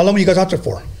 Yes. How long were you guys out there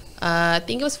for? I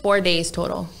think it was 4 days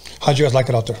total. How'd you guys like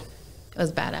it out there? It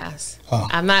was badass.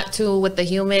 I'm not too with the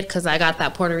humid because I got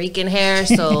that Puerto Rican hair,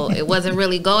 so it wasn't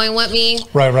really going with me.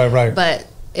 Right. But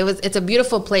it's a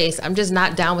beautiful place. I'm just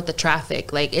not down with the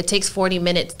traffic. Like, it takes 40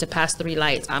 minutes to pass 3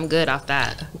 lights. I'm good off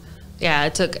that. Yeah,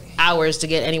 it took hours to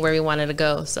get anywhere we wanted to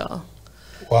go. So.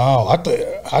 Wow, I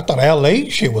thought LA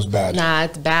shit was bad. Nah,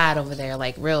 it's bad over there,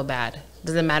 like real bad.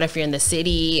 Doesn't matter if you're in the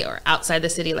city or outside the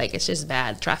city, like it's just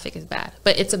bad. Traffic is bad.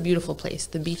 But it's a beautiful place.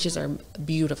 The beaches are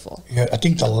beautiful. Yeah, I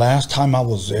think the last time I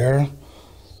was there,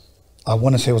 I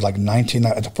want to say it was like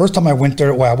the first time I went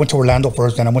there, well, I went to Orlando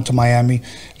first, then I went to Miami,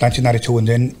 1992, and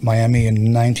then Miami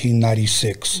in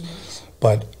 1996.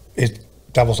 But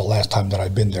that was the last time that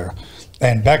I've been there.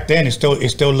 And back then, it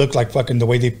still looked like fucking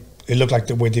it looked like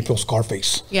the way they film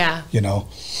Scarface. Yeah. You know?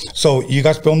 So you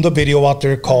guys filmed a video out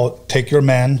there called Take Your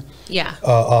Man. Yeah.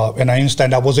 And I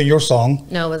understand that wasn't your song.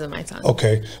 No, it wasn't my song.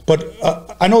 Okay. But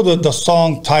I know the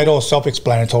song title is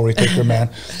self-explanatory, Take Your Man.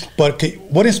 But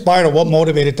what inspired or what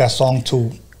motivated that song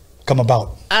to come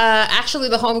about? Actually,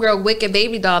 the homegirl, Wicked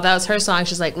Baby Doll, that was her song.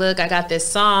 She's like, look, I got this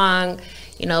song.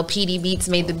 You know, PD Beats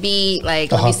made the beat.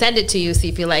 Like, let me send it to you, see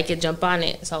if you like it, jump on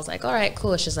it. So I was like, all right,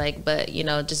 cool. She's like, but, you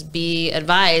know, just be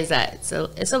advised that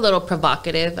it's a little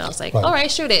provocative. And I was like, all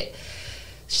right, shoot it.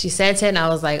 She sent it, and I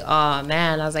was like, oh,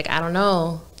 man. I was like, I don't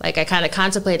know. Like, I kind of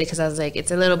contemplated because I was like,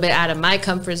 it's a little bit out of my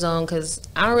comfort zone because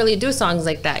I don't really do songs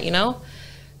like that, you know?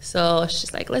 So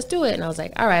she's like, let's do it. And I was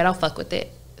like, all right, I'll fuck with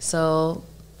it. So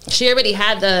she already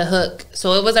had the hook,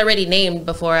 so it was already named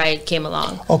before I came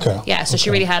along. Okay. Yeah, so she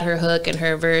already had her hook and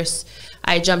her verse.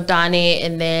 I jumped on it,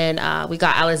 and then we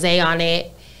got Alizé on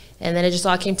it, and then it just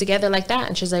all came together like that.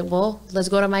 And she's like, well, let's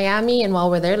go to Miami, and while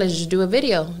we're there, let's just do a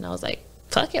video. And I was like,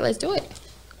 fuck it, let's do it.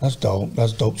 That's dope.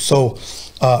 That's dope. So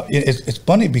it's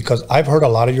funny because I've heard a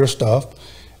lot of your stuff,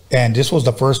 and this was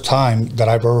the first time that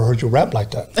I've ever heard you rap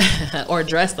like that. Or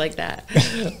dressed like that.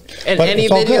 In any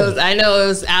videos, I know it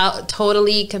was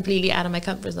completely out of my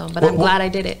comfort zone, but I'm glad I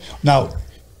did it. Now,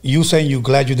 you saying you're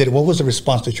glad you did it, what was the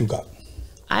response that you got?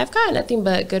 I've got nothing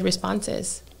but good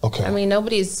responses. Okay. I mean,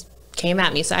 nobody's came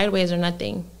at me sideways or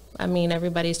nothing. I mean,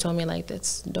 everybody's told me, like,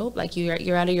 that's dope. Like,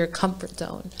 you're out of your comfort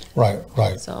zone. Right.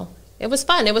 So it was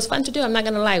fun. It was fun to do. I'm not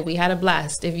going to lie. We had a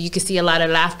blast. If you could see a lot of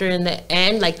laughter in the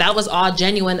end, like, that was all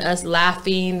genuine, us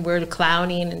laughing, we're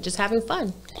clowning, and just having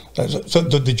fun. So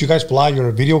did you guys fly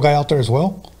your video guy out there as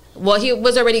well? Well, he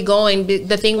was already going.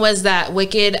 The thing was that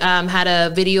Wicked had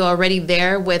a video already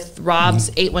there with Rob's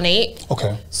 818.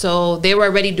 Okay. So they were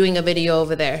already doing a video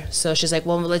over there. So she's like,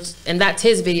 well, and that's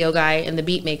his video guy and the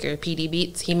beat maker, PD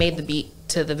Beats. He made the beat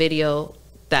to the video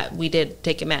that we did,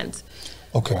 Take Your Man's.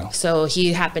 Okay. So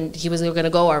he was going to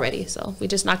go already. So we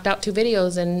just knocked out 2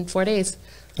 videos in 4 days.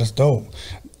 That's dope.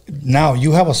 Now,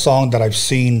 you have a song that I've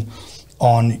seen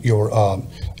on your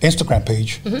Instagram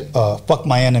page, Fuck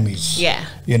My Enemies. Yeah.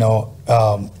 You know,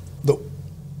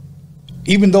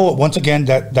 even though, once again,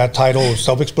 that title is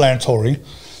self-explanatory,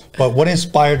 But what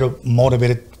inspired or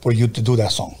motivated for you to do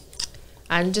that song?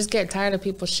 I just get tired of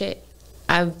people's shit.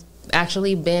 I've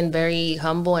actually been very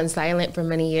humble and silent for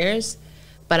many years,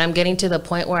 but I'm getting to the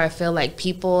point where I feel like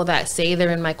people that say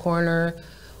they're in my corner,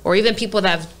 or even people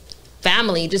that have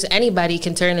family, just anybody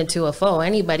can turn into a foe.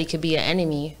 Anybody could be an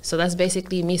enemy. So that's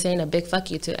basically me saying a big fuck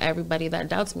you to everybody that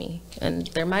doubts me, and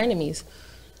they're my enemies.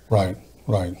 Right.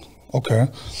 Okay.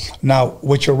 Now,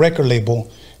 with your record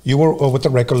label, you were with the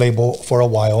record label for a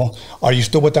while. Are you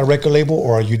still with that record label,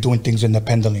 or are you doing things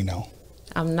independently now?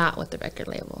 I'm not with the record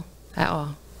label at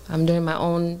all. I'm doing my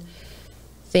own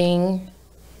thing,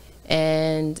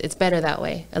 and it's better that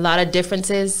way. A lot of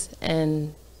differences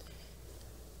and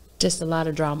just a lot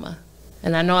of drama.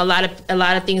 And I know a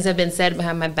lot of things have been said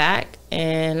behind my back,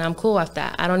 and I'm cool with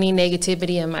that. I don't need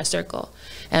negativity in my circle.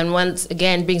 And once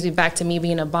again, brings me back to me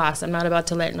being a boss. I'm not about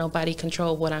to let nobody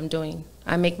control what I'm doing.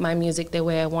 I make my music the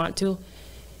way I want to,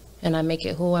 and I make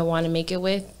it who I want to make it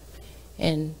with,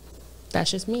 and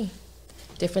that's just me.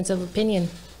 Difference of opinion.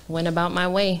 Went about my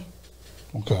way.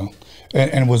 Okay.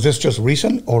 And was this just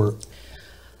recent, or?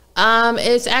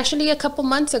 It's actually a couple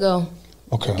months ago.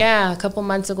 Okay. Yeah, a couple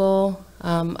months ago.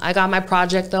 I got my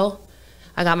project though.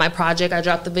 I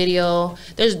dropped the video.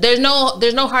 There's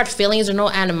no hard feelings or no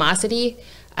animosity.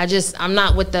 I'm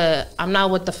not with the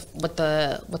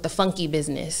funky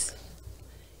business.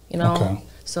 You know? Okay.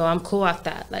 So I'm cool with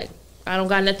that. Like, I don't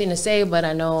got nothing to say, but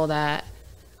I know that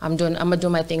I'm gonna do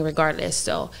my thing regardless.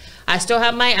 So I still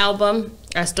have my album.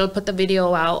 I still put the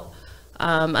video out.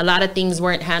 A lot of things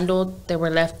weren't handled. They were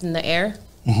left in the air.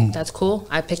 Mm-hmm. That's cool.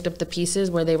 I picked up the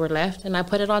pieces where they were left and I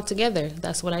put it all together.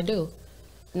 That's what I do.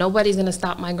 Nobody's gonna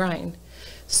stop my grind.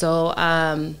 So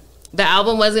the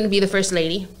album was gonna be The First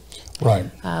Lady. Right.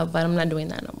 But I'm not doing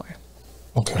that no more.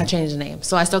 Okay. I changed the name.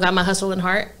 So I still got my Hustle and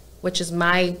Heart, which is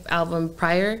my album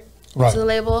prior to the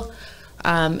label.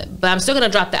 But I'm still gonna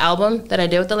drop the album that I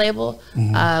did with the label.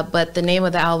 Mm-hmm. But the name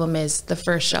of the album is The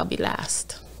First Shall Be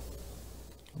Last.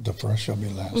 The First Shall Be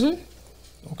Last.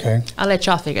 Mm-hmm. Okay. I'll let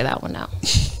y'all figure that one out.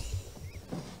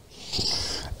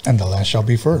 And the last shall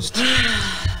be first.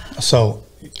 So,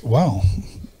 wow.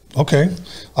 Okay.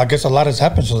 I guess a lot has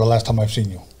happened since the last time I've seen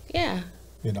you. Yeah.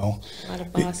 You know. A lot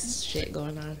of boss shit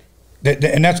going on.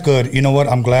 And that's good. You know what?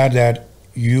 I'm glad that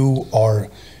you are,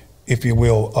 if you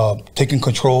will, taking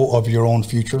control of your own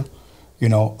future, you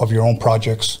know, of your own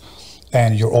projects,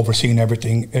 and you're overseeing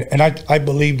everything. And I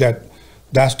believe that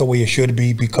that's the way it should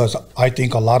be, because I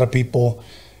think a lot of people,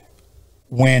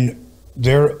 when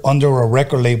they're under a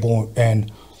record label and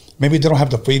maybe they don't have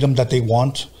the freedom that they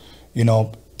want, you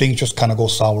know, things just kind of go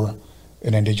sour,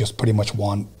 and then they just pretty much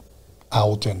want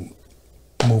out and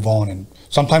move on. And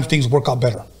sometimes things work out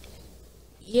better.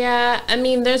 Yeah, I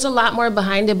mean, there's a lot more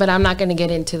behind it, but I'm not going to get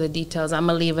into the details. I'm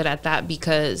going to leave it at that,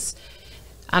 because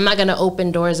I'm not going to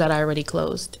open doors that I already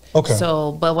closed. Okay.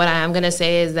 So, but what I am going to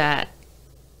say is that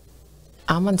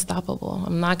I'm unstoppable.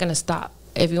 I'm not going to stop.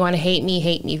 If you want to hate me,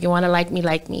 hate me. If you want to like me,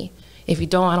 like me. If you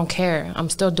don't, I don't care. I'm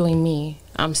still doing me.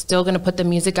 I'm still going to put the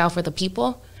music out for the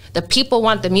people. The people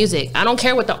want the music. I don't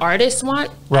care what the artists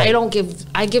want. Right.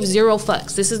 I give 0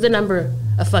 fucks. This is the number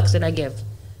of fucks that I give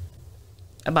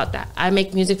about that. I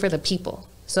make music for the people.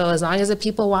 So as long as the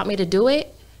people want me to do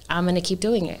it, I'm going to keep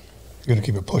doing it. You're going to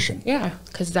keep it pushing. Yeah,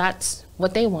 because that's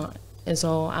what they want. And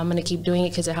so I'm going to keep doing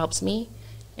it because it helps me.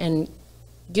 And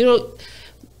you know,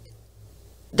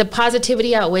 the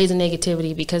positivity outweighs the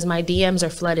negativity, because my DMs are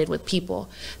flooded with people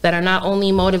that are not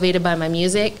only motivated by my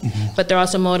music, mm-hmm. but they're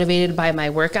also motivated by my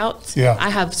workouts. Yeah. I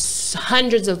have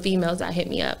hundreds of females that hit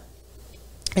me up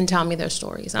and tell me their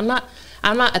stories. I'm not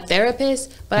a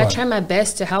therapist, but right. I try my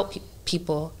best to help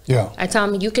people. Yeah. I tell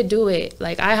them, you could do it.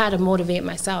 Like, I had to motivate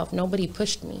myself. Nobody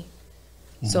pushed me.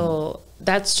 Mm-hmm. So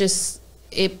that's just,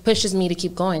 it pushes me to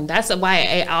keep going. That's why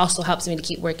it also helps me to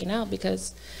keep working out,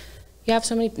 because I have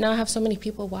so many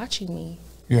people watching me.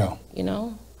 Yeah. You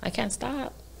know, I can't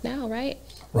stop now, right?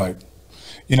 Right.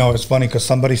 You know, it's funny because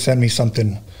somebody sent me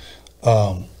something,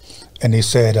 and they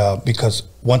said, because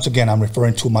once again, I'm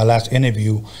referring to my last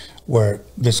interview where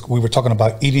we were talking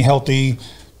about eating healthy,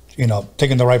 you know,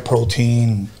 taking the right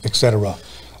protein, etc.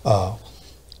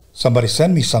 Somebody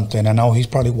sent me something, and I know he's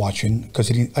probably watching,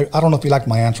 because I don't know if he liked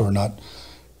my answer or not,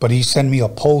 but he sent me a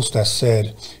post that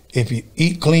said, if you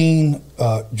eat clean,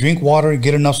 drink water,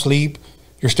 get enough sleep,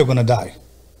 you're still going to die.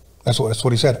 That's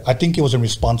what he said. I think it was in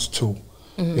response to,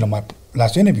 mm-hmm. you know, my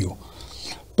last interview.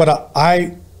 But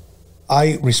I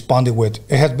responded with,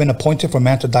 it has been appointed for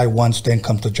man to die once, then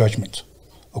comes the judgment.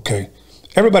 Okay?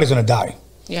 Everybody's going to die.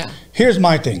 Yeah. Here's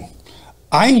my thing.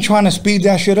 I ain't trying to speed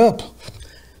that shit up.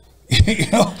 You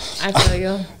know, I feel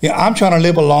you. Yeah, I'm trying to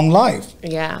live a long life.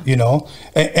 Yeah. You know,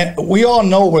 and we all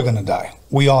know we're gonna die.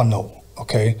 We all know,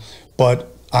 okay?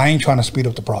 But I ain't trying to speed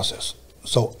up the process.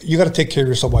 So you got to take care of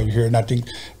yourself while you're here, and I think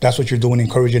that's what you're doing,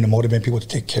 encouraging and motivating people to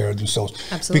take care of themselves.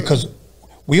 Absolutely. Because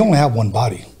we only have one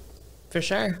body. For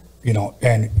sure. You know,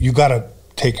 and you got to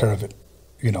take care of it.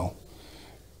 You know,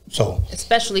 so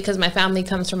especially because my family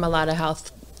comes from a lot of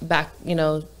health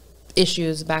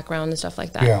issues, background and stuff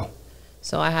like that. Yeah.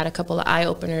 So I had a couple of eye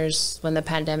openers when the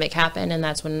pandemic happened, and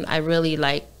that's when I really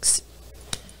lit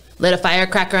a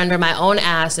firecracker under my own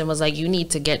ass and was like, you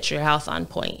need to get your health on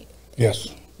point. Yes.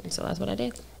 And so that's what I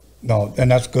did. No, and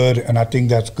that's good, and I think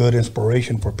that's good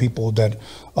inspiration for people that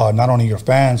not only your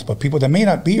fans, but people that may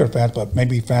not be your fans, but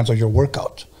maybe fans of your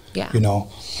workout. Yeah. You know,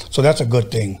 so that's a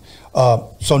good thing.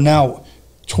 So now,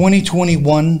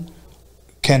 2021,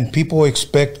 can people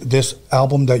expect this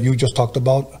album that you just talked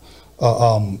about?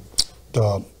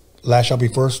 The Last Shall Be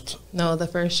First? No, the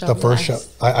first shall The be first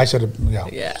last. shall, I said it, yeah.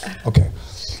 Yeah. Okay.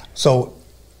 So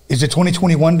is it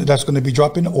 2021 that's going to be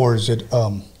dropping, or is it...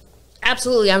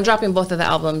 Absolutely. I'm dropping both of the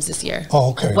albums this year.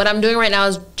 Oh, okay. What I'm doing right now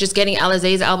is just getting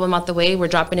Alizé's album out the way. We're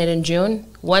dropping it in June.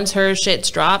 Once her shit's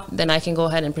dropped, then I can go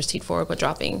ahead and proceed forward with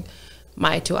dropping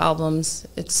my 2 albums.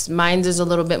 Mine's is a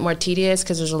little bit more tedious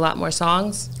because there's a lot more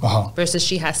songs. Versus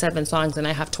she has 7 songs and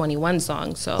I have 21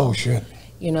 songs. So, oh shit.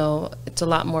 You know, it's a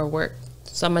lot more work.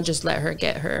 So I'm gonna just let her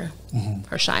get her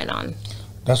her shine on.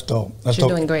 That's dope. That's She's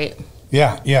dope. doing great.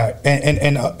 Yeah, yeah.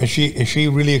 And is she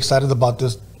really excited about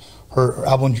this? Her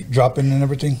album dropping and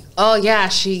everything? Oh yeah,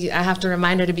 I have to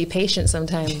remind her to be patient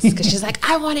sometimes because she's like,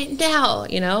 I want it now,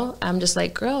 you know? I'm just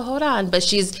like, girl, hold on. But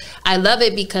I love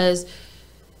it because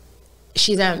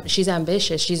she's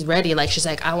ambitious. She's ready. Like, she's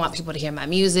like, I want people to hear my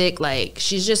music. Like,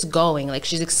 she's just going. Like,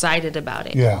 she's excited about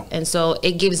it. Yeah. And so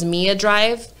it gives me a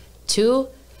drive too,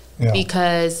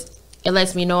 because it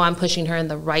lets me know I'm pushing her in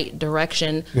the right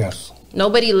direction. Yes.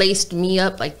 Nobody laced me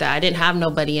up like that. I didn't have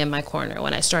nobody in my corner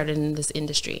when I started in this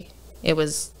industry. It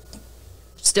was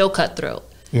still cutthroat.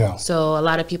 Yeah. So a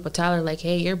lot of people tell her, like,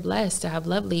 hey, you're blessed to have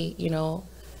Lovely, you know,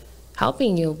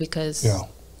 helping you, because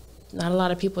not a lot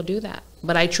of people do that.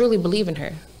 But I truly believe in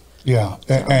her. Yeah.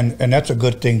 So. And that's a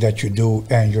good thing that you do,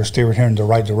 and you're steering her in the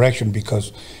right direction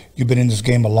because you've been in this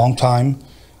game a long time.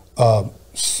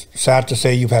 Sad to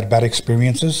say you've had bad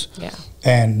experiences. Yeah.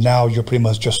 And now you're pretty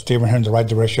much just steering her in the right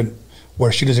direction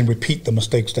where she doesn't repeat the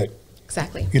mistakes that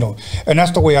Exactly. You know, and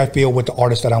that's the way I feel with the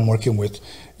artists that I'm working with.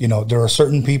 You know, there are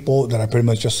certain people that I pretty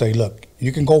much just say, look,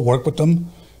 you can go work with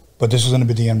them, but this is going to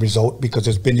be the end result, because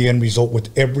it's been the end result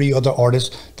with every other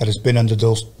artist that has been under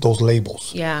those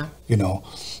labels. Yeah. You know,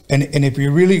 and if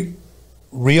you really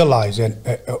realize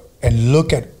and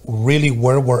look at really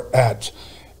where we're at,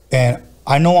 and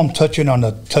I know I'm touching on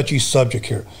a touchy subject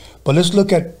here, but let's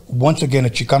look at, once again,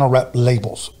 at Chicano rap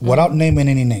labels, without naming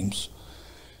any names.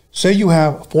 Say you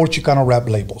have 4 Chicano rap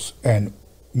labels, and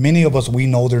many of us, we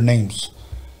know their names.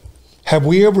 Have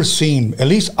we ever seen, at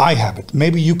least I haven't,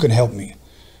 maybe you can help me,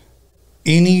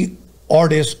 any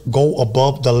artist go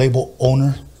above the label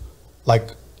owner,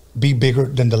 like be bigger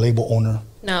than the label owner?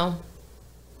 No.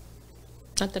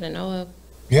 Not that I know of.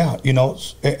 Yeah, you know,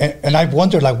 and I've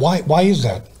wondered, like, why is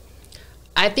that?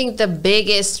 I think the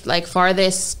biggest, like,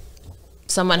 farthest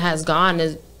someone has gone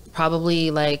is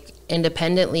probably, like,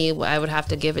 independently. I would have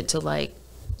to give it to, like,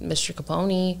 Mr.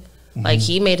 Capone. Like,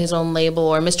 he made his own label,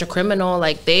 or Mr. Criminal.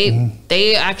 Like,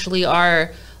 they actually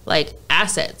are, like,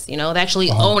 assets, you know? They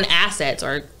actually own assets,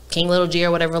 or King Little G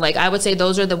or whatever. Like, I would say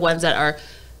those are the ones that are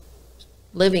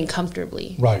living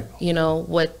comfortably, right? You know,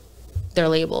 with their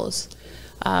labels.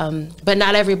 But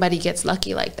not everybody gets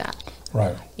lucky like that.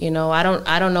 Right. You know, I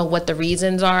don't know what the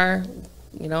reasons are.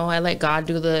 You know, I let God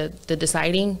do the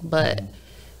deciding, but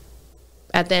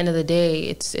at the end of the day,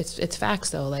 it's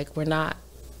facts though. Like, we're not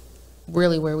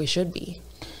really where we should be.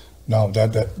 No,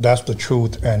 that's the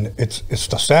truth, and it's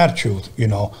the sad truth, you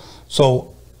know.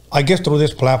 So I guess through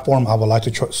this platform, I would like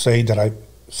to say that I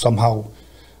somehow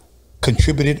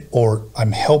contributed, or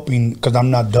I'm helping, because I'm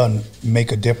not done,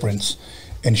 make a difference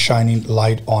in shining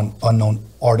light on unknown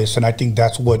artists. And I think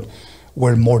that's what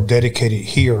we're more dedicated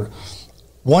here.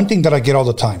 One thing that I get all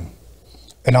the time,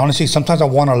 and honestly, sometimes I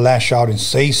want to lash out and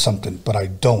say something, but I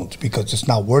don't, because it's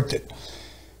not worth it.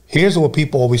 Here's what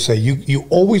people always say. You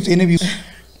always interview.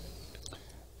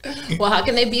 Well, how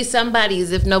can they be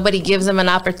somebody's if nobody gives them an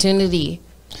opportunity?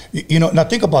 You know, now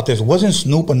think about this. Wasn't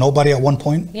Snoop a nobody at one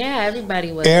point? Yeah,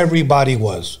 everybody was. Everybody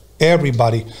was.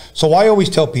 Everybody. So I always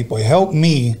tell people, help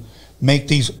me make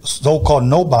these so-called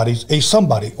nobodies a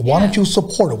somebody. Why don't you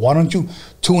support it? Why don't you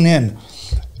tune in?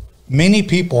 Many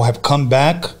people have come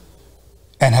back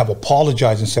and have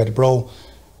apologized and said, bro,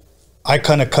 I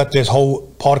kind of cut this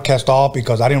whole podcast off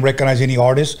because I didn't recognize any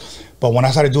artists. But when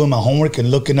I started doing my homework and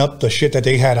looking up the shit that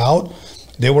they had out,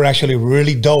 they were actually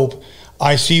really dope.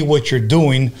 I see what you're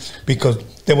doing because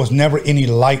there was never any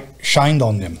light shined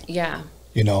on them. Yeah.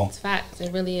 You know? It's facts.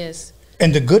 It really is.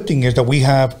 And the good thing is that we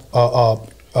have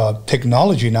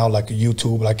technology now, like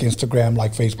YouTube, like Instagram,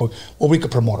 like Facebook, where we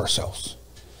could promote ourselves,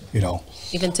 you know?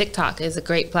 Even TikTok is a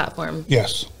great platform.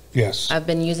 Yes, yes. I've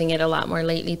been using it a lot more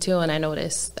lately too, and I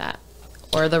noticed that.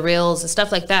 Or the Reels and stuff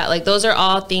like that. Like, those are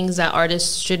all things that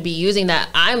artists should be using that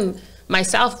I'm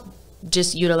myself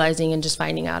just utilizing and just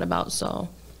finding out about. So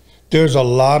there's a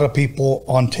lot of people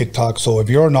on TikTok. So if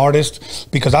you're an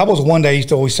artist, because I was one that used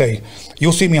to always say,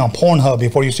 you'll see me on Pornhub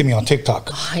before you see me on TikTok.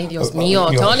 Ay, Dios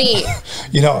mío, Tony.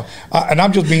 You know, and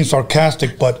I'm just being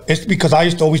sarcastic, but it's because I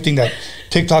used to always think that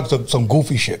TikTok's some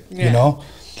goofy shit, you know?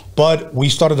 But we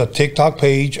started a TikTok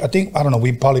page. I don't know,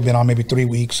 we've probably been on maybe 3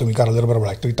 weeks, and we got a little bit of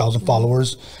like 3,000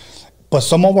 followers. But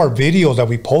some of our videos that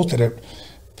we posted at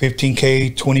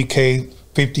 15K, 20K,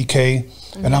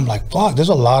 50K, and I'm like, fuck, there's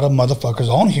a lot of motherfuckers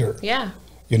on here. Yeah.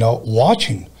 You know,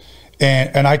 watching.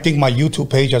 And I think my YouTube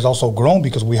page has also grown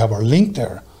because we have our link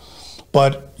there.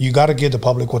 But you got to give the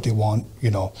public what they want,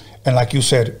 you know. And like you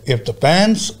said, if the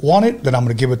fans want it, then I'm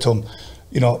going to give it to them.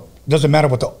 You know, doesn't matter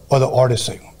what the other artists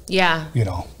say. Yeah. You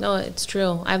know. No, it's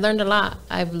true. I've learned a lot.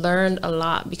 I've learned a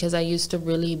lot because I used to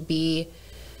really be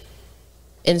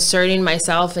inserting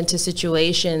myself into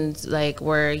situations like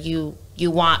where you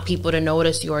want people to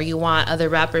notice you, or you want other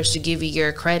rappers to give you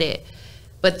your credit.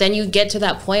 But then you get to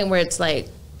that point where it's like,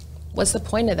 what's the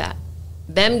point of that?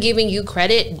 Them giving you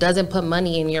credit doesn't put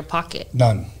money in your pocket.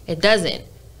 None. It doesn't.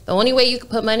 The only way you can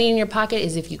put money in your pocket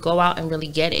is if you go out and really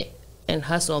get it and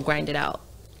hustle, grind it out.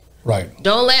 Right.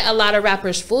 Don't let a lot of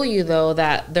rappers fool you, though,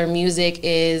 that their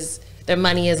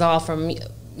money is all from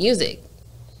music,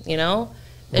 you know?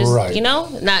 Right. You know,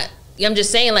 I'm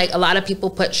just saying, like, a lot of people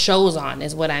put shows on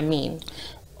is what I mean.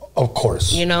 Of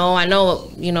course. You know, I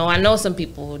know some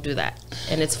people who do that,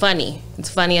 and it's funny. It's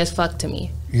funny as fuck to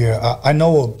me. Yeah, I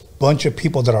know a bunch of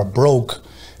people that are broke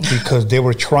because they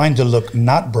were trying to look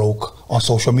not broke on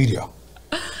social media.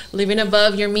 Living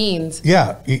above your means.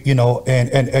 Yeah, you know,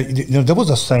 and you know, there was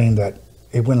a saying that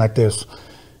it went like this: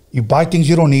 you buy things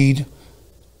you don't need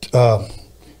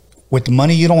with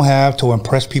money you don't have to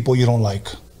impress people you don't like.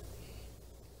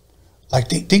 Like,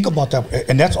 think about that,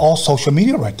 and that's all social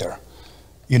media right there.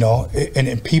 You know,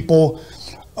 and people,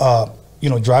 you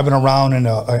know, driving around in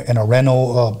a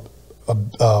rental,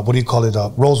 what do you call it,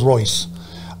 Rolls Royce.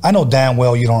 I know damn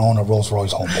well you don't own a Rolls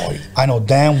Royce, homeboy. I know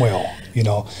damn well, you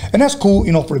know, and that's cool,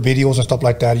 you know, for videos and stuff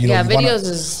like that. You know, yeah, videos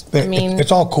is, I mean,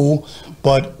 it's all cool,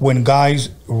 but when guys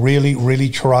really, really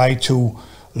try to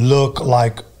look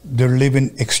like they're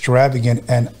living extravagant,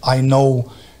 and I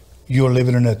know you're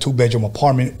living in a 2-bedroom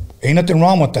apartment, ain't nothing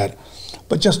wrong with that,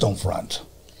 but just don't front.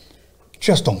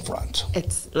 Just don't front.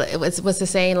 It's what's the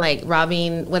saying, like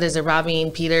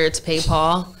robbing Peter to pay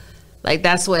Paul? Like,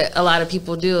 that's what a lot of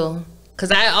people do. Because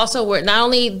I also work, not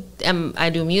only I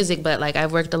do music, but like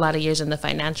I've worked a lot of years in the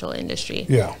financial industry.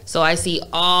 Yeah. So I see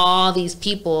all these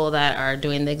people that are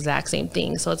doing the exact same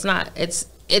thing. So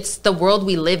it's the world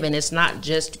we live in. It's not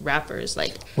just rappers.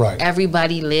 Like,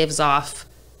 everybody lives off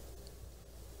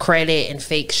credit and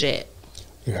fake shit.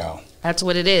 Yeah. That's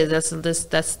what it is.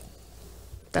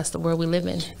 That's the world we live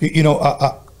in. You know,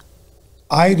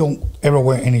 I don't ever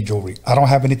wear any jewelry. I don't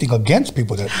have anything against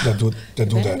people that do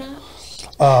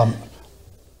that.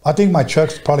 I think my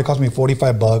checks probably cost me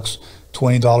 $45,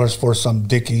 $20 for some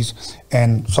Dickies,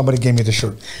 and somebody gave me the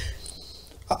shirt.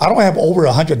 I don't have over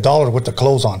 $100 with the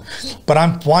clothes on, but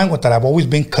I'm fine with that. I've always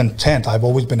been content. I've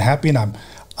always been happy, and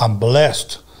I'm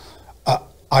blessed.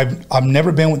 I've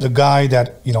never been with the guy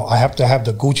that, you know, I have to have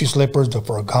the Gucci slippers, the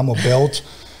Ferragamo belt,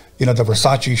 you know, the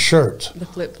Versace shirt. The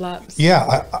flip-flops.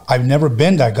 Yeah, I've never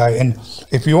been that guy. And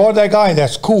if you are that guy,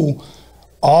 that's cool.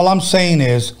 All I'm saying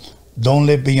is don't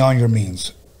live beyond your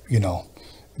means, you know.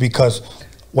 Because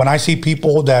when I see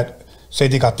people that say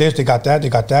they got this, they got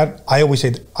that, I always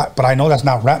say, but I know that's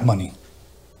not rap money.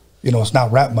 You know, it's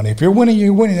not rap money. If you're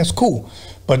winning, that's cool.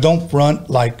 But don't front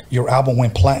like your album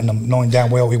went platinum knowing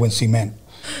damn well it went cement.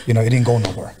 You know, it didn't go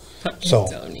nowhere. So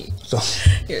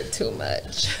you're too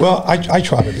much. Well, I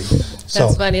try to be.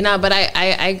 That's funny. No, but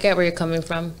I get where you're coming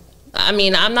from. I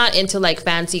mean, I'm not into like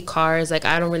fancy cars. Like,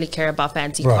 I don't really care about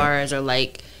fancy cars, or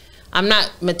like, I'm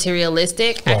not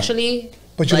materialistic actually.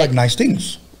 But you like nice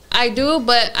things. I do,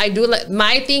 but I do like,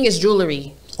 my thing is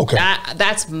jewelry. Okay.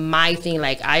 That's my thing.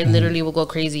 Like, I literally will go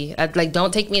crazy. Like,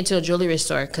 don't take me into a jewelry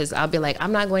store, because I'll be like,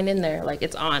 I'm not going in there. Like,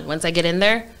 it's on. Once I get in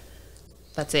there,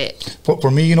 That's it. For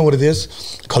me, you know what it is?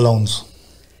 Colognes.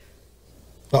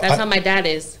 That's how my dad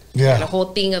is. Yeah. The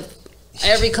whole thing of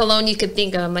every cologne you could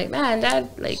think of. I'm like, man, Dad,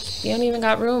 like, you don't even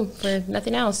got room for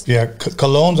nothing else. Yeah,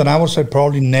 colognes, and I would say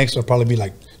probably next would probably be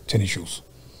like tennis shoes.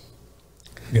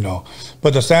 You know,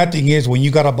 but the sad thing is when you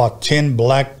got about 10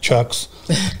 black Chucks,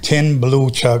 10 blue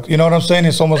Chucks, you know what I'm saying?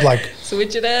 It's almost like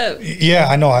switch it up. Yeah,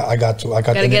 I know. I got to.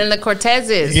 Gotta get in the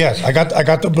Cortezes. Yes, I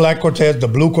got the black Cortez, the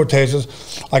blue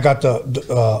Cortezes. I got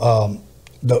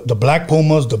the black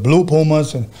Pumas, the blue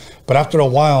Pumas, but after a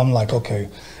while, I'm like, okay.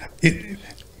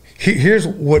 Here's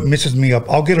what messes me up.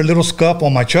 I'll get a little scuff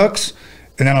on my Chucks,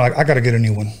 and then I'm like, I gotta get a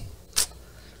new one.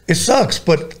 It sucks,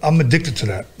 but I'm addicted to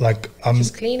that. Like,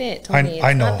 just clean it, Tony.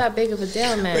 I know. It's not that big of a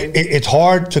deal, man. It's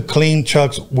hard to clean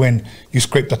Chucks when you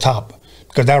scrape the top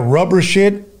because that rubber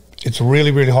shit, it's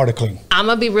really, really hard to clean. I'm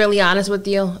gonna be really honest with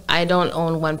you. I don't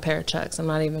own one pair of Chucks. I'm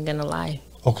not even gonna lie.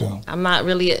 Okay. I'm not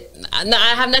really.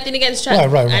 I have nothing against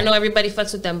Chucks. Right. I know everybody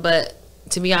fucks with them, but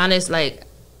to be honest, like,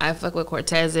 I fuck with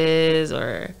Cortezes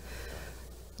or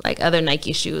like other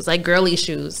Nike shoes, like girly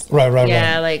shoes. Right.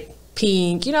 Yeah, like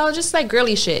pink, you know, just like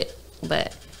girly shit.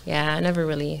 But yeah, I never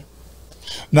really.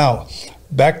 Now,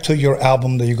 back to your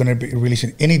album that you're going to be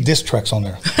releasing. Any diss tracks on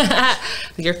there?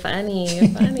 You're funny.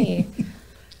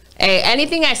 Hey,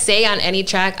 anything I say on any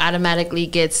track automatically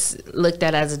gets looked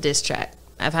at as a diss track.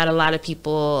 I've had a lot of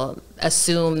people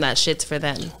assume that shit's for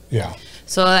them. Yeah.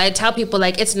 So I tell people,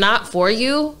 like, it's not for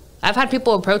you. I've had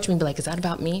people approach me and be like, is that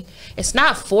about me? It's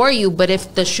not for you, but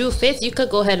if the shoe fits, you could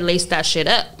go ahead and lace that shit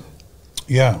up.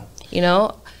 Yeah. You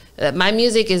know? My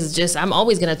music is just, I'm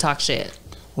always going to talk shit.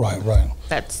 Right.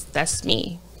 That's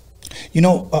me. You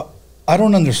know, I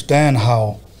don't understand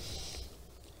how,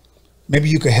 maybe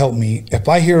you could help me. If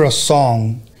I hear a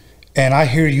song and I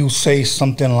hear you say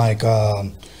something like,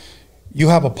 you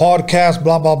have a podcast,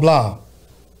 blah, blah, blah.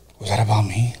 Was that about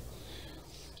me?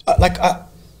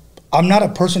 I'm not a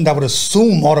person that would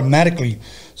assume automatically.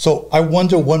 So I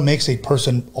wonder what makes a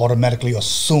person automatically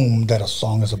assume that a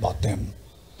song is about them.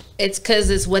 It's because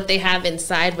it's what they have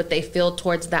inside, what they feel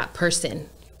towards that person.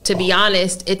 To be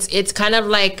honest, it's kind of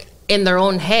like in their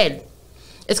own head.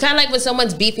 It's kind of like when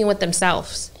someone's beefing with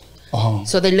themselves.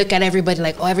 So they look at everybody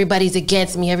like, oh, everybody's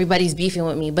against me, everybody's beefing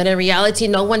with me. But in reality,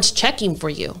 no one's checking for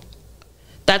you.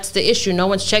 That's the issue. No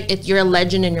one's checking. You're a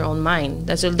legend in your own mind.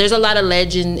 There's a lot of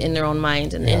legend in their own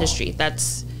mind in the industry.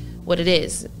 That's what it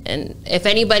is. And if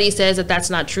anybody says that that's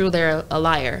not true, they're a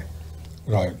liar.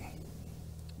 Right.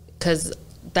 Because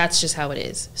that's just how it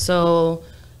is. So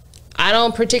I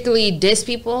don't particularly diss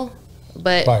people,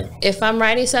 but if I'm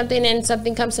writing something and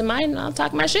something comes to mind, I'll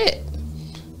talk my shit.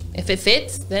 If it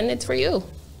fits, then it's for you.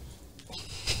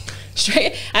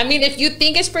 Straight. I mean, if you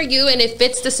think it's for you and it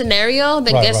fits the scenario,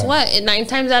 then guess what? 9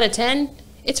 times out of 10,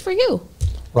 it's for you.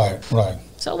 Right.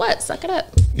 So what? Suck it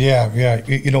up. Yeah.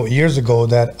 You know, years ago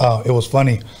that it was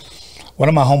funny. One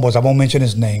of my homeboys, I won't mention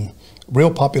his name,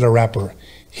 real popular rapper.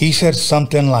 He said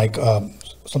something like,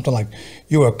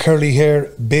 you're a curly hair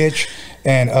bitch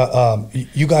and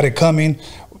you got it coming.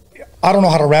 I don't know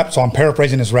how to rap, so I'm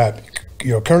paraphrasing his rap.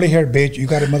 You're a curly haired bitch. You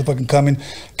got it motherfucking coming.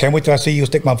 Can't wait till I see you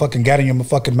stick my fucking gat in your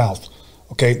fucking mouth.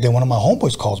 Okay. Then one of my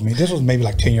homeboys calls me. This was maybe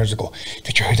like 10 years ago.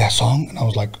 Did you hear that song? And I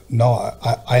was like, no,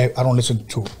 I don't listen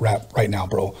to rap right now,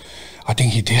 bro. I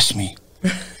think he dissed me.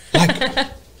 Like.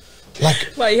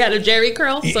 Well, you had a Jerry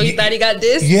curl, so you thought he got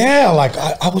dissed? Yeah. Like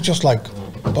I was just like,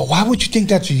 but why would you think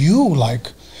that's you? Like,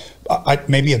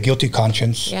 maybe a guilty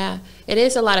conscience. Yeah, it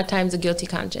is a lot of times a guilty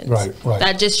conscience. Right.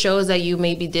 That just shows that you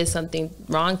maybe did something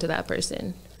wrong to that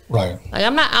person. Right. Like,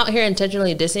 I'm not out here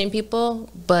intentionally dissing people,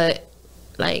 but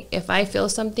like, if I feel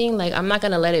something, like, I'm not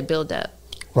gonna let it build up.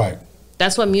 Right.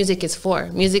 That's what music is for.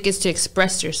 Music is to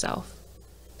express yourself.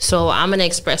 So I'm gonna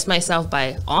express myself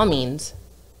by all means.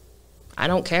 I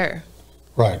don't care.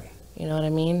 Right. You know what I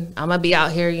mean? I'm gonna be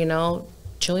out here, you know,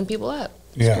 chewing people up.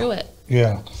 Yeah. Screw it.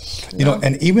 Yeah. You know,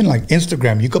 and even like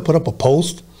Instagram, you could put up a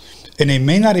post and it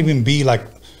may not even be like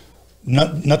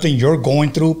nothing you're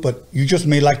going through, but you just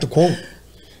may like the quote.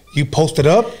 You post it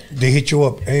up, they hit you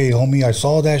up. Hey, homie, I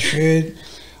saw that shit.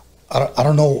 I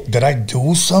don't know, did I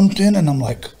do something? And I'm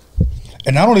like,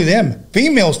 and not only them,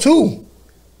 females too.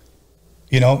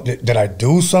 You know, did I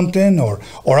do something? Or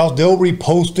else they'll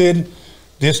repost it.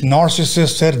 This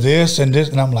narcissist said this and this.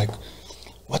 And I'm like,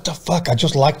 what the fuck? I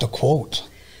just like the quote.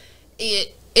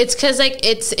 It's because, like,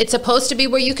 it's supposed to be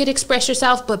where you could express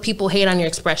yourself, but people hate on your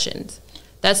expressions.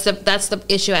 That's the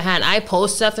issue at hand. I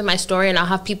post stuff in my story and I'll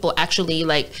have people actually,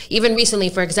 like, even recently,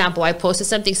 for example, I posted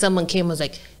something, someone came and was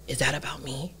like, is that about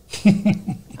me?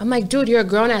 I'm like, dude, you're a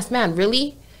grown-ass man,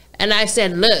 really? And I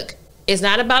said, look, it's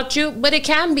not about you, but it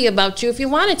can be about you if you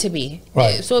want it to be.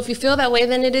 Right. So if you feel that way,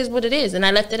 then it is what it is. And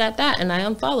I left it at that, and I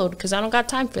unfollowed because I don't got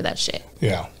time for that shit.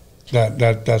 Yeah,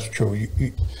 that's true.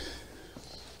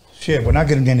 Shit, we're not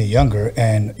getting any younger,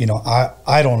 and you know,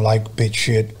 I don't like bitch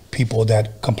shit people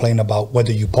that complain about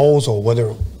whether you pose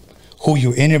or who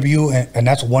you interview, and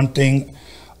that's one thing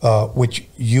which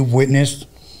you witnessed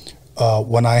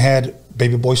when I had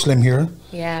Baby Boy Slim here.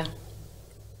 Yeah.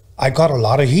 I got a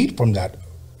lot of heat from that,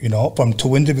 you know, from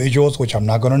two individuals, which I'm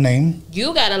not going to name.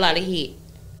 You got a lot of heat.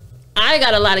 I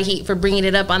got a lot of heat for bringing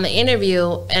it up on the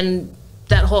interview, and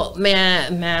that whole,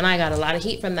 man, I got a lot of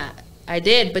heat from that. I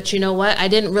did, but you know what? I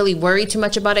didn't really worry too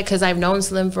much about it because I've known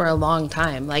Slim for a long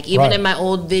time. Like, even in my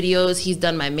old videos, he's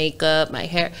done my makeup, my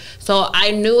hair. So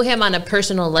I knew him on a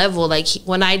personal level. Like,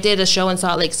 when I did a show in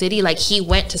Salt Lake City, like, he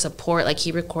went to support. Like,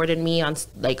 he recorded me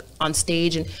on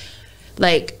stage, and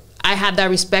like, I had that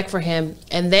respect for him.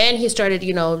 And then he started,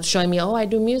 you know, showing me, oh, I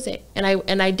do music, and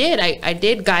I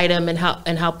did guide him and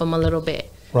help him a little bit.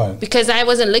 Right. Because I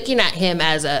wasn't looking at him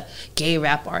as a gay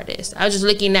rap artist. I was just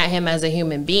looking at him as a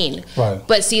human being. Right.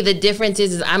 But see, the difference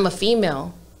is I'm a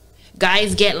female.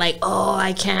 Guys get like, oh,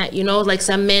 I can't, you know, like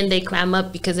some men, they clam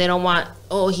up because they don't want,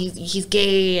 oh, he's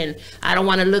gay and I don't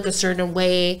want to look a certain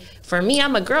way. For me,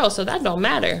 I'm a girl, so that don't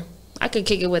matter. I could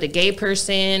kick it with a gay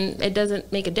person. It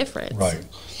doesn't make a difference. Right.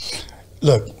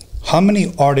 Look, how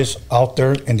many artists out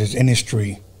there in this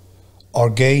industry are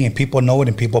gay and people know it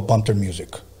and people bump their music?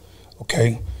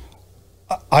 Okay,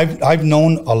 I've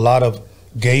known a lot of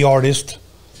gay artists.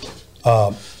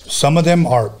 Some of them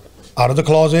are out of the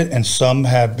closet, and some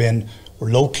have been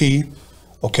low key.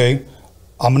 Okay,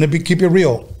 I'm gonna keep it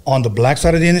real on the black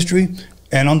side of the industry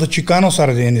and on the Chicano side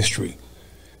of the industry.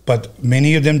 But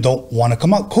many of them don't want to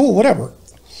come out. Cool, whatever.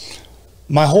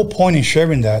 My whole point in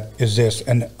sharing that is this,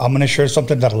 and I'm gonna share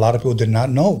something that a lot of people did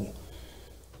not know.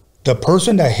 The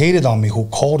person that hated on me, who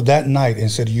called that night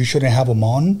and said you shouldn't have him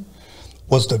on,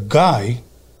 was the guy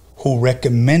who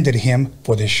recommended him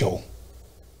for this show.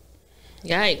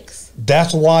 Yikes.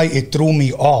 That's why it threw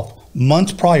me off.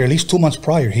 Months prior, at least 2 months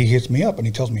prior, he hits me up and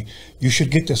he tells me, you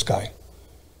should get this guy.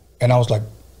 And I was like,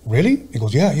 really? He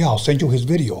goes, yeah, I'll send you his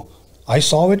video. I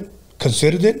saw it,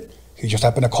 considered it. He just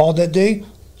happened to call that day.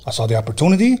 I saw the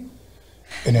opportunity.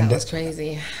 And then that was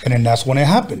crazy. And then that's when it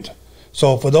happened.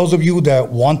 So for those of you that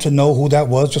want to know who that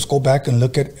was, just go back and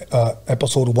look at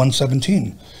episode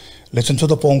 117. Listen to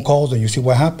the phone calls and you see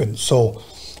what happened. So,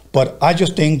 but I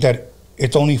just think that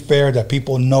it's only fair that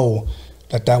people know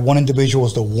that that one individual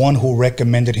was the one who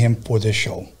recommended him for this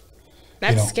show.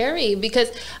 That's scary because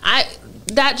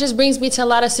that just brings me to a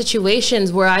lot of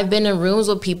situations where I've been in rooms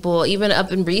with people, even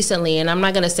up in recently, and I'm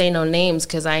not going to say no names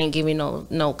because I ain't giving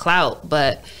no clout,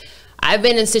 but I've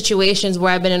been in situations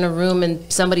where I've been in a room and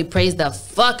somebody praised the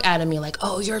fuck out of me, like,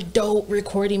 oh, you're dope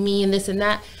recording me and this and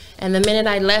that. And the minute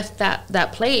I left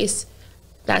that place,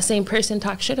 that same person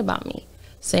talked shit about me,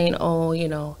 saying, oh, you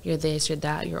know, you're this, you're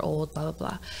that, you're old, blah, blah,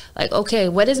 blah. Like, okay,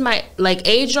 what is my, like,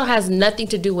 age has nothing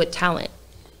to do with talent.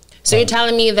 So you're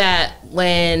telling me that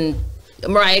when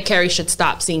Mariah Carey should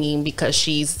stop singing because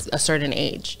she's a certain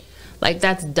age. Like,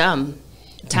 that's dumb.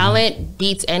 Talent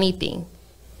beats anything.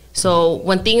 So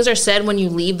when things are said when you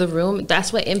leave the room,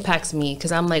 that's what impacts me,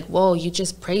 because I'm like, whoa, you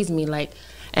just praised me, like,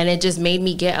 and it just made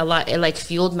me get a lot. It like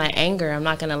fueled my anger. I'm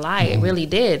not gonna lie, it really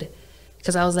did,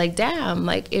 because I was like, damn,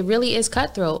 like it really is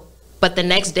cutthroat. But the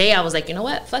next day I was like, you know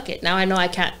what, fuck it. Now I know I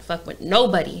can't fuck with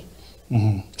nobody,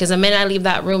 because the minute I leave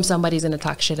that room, somebody's gonna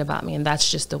talk shit about me, and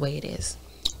that's just the way it is.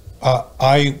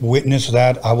 I witnessed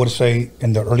that. I would say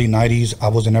in the early 90s, I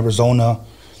was in Arizona,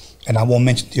 and I won't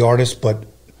mention the artist, but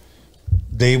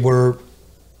they were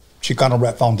Chicano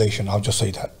Rap Foundation. I'll just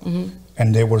say that.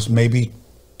 And there was maybe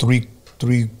three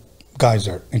guys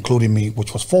there, including me,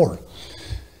 which was 4.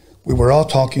 We were all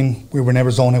talking. We were in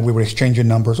Arizona. We were exchanging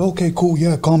numbers. Okay, cool.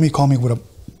 Yeah, call me.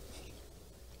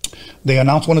 They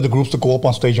announced one of the groups to go up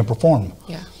on stage and perform.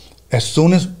 Yeah. As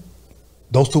soon as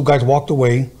those 2 guys walked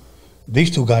away, these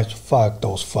 2 guys, fuck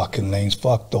those fucking lanes,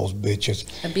 fuck those bitches.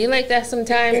 I be like that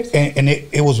sometimes. And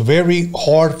it was very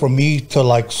hard for me to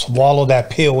like swallow that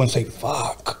pill and say,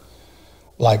 fuck.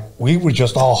 Like, we were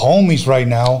just all homies right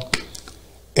now.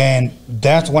 And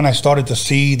that's when I started to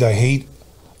see the hate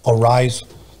arise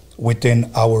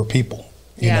within our people,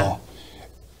 you know.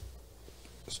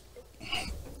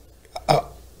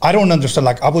 I don't understand.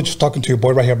 Like, I was just talking to your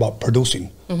boy right here about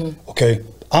producing, okay?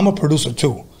 I'm a producer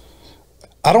too.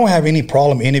 I don't have any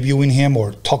problem interviewing him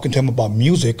or talking to him about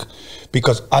music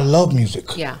because I love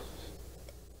music. Yeah.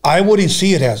 I wouldn't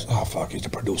see it as, oh, fuck, he's the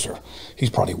producer. He's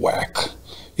probably whack.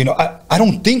 You know, I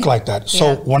don't think like that.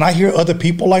 So when I hear other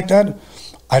people like that,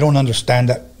 I don't understand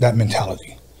that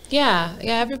mentality. Yeah,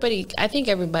 I think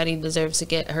everybody deserves to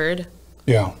get heard.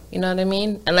 Yeah. You know what I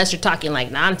mean? Unless you're talking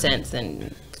like nonsense,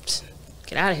 then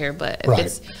get out of here. But if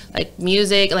it's like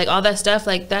music, like all that stuff,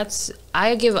 like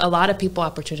I give a lot of people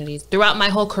opportunities. Throughout my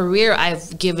whole career,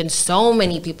 I've given so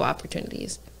many people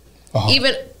opportunities.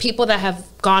 Even people that have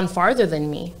gone farther than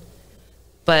me.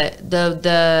 But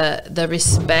the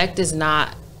respect is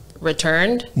not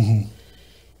returned.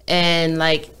 And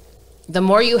like, the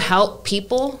more you help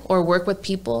people or work with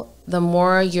people, the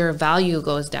more your value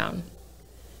goes down.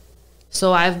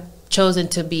 So I've chosen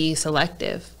to be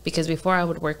selective, because before I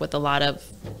would work with a lot of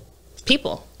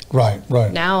people. Right.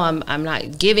 Now I'm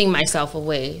not giving myself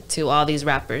away to all these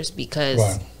rappers,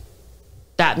 because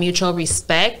that mutual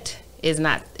respect it's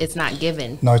not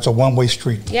given. No, it's a one-way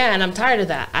street. Yeah, and I'm tired of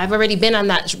that. I've already been on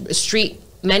that street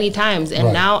many times,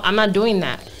 and now I'm not doing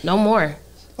that no more.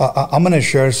 I'm going to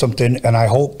share something, and I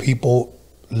hope people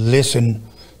listen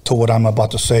to what I'm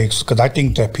about to say, because I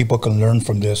think that people can learn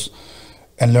from this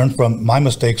and learn from my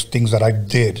mistakes, things that I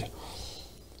did.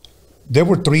 There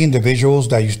were 3 individuals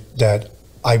that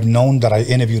I've known that I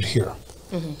interviewed here.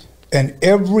 And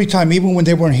every time, even when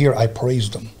they weren't here, I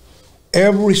praised them.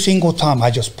 Every single time,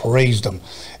 I just praised them.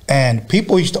 And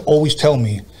people used to always tell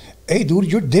me, hey,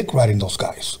 dude, you're dick riding those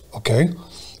guys, okay?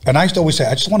 And I used to always say,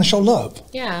 I just want to show love.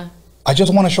 Yeah. I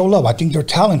just want to show love. I think they're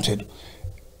talented.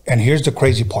 And here's the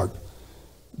crazy part.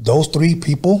 Those 3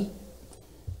 people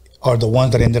are the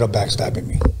ones that ended up backstabbing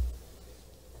me.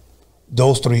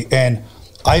 Those 3. And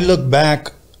I look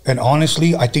back, and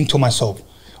honestly, I think to myself,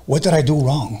 what did I do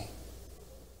wrong?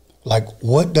 Like,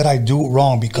 what did I do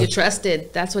wrong? Because you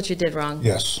trusted. That's what you did wrong.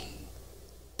 Yes.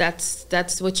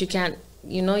 That's what you can't,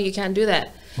 you can't do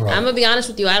that. Right. I'm going to be honest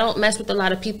with you. I don't mess with a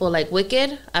lot of people. Like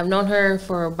Wicked, I've known her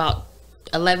for about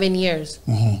 11 years.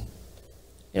 You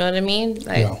know what I mean?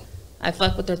 Like, I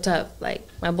fuck with her tough. Like,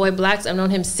 my boy Blacks, I've known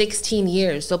him 16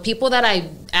 years. So people that I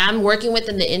am working with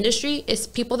in the industry, it's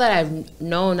people that I've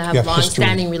known, I have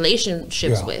long-standing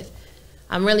relationships with.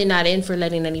 I'm really not in for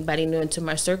letting anybody new into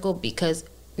my circle, because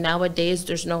nowadays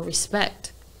there's no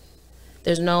respect.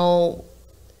 There's no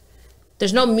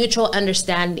mutual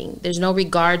understanding. There's no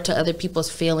regard to other people's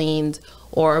feelings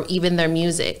or even their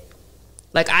music.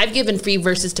 Like, I've given free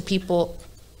verses to people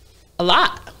a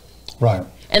lot. Right.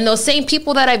 And those same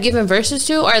people that I've given verses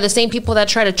to are the same people that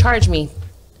try to charge me.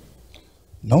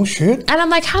 No shit. And I'm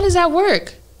like, how does that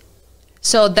work?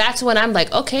 So that's when I'm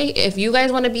like, okay, if you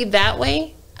guys want to be that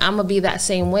way, I'm going to be that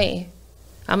same way.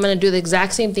 I'm going to do the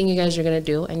exact same thing you guys are going to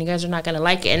do, and you guys are not going to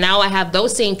like it. And now I have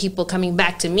those same people coming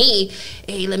back to me,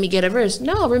 hey, let me get a verse.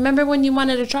 No, remember when you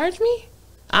wanted to charge me?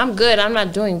 I'm good. I'm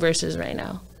not doing verses right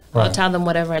now. Right. I'll tell them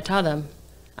whatever I tell them.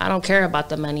 I don't care about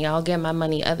the money. I'll get my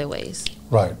money other ways.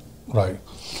 Right.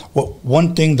 Well,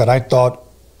 one thing that I thought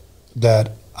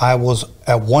that I was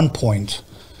at one point,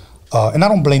 and I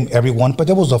don't blame everyone, but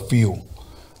there was a few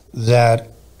that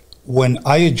when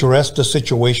I addressed the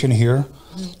situation here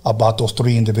about those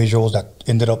 3 individuals that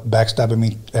ended up backstabbing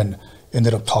me and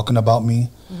ended up talking about me,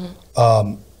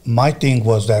 my thing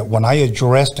was that when I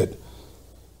addressed it,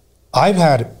 I've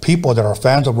had people that are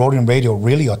fans of Roadium Radio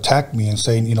really attack me and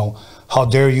saying, how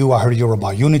dare you? I heard you were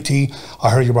about unity. I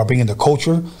heard you were about bringing the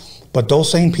culture. But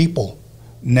those same people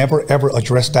never, ever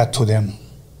addressed that to them.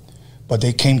 But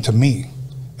they came to me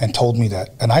and told me that.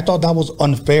 And I thought that was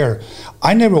unfair.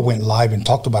 I never went live and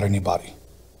talked about anybody.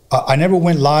 I never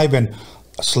went live and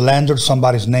slandered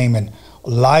somebody's name and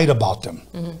lied about them.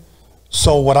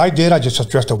 So what I did, I just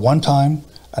addressed it one time,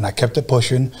 and I kept it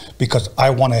pushing, because I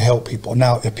want to help people.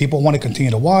 Now, if people want to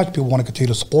continue to watch, people want to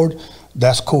continue to support,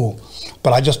 that's cool.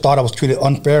 But I just thought I was treated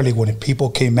unfairly when people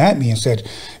came at me and said,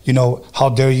 how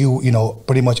dare you,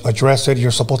 pretty much address it.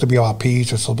 You're supposed to be about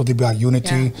peace. You're supposed to be about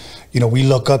unity. Yeah. We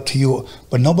look up to you.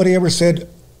 But nobody ever said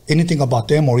anything about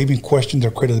them or even questioned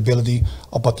their credibility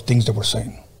about the things they were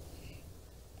saying.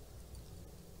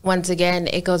 Once again,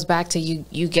 it goes back to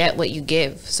you get what you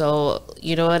give. So,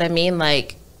 you know what I mean?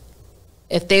 Like,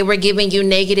 if they were giving you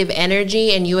negative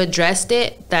energy and you addressed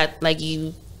it, that like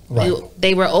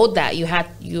they were owed that. You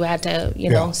had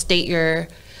to, state your,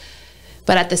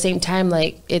 but at the same time,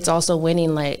 like, it's also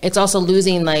winning, like, it's also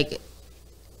losing, like,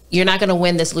 you're not going to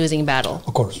win this losing battle.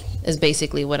 Of course. Is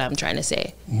basically what I'm trying to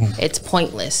say. It's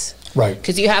pointless. Right.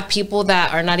 Because you have people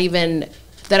that are not even,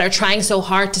 that are trying so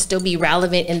hard to still be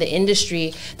relevant in the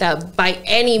industry that by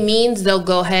any means they'll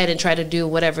go ahead and try to do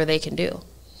whatever they can do.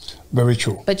 Very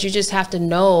true. But you just have to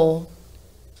know,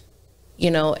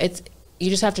 you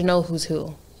just have to know who's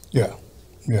who. Yeah.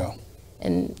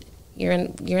 And you're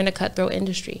in a cutthroat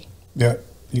industry. Yeah.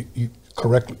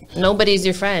 correctly. Nobody's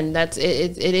your friend. That's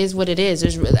it. It is what it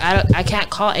is. I can't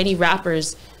call any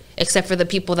rappers except for the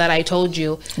people that I told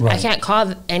you. Right. I can't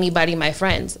call anybody my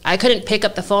friends. I couldn't pick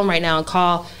up the phone right now and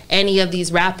call any of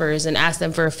these rappers and ask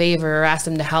them for a favor or ask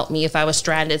them to help me if I was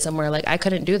stranded somewhere. Like, I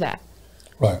couldn't do that.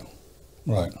 Right.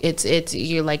 Right. It's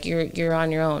you're like you're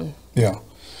on your own. Yeah.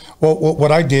 Well,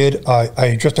 what I did, I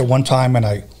addressed it one time and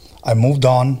I moved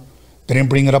on. Didn't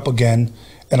bring it up again.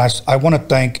 And I want to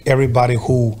thank everybody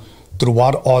who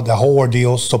throughout all the whole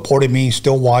ordeal supported me,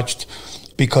 still watched,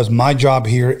 because my job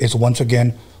here is once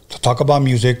again to talk about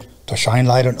music, to shine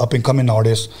light on up-and-coming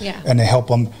artists, and to help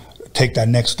them take that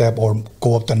next step or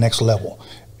go up the next level.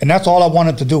 And that's all I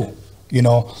wanted to do. You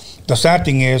know, the sad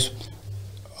thing is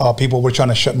people were trying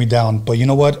to shut me down. But you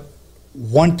know what?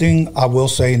 One thing I will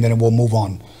say, and then we'll move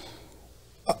on.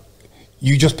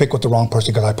 You just picked with the wrong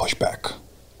person because I pushed back.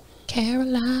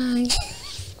 Caroline.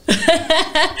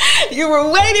 You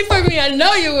were waiting for me. I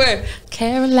know you were.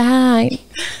 Caroline.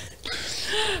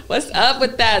 What's up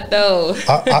with that though?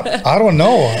 I don't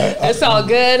know. It's all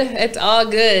good. It's all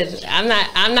good. I'm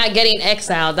not getting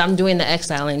exiled. I'm doing the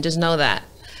exiling. Just know that.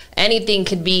 Anything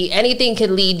could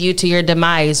lead you to your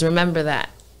demise. Remember that.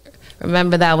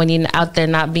 Remember that when you're out there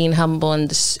not being humble in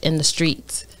the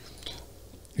streets.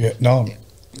 Yeah, no.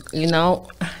 You know,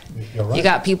 you're right. You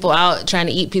got people out trying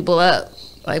to eat people up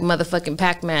like motherfucking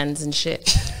Pac-Mans and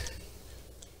shit.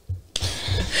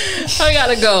 I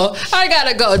gotta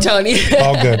go, Tony.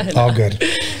 All good.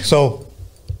 So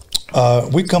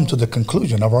we come to the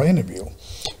conclusion of our interview.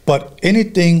 But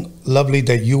anything lovely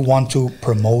that you want to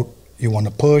promote, you want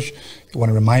to push, you want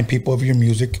to remind people of your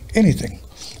music, anything.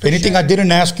 Anything I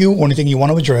didn't ask you, or anything you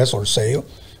want to address or say?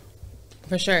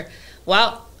 For sure.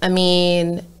 Well, I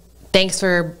mean, thanks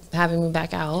for having me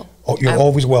back out. Oh, you're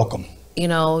always welcome. You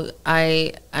know,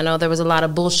 I know there was a lot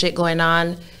of bullshit going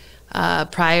on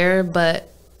prior, but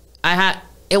I had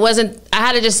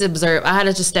to just observe. I had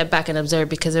to just step back and observe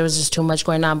because there was just too much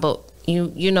going on. But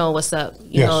you know what's up.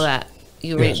 You know that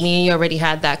me and you already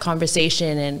had that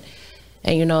conversation,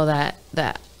 and you know that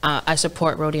I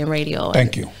support Roadium Radio.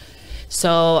 Thank you.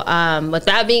 So with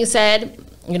that being said,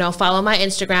 you know, follow my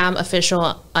Instagram,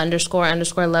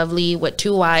 official__lovely with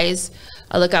 2 Y's.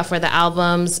 I'll look out for the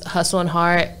albums, Hustle and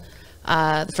Heart.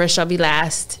 The first shall be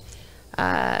last.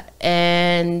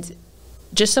 And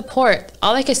just support.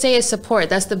 All I can say is support.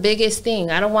 That's the biggest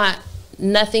thing. I don't want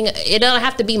nothing. It don't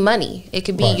have to be money. It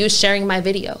could be you sharing my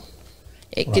video.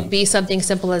 It could be something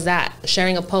simple as that,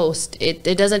 sharing a post.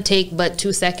 It doesn't take but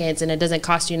 2 seconds, and it doesn't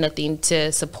cost you nothing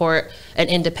to support an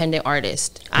independent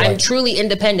artist. I'm truly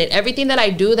independent. Everything that I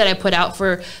do, that I put out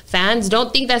for fans,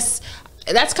 don't think that's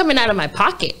coming out of my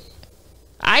pocket.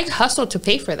 I hustle to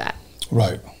pay for that.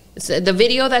 Right. So the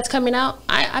video that's coming out,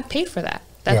 I paid for that.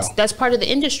 That's part of the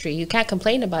industry. You can't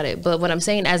complain about it. But what I'm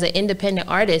saying, as an independent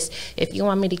artist, if you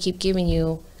want me to keep giving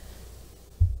you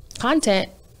content,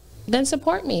 then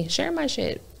support me. Share my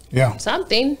shit. Yeah.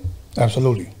 Something.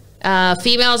 Absolutely.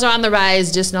 Females are on the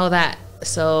rise. Just know that.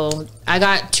 So I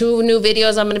got 2 new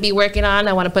videos I'm going to be working on.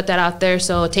 I want to put that out there.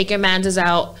 So Take Your Mans is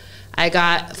out. I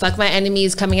got Fuck My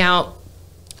Enemies coming out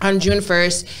on June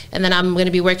 1st. And then I'm going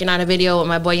to be working on a video with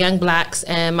my boy Young Blacks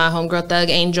and my homegirl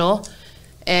Thug Angel.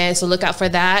 And so look out for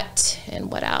that.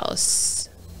 And what else?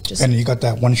 And you got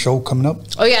that one show coming up?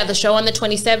 Oh, yeah, the show on the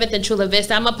 27th in Chula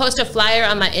Vista. I'm going to post a flyer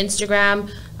on my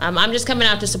Instagram. I'm just coming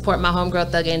out to support my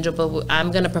homegirl, Thug Angel, but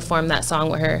I'm going to perform that song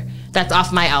with her. That's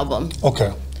off my album.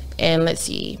 Okay. And let's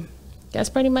see. That's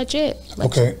pretty much it.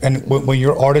 Okay. And when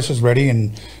your artist is ready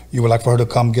and you would like for her to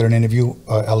come get an interview,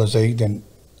 Alizé, then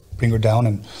bring her down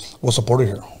and we'll support her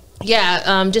here.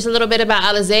 Yeah, just a little bit about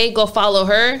Alizé. Go follow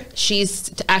her.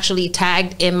 She's actually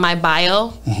tagged in my bio.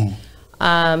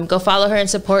 Mm-hmm. Go follow her and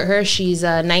support her. She's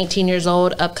 19 years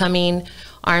old, upcoming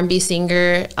R&B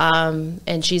singer,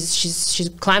 and she's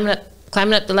climbing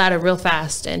up the ladder real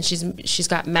fast. And she's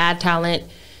got mad talent.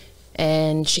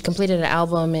 And she completed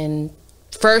an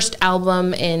first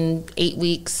album in 8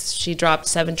 weeks. She dropped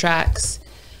 7 tracks.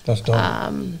 That's dope.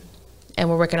 And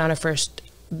we're working on her first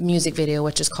music video,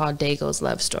 which is called Dago's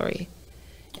Love Story,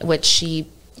 which she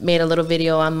made a little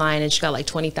video online, and she got like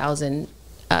 20,000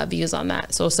 views on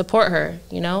that. So support her,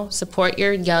 support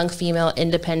your young female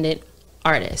independent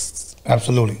artists.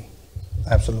 Absolutely.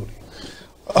 Absolutely.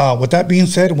 With that being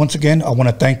said, once again, I want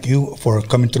to thank you for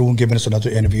coming through and giving us another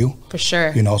interview. For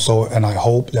sure. And I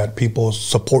hope that people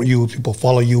support you, people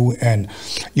follow you, and,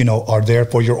 are there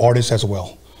for your artists as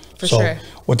well. For sure.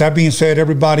 With that being said,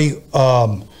 everybody,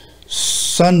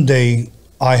 Sunday,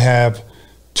 I have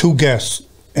 2 guests,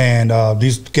 and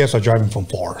these guests are driving from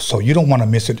far. So you don't want to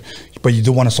miss it, but you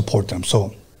do want to support them.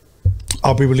 So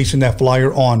I'll be releasing that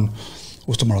flyer on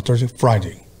What's tomorrow? Thursday?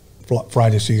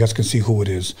 Friday, so you guys can see who it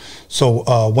is. So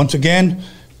once again,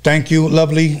 thank you,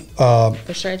 lovely.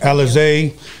 For sure.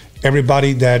 Alizé,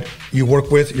 everybody that you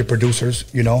work with, your producers,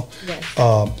 you know. Yes.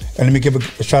 And let me give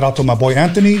a shout out to my boy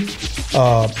Anthony,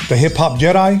 the Hip Hop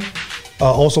Jedi.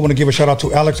 Also want to give a shout out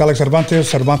to Alex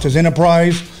Cervantes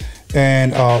Enterprise,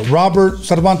 and Robert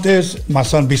Cervantes, my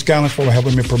son B. Scallons, for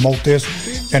helping me promote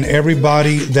this, and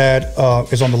everybody that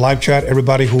is on the live chat,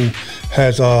 everybody who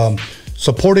has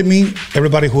supported me,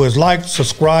 everybody who has liked,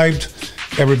 subscribed,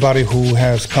 everybody who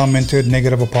has commented,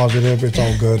 negative or positive, it's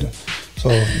all good.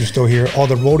 So you're still here. All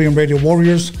the Roadium Radio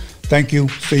Warriors, thank you.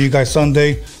 See you guys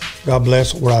Sunday. God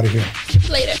bless. We're out of here.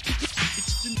 Later.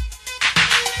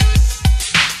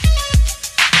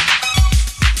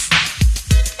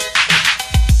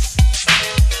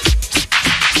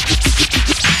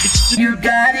 You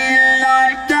got it